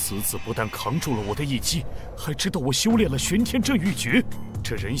此子不但扛住了我的一击，还知道我修炼了玄天真玉诀，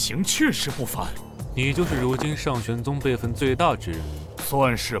这人形确实不凡。你就是如今上玄宗辈分最大之人，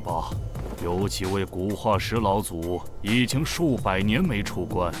算是吧。有几位古化石老祖已经数百年没出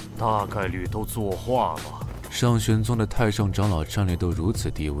关，大概率都作化了。上玄宗的太上长老战力都如此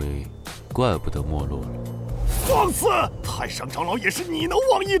低微，怪不得没落了。放肆！太上长老也是你能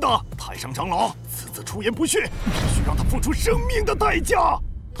妄议的。太上长老，此子出言不逊，必须让他付出生命的代价。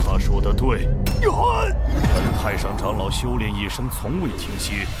他说的对。本太上长老修炼一生从未停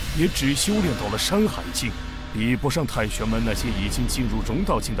歇，也只修炼到了山海境。比不上太玄门那些已经进入融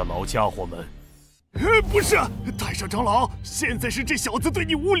道境的老家伙们。不是，太上长老，现在是这小子对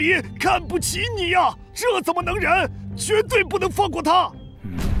你无礼，看不起你呀，这怎么能忍？绝对不能放过他。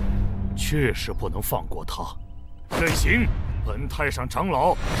确实不能放过他。人形，本太上长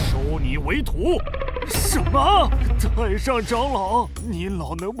老收你为徒。什么？太上长老，您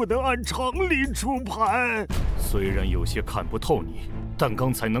老能不能按常理出牌？虽然有些看不透你，但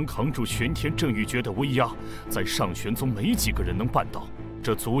刚才能扛住玄天正玉诀的威压，在上玄宗没几个人能办到，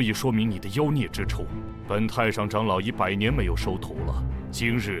这足以说明你的妖孽之处。本太上长老已100年没有收徒了，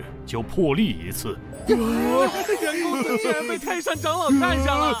今日就破例一次。任公子竟然被太上长老看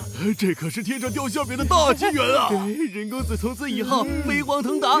上了，这可是天上掉馅饼的大机缘啊！任公子从此以后飞黄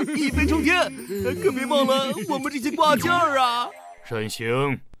腾达，一飞冲天，可别忘了我们这些挂件儿啊！任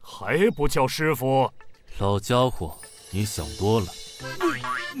形，还不叫师傅？老家伙，你想多了。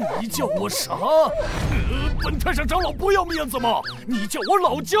你叫我啥？本太上长老不要面子吗？你叫我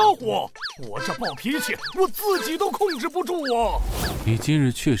老家伙，我这暴脾气，我自己都控制不住啊！你今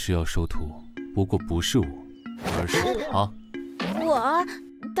日确实要收徒，不过不是我，而是他。我，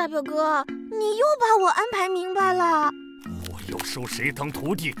大表哥，你又把我安排明白了。我要收谁当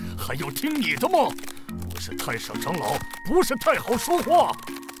徒弟，还要听你的吗？我是太上长老，不是太好说话。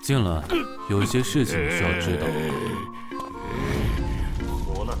进来，有些事情需要知道。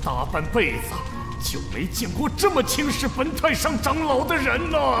活了大半辈子，就没见过这么轻视本太上长老的人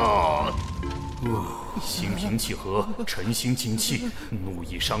呢。心平气和，沉心静气，怒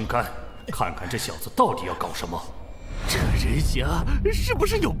意伤肝。看看这小子到底要搞什么？这人形是不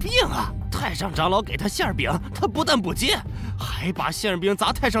是有病啊？太上长老给他馅饼，他不但不接，还把馅饼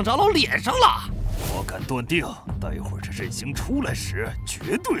砸太上长老脸上了。我敢断定，待会儿这人形出来时，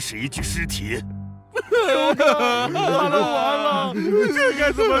绝对是一具尸体。完了，这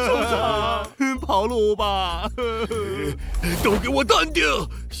该怎么收场？跑路吧！都给我淡定！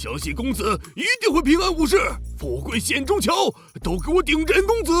相信公子一定会平安无事，富贵险中求。都给我顶任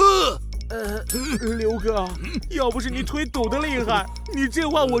公子！刘哥，要不是你腿抖得厉害，你这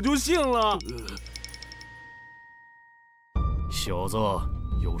话我就信了。小子，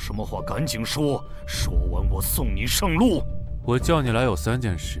有什么话赶紧说，说完我送你上路。我叫你来有3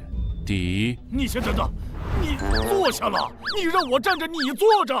件事。第一，你先等等，你坐下了，你让我站着，你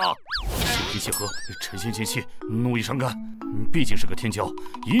坐着。心平气和，沉心静气，怒意伤肝。毕竟是个天骄，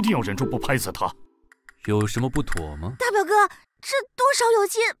一定要忍住不拍死他。有什么不妥吗？大表哥，这多少有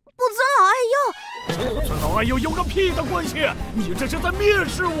些不尊老爱幼。不尊老爱幼有个屁的关系！你这是在蔑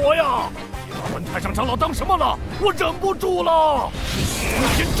视我呀！你把本太上长老当什么了？我忍不住了！玄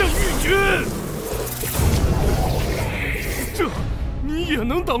天正玉诀，这你也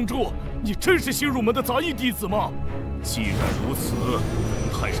能挡住？你真是新入门的杂役弟子吗？既然如此，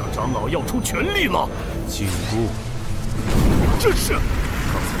太上长老要出全力了。进步。这是，刚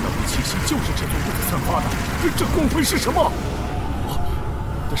才那股气息就是这座屋子散发的。这功会是什么？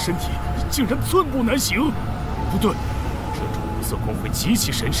我的身体竟然寸步难行。不对，这种无色光辉极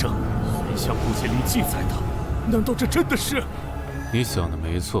其神圣，很像古籍里记载的。难道这真的是？你想的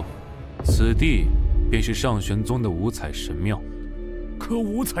没错，此地便是上玄宗的五彩神庙。可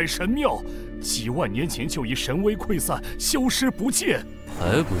五彩神庙几万年前就已神威溃散，消失不见。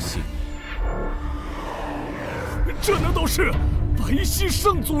还不信？这难道是白皙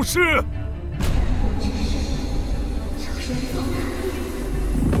圣祖师？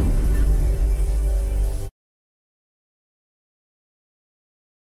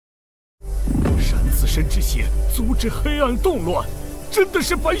身之血，阻止黑暗动乱，真的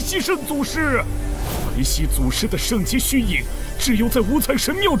是白皙圣祖师。白皙祖师的圣迹虚影，只有在五彩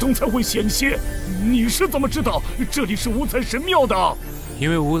神庙中才会显现。你是怎么知道这里是五彩神庙的？因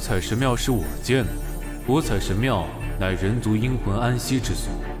为五彩神庙是我建的，五彩神庙乃人族阴魂安息之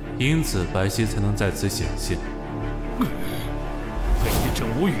所，因此白皙才能在此显现。被你整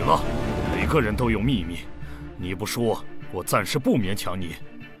无语了。每个人都有秘密，你不说，我暂时不勉强你。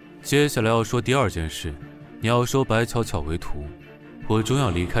接下来要说第二件事，你要收白巧巧为徒。我终要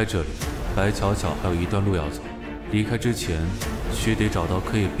离开这里，白巧巧还有一段路要走。离开之前，须得找到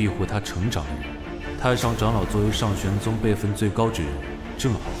可以庇护她成长的人。太上长老作为上玄宗辈分最高之人，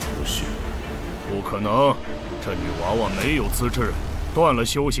正好合适。不可能，这女娃娃没有资质，断了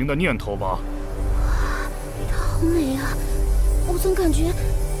修行的念头吧？她好美啊！我总感觉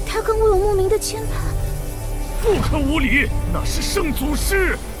她跟我有莫名的牵绊。不可无礼，那是圣祖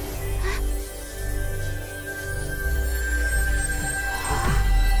师。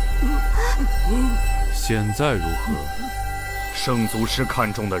现在如何？圣祖师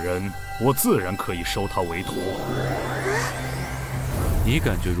看中的人，我自然可以收他为徒。你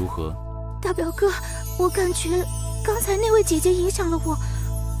感觉如何？大表哥，我感觉刚才那位姐姐影响了我，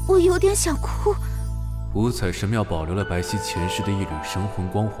我有点想哭。五彩神庙保留了白皙前世的一缕神魂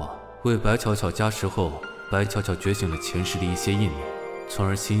光华，为白巧巧加持后，白巧巧觉醒了前世的一些意念，从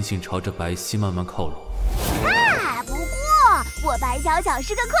而心性朝着白皙慢慢靠拢。不过我白巧巧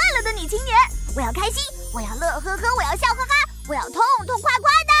是个快乐的女青年，我要开心，我要乐呵呵，我要笑呵哈，我要痛痛快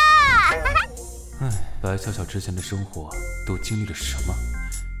快的。唉，白巧巧之前的生活都经历了什么？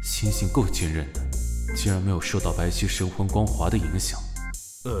心性够坚韧的，竟然没有受到白皙神魂光华的影响。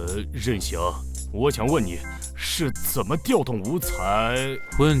任翔，我想问你是怎么调动五彩？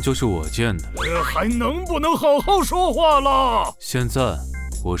问就是我建的。还能不能好好说话了？现在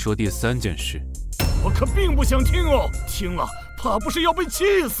我说第三件事。我可并不想听哦，听了怕不是要被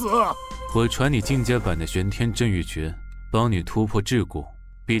气死。我传你进阶版的玄天真玉诀，帮你突破桎梏。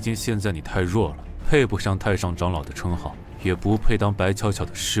毕竟现在你太弱了，配不上太上长老的称号，也不配当白巧巧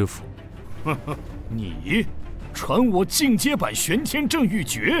的师傅。呵呵，你传我进阶版玄天正玉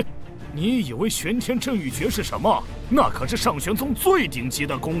诀？你以为玄天正玉诀是什么？那可是上玄宗最顶级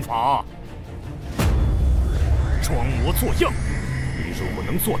的功法。装模作样，你如果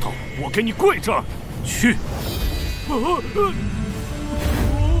能做到，我给你跪这儿。去。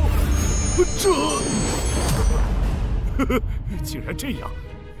竟然这样，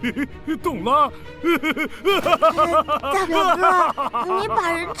懂了。大表哥，你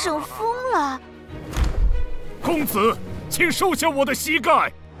把人整疯了。公子，请收下我的膝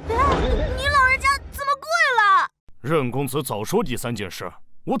盖。你老人家怎么跪了？任公子早说第三件事，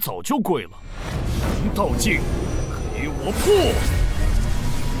我早就跪了。人道境，给我破！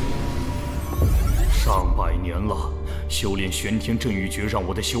上百年了，修炼玄天正玉诀让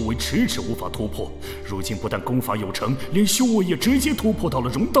我的修为迟迟无法突破。如今不但功法有成，连修为也直接突破到了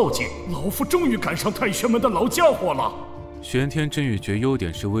融道境。老夫终于赶上太玄门的老家伙了。玄天真玉诀优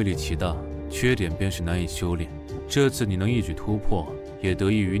点是威力奇大，缺点便是难以修炼。这次你能一举突破，也得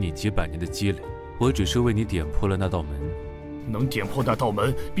益于你几百年的积累。我只是为你点破了那道门。能点破那道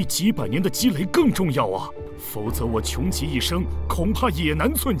门，比几百年的积累更重要啊！否则我穷其一生，恐怕也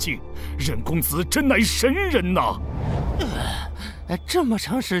难寸进。任公子真乃神人呐！这么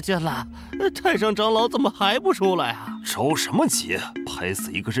长时间了，太上长老怎么还不出来啊？着什么急？拍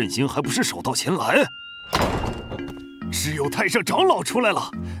死一个任行还不是手到擒来？只有太上长老出来了，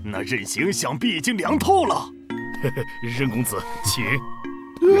那任行想必已经凉透了。任公子，请。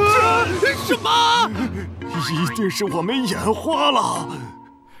什么？一定是我们眼花了。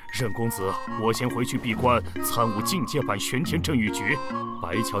任公子，我先回去闭关参悟进阶版玄天正玉诀。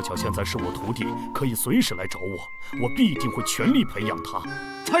白巧巧现在是我徒弟，可以随时来找我，我必定会全力培养她。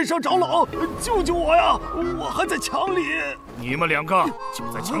太上长老，救救我呀！我还在墙里。你们两个就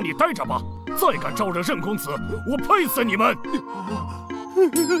在墙里待着吧，再敢招惹任公子，我配死你们！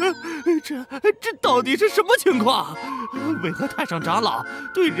这到底是什么情况？为何太上长老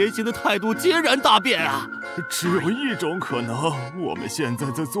对人形的态度截然大变啊？只有一种可能，我们现在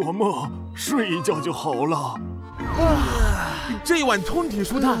在做梦，睡一觉就好了。这一碗通体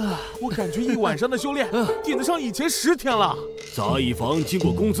舒坦，我感觉一晚上的修炼抵得上以前10天了。杂役房经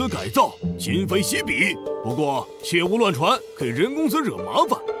过公子改造，今非昔比。不过切勿乱传，给任公子惹麻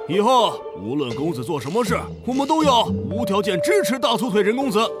烦。以后无论公子做什么事，我们都要无条件支持大粗腿任公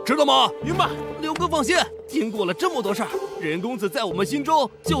子，知道吗？明白。刘哥放心，经过了这么多事儿，任公子在我们心中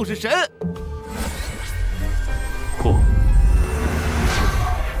就是神。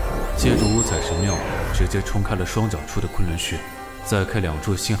借助五彩神庙，直接冲开了双脚处的昆仑穴，再开2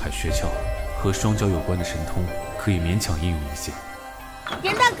处星海穴窍，和双脚有关的神通可以勉强应用一些。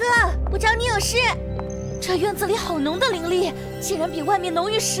任大哥，我找你有事。这院子里好浓的灵力，竟然比外面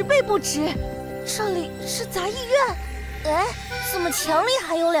浓郁10倍不止。这里是杂役院？哎，怎么墙里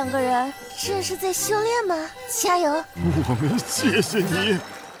还有2个人？这是在修炼吗？加油！我们谢谢你。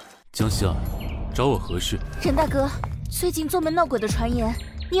江希儿，找我何事？任大哥，最近宗门闹鬼的传言，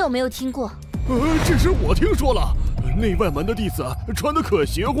你有没有听过？这事我听说了，内外门的弟子传得可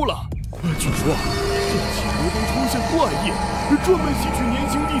邪乎了。据说圣启国中出现怪异，专门吸取年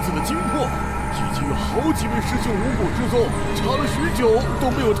轻弟子的精魄，已经有好几位师兄无果之踪，查了许久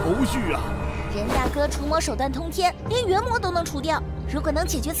都没有头绪啊。任大哥除魔手段通天，连元魔都能除掉。如果能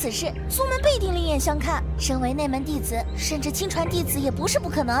解决此事，宗门必定另眼相看。身为内门弟子，甚至亲传弟子也不是不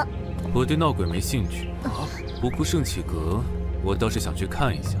可能。我对闹鬼没兴趣，不过圣启阁，我倒是想去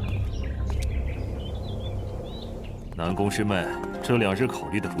看一下。南宫师妹，这2日考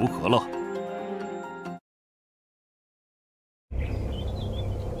虑的如何了？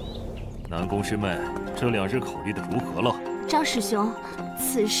南宫师妹，这2日考虑的如何了？张师兄，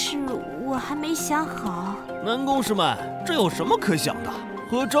此事我还没想好。南宫师妹，这有什么可想的？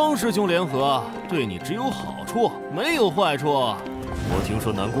和张师兄联合，对你只有好处，没有坏处。我听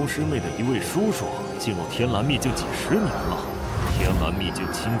说南宫师妹的一位叔叔进入天蓝秘境几10年了，天蓝秘境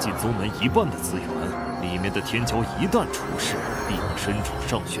倾尽宗门1半的资源，里面的天骄一旦出世，必能身处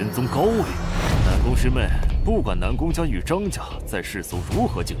上玄宗高位。南宫师妹，不管南宫家与张家在世俗如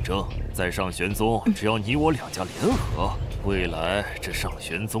何竞争，在上玄宗，只要你我2家联合，未来这上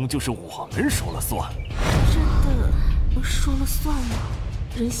玄宗就是我们说了算。真的说了算吗？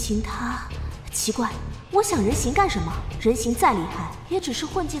人形他奇怪，我想人形干什么？人形再厉害，也只是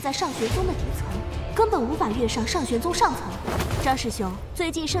混迹在上玄宗的底层，根本无法跃上上玄宗上层。张师兄，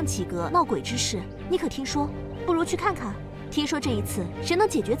最近圣启阁闹鬼之事，你可听说？不如去看看。听说这一次谁能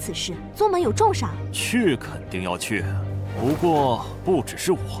解决此事，宗门有重赏。去肯定要去，不过不只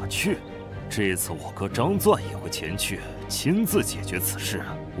是我去，这次我哥张钻也会前去，亲自解决此事，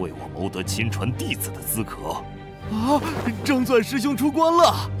为我谋得亲传弟子的资格。啊！张钻师兄出关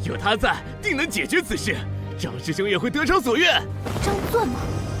了，有他在，定能解决此事。张师兄也会得偿所愿。张钻吗？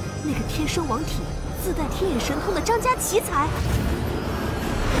那个天生王体、自带天眼神通的张家奇才。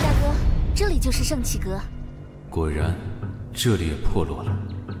任大哥，这里就是圣启阁。果然，这里也破落了。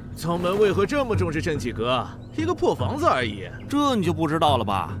宗门为何这么重视圣启阁？一个破房子而已，这你就不知道了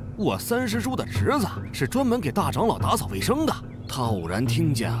吧？我3师叔的侄子是专门给大长老打扫卫生的。他偶然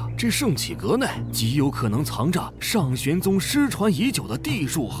听见这圣启阁内极有可能藏着上玄宗失传已久的地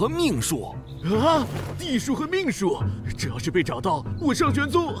术和命术。啊！地术和命术，这要是被找到，我上玄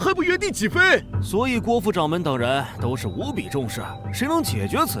宗还不原地起飞？所以郭副掌门等人都是无比重视，谁能解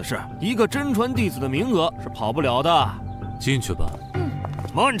决此事，一个真传弟子的名额是跑不了的。进去吧。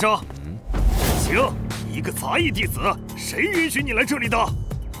慢着，行，一个杂役弟子，谁允许你来这里的？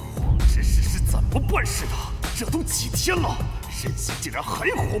皇之事是怎么办事的？这都几天了，人心竟然还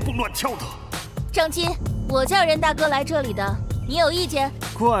活蹦乱跳的。张金，我叫任大哥来这里的，你有意见？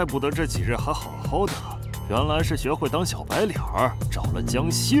怪不得这几日还好好的，原来是学会当小白脸儿，找了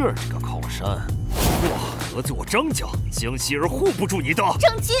江希儿这个靠山。哇，得罪我张家，江希儿护不住你的。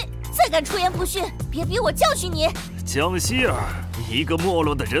张金，再敢出言不逊，别逼我教训你。江希儿，一个没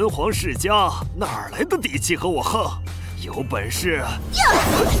落的人皇世家，哪来的底气和我横？有本事，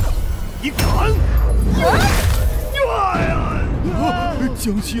你敢！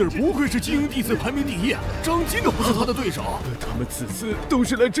江希儿不愧是精英弟子排名第1，张金都不是他的对手。他们此次都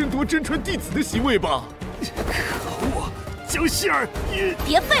是来争夺真传弟子的席位吧？可恶，江希儿，你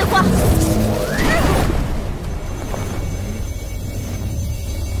别废话！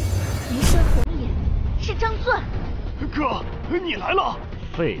一瞬红眼，是张钻。哥，你来了！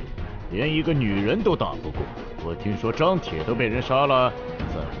废物，连一个女人都打不过。我听说张铁都被人杀了，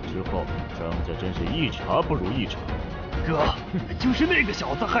在此之后，张家真是一茬不如一茬。哥，就是那个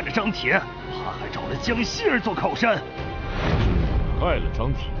小子害了张铁，他还找了江希儿做靠山。是你害了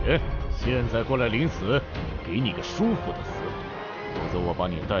张铁，现在过来领死，给你个舒服的死法，否则我把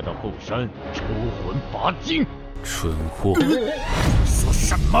你带到后山抽魂拔筋。蠢货！说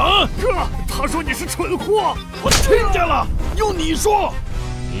什么？哥，他说你是蠢货，我听见了。用你说，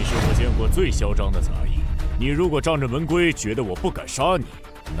你是我见过最嚣张的杂役。你如果仗着门规觉得我不敢杀你，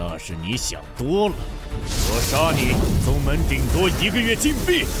那是你想多了。我杀你，宗门顶多1个月禁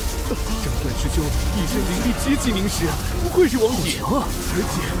闭。张钻师兄一身灵力极其凝实，不愧是王体，而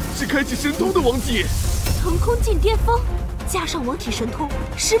且是开启神通的王体。腾空进巅峰，加上王体神通，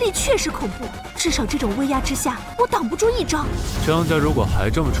实力确实恐怖。至少这种威压之下，我挡不住一招。张家如果还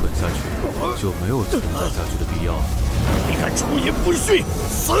这么蠢下去，就没有存在下去的必要了。你敢出言不逊，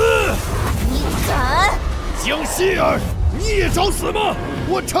死！你敢！江希儿，你也找死吗？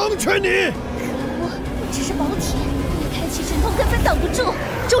我成全你！我只是宝体，你开启神通根本挡不住。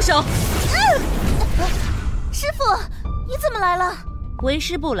住手！师傅，你怎么来了？为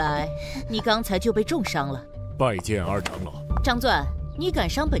师不来，你刚才就被重伤了。拜见二长老。张钻，你敢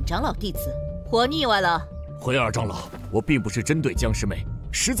伤本长老弟子，活腻歪了。回二长老，我并不是针对江师妹，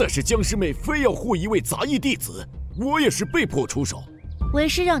实在是江师妹非要护一位杂役弟子，我也是被迫出手。为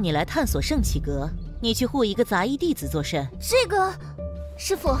师让你来探索圣启阁，你去护一个杂役弟子作甚？这个，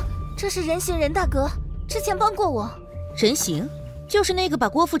师傅，这是人形任大哥，之前帮过我。人形，就是那个把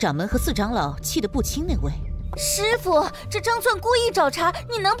郭副掌门和四长老气得不轻那位。师傅，这张钻故意找茬，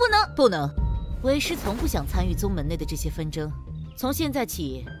你能不能？不能。为师从不想参与宗门内的这些纷争。从现在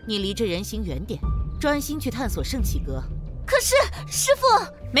起，你离这人形远点，专心去探索圣启阁。可是，师傅，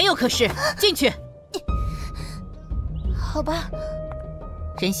没有可是，进去。好吧。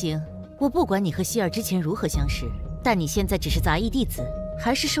人形，我不管你和希儿之前如何相识，但你现在只是杂役弟子，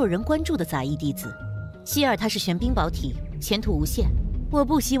还是受人关注的杂役弟子。希儿他是玄冰宝体，前途无限，我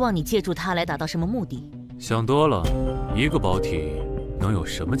不希望你借助他来达到什么目的。想多了，一个宝体能有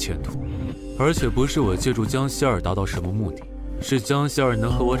什么前途？而且不是我借助江希儿达到什么目的，是江希儿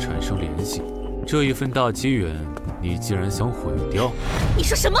能和我产生联系。这一份大机缘，你竟然想毁掉？你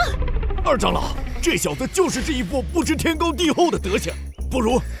说什么？二长老，这小子就是这一副不知天高地厚的德行，不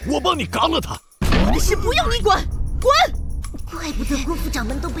如我帮你赶了他。我的事不用你管，滚！怪不得郭副掌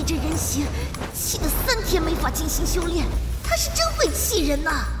门都被这人形气得3天没法进行修炼，他是真会气人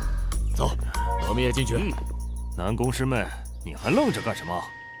呐！走，我们也进去。南宫师妹，你还愣着干什么？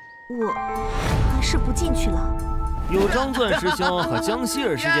我还是不进去了。有张钻师兄和江希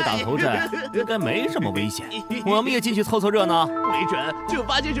儿师姐打头阵，应该没什么危险。我们也进去凑凑热闹，没准就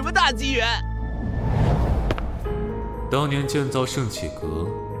发现什么大机缘。当年建造圣启阁，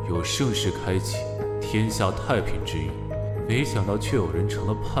有盛世开启，天下太平之意，没想到却有人成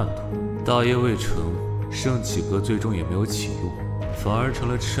了叛徒。大业未成，圣启阁最终也没有启用，反而成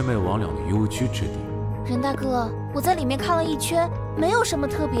了魑魅魍魉的幽居之地。任大哥，我在里面看了一圈，没有什么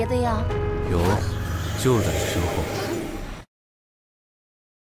特别的呀。有，就在身后。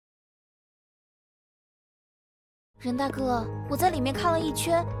任大哥，我在里面看了一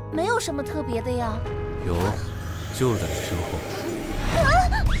圈，没有什么特别的呀。有，就在身后。啊！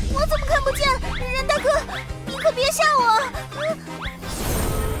我怎么看不见？任大哥，你可别吓我！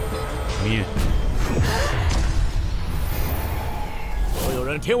灭！所有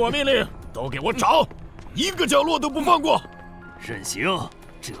人听我命令，都给我找，一个角落都不放过。任行，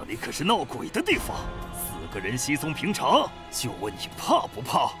这里可是闹鬼的地方，4个人稀松平常，就问你怕不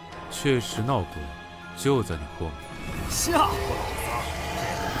怕？确实闹鬼，就在你后面。吓唬老子！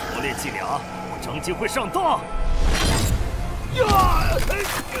这磨练伎俩，我张金会上当。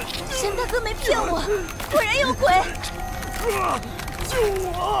任大哥没骗我，果然有鬼！救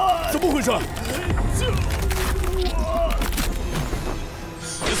我！怎么回事？救我！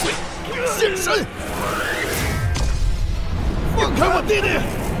邪祟，现身！放开我弟弟！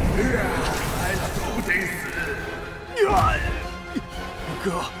来了都得死！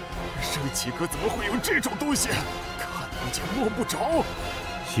哥，圣启阁怎么会有这种东西？看不见摸不着。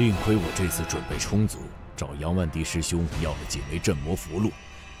幸亏我这次准备充足，找杨万迪师兄要了几枚镇魔符箓，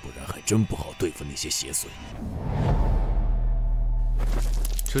不然还真不好对付那些邪祟。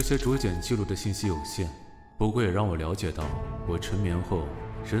这些竹简记录的信息有限，不过也让我了解到，我成眠后，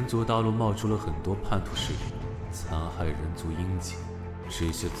人族大陆冒出了很多叛徒势力，残害人族英杰。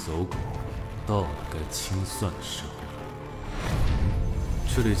这些走狗，到了该清算的时候。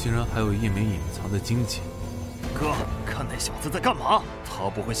这里竟然还有一枚隐藏的金简。哥，看那小子在干嘛？他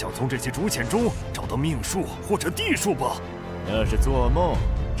不会想从这些竹简中找到命数或者地数吧？那是做梦。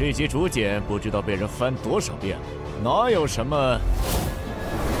这些竹简不知道被人翻多少遍了，哪有什么？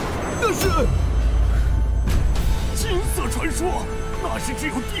那是金色传说，那是只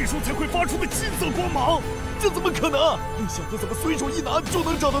有地数才会发出的金色光芒。这怎么可能？你小子怎么随手一拿就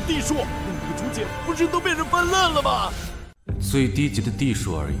能找到地数？那个竹简不是都被人翻烂了吗？最低级的地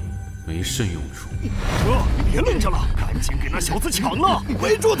数而已，没甚用处。哥，别愣着了，赶紧给那小子抢了！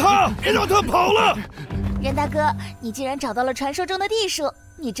围住他，别让他跑了！任大哥，你竟然找到了传说中的地数，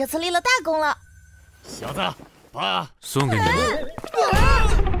你这次立了大功了。小子，把送给你了。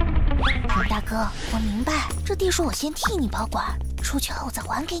任大哥，我明白，这地数我先替你保管，出去后再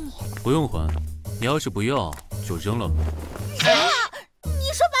还给你。不用还，你要是不要，就扔了吧。啊！你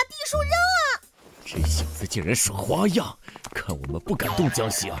说把地数扔啊？这小子竟然耍花样，看我们不敢动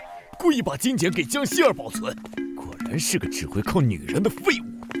江希儿，故意把金简给江希儿保存。果然是个只会靠女人的废物。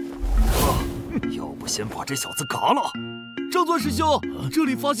哥，要不先把这小子嘎了？张钻师兄，这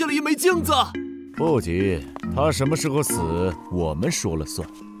里发现了一枚镜子。不急，他什么时候死，我们说了算。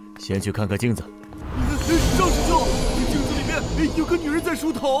先去看看镜子。赵师兄，镜子里面有个女人在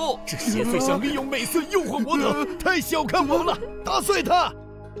梳头。这邪祟想利用美色诱惑魔头，太小看我们了！打碎他！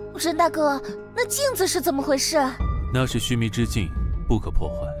任大哥，那镜子是怎么回事？那是须弥之镜，不可破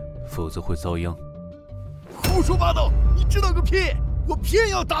坏，否则会遭殃。胡说八道！你知道个屁！我偏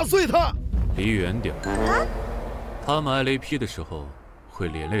要打碎它！离远点。啊！他们挨雷劈的时候会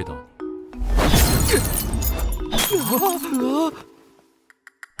连累到你。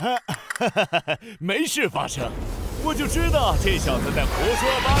没事发生，我就知道这小子在胡说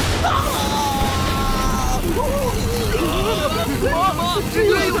八道。妈，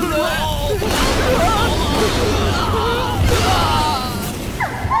累死了！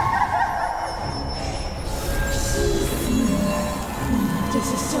这些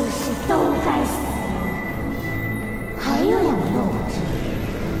修士都该死。还有2个物质，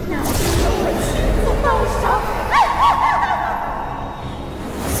那就是我亲自动手。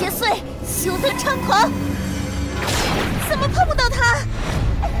邪祟，休得猖狂！怎么碰不到他？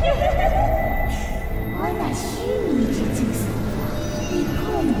我乃须弥之镜所化，你碰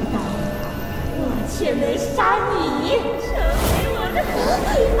不到我，我却能杀你，成为我的傀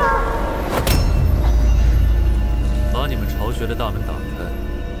儡。把你们巢穴的大门打开，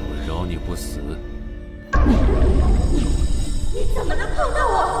我饶你不死。你怎么能碰到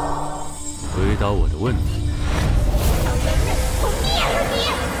我？回答我的问题。我灭了你！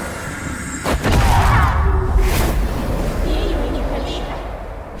别以为你很厉害，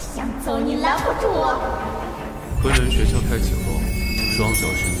我想走你拦不住我。昆仑诀窍开启后，双角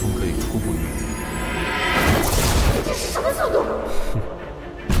神通可以初步运用。这是什么速度？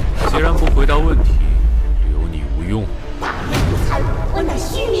既然不回答问题，留你无用。大言不惭！我乃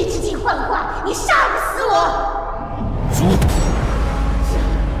须弥之镜幻化，你杀不死我。猪！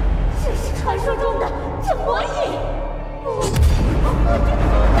这是传说中的这魔影，我就不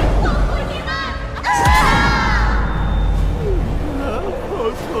会放过你们！好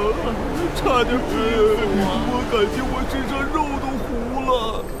疼啊！差点憋死我，感觉我身上肉都糊了。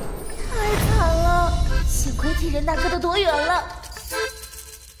太惨了，幸亏替任大哥的躲远了。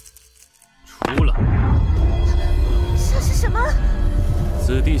出来！这是什么？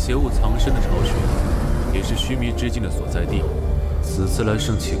此地邪物藏身的巢穴，也是须弥之境的所在地。此次来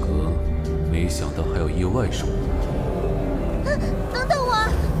圣启阁，没想到还有意外收获。等等我，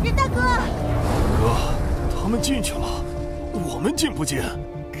任大哥！哥，他们进去了，我们进不进？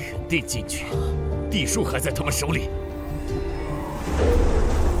肯定进去，地书还在他们手里。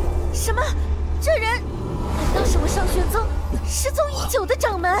什么？这人难道是我上玄宗失踪已久的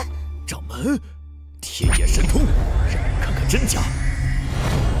掌门？掌门，天眼神通，让人看看真假。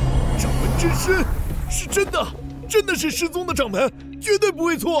掌门之身是真的，真的是失踪的掌门，绝对不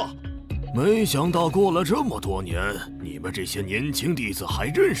会错。没想到过了这么多年，你们这些年轻弟子还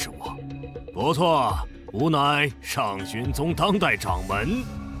认识我。不错，吾乃上玄宗当代掌门，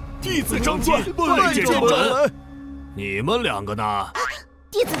弟子张继拜见掌门。你们2个呢？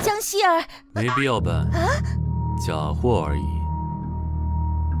弟子江希儿。没必要办，假货而已。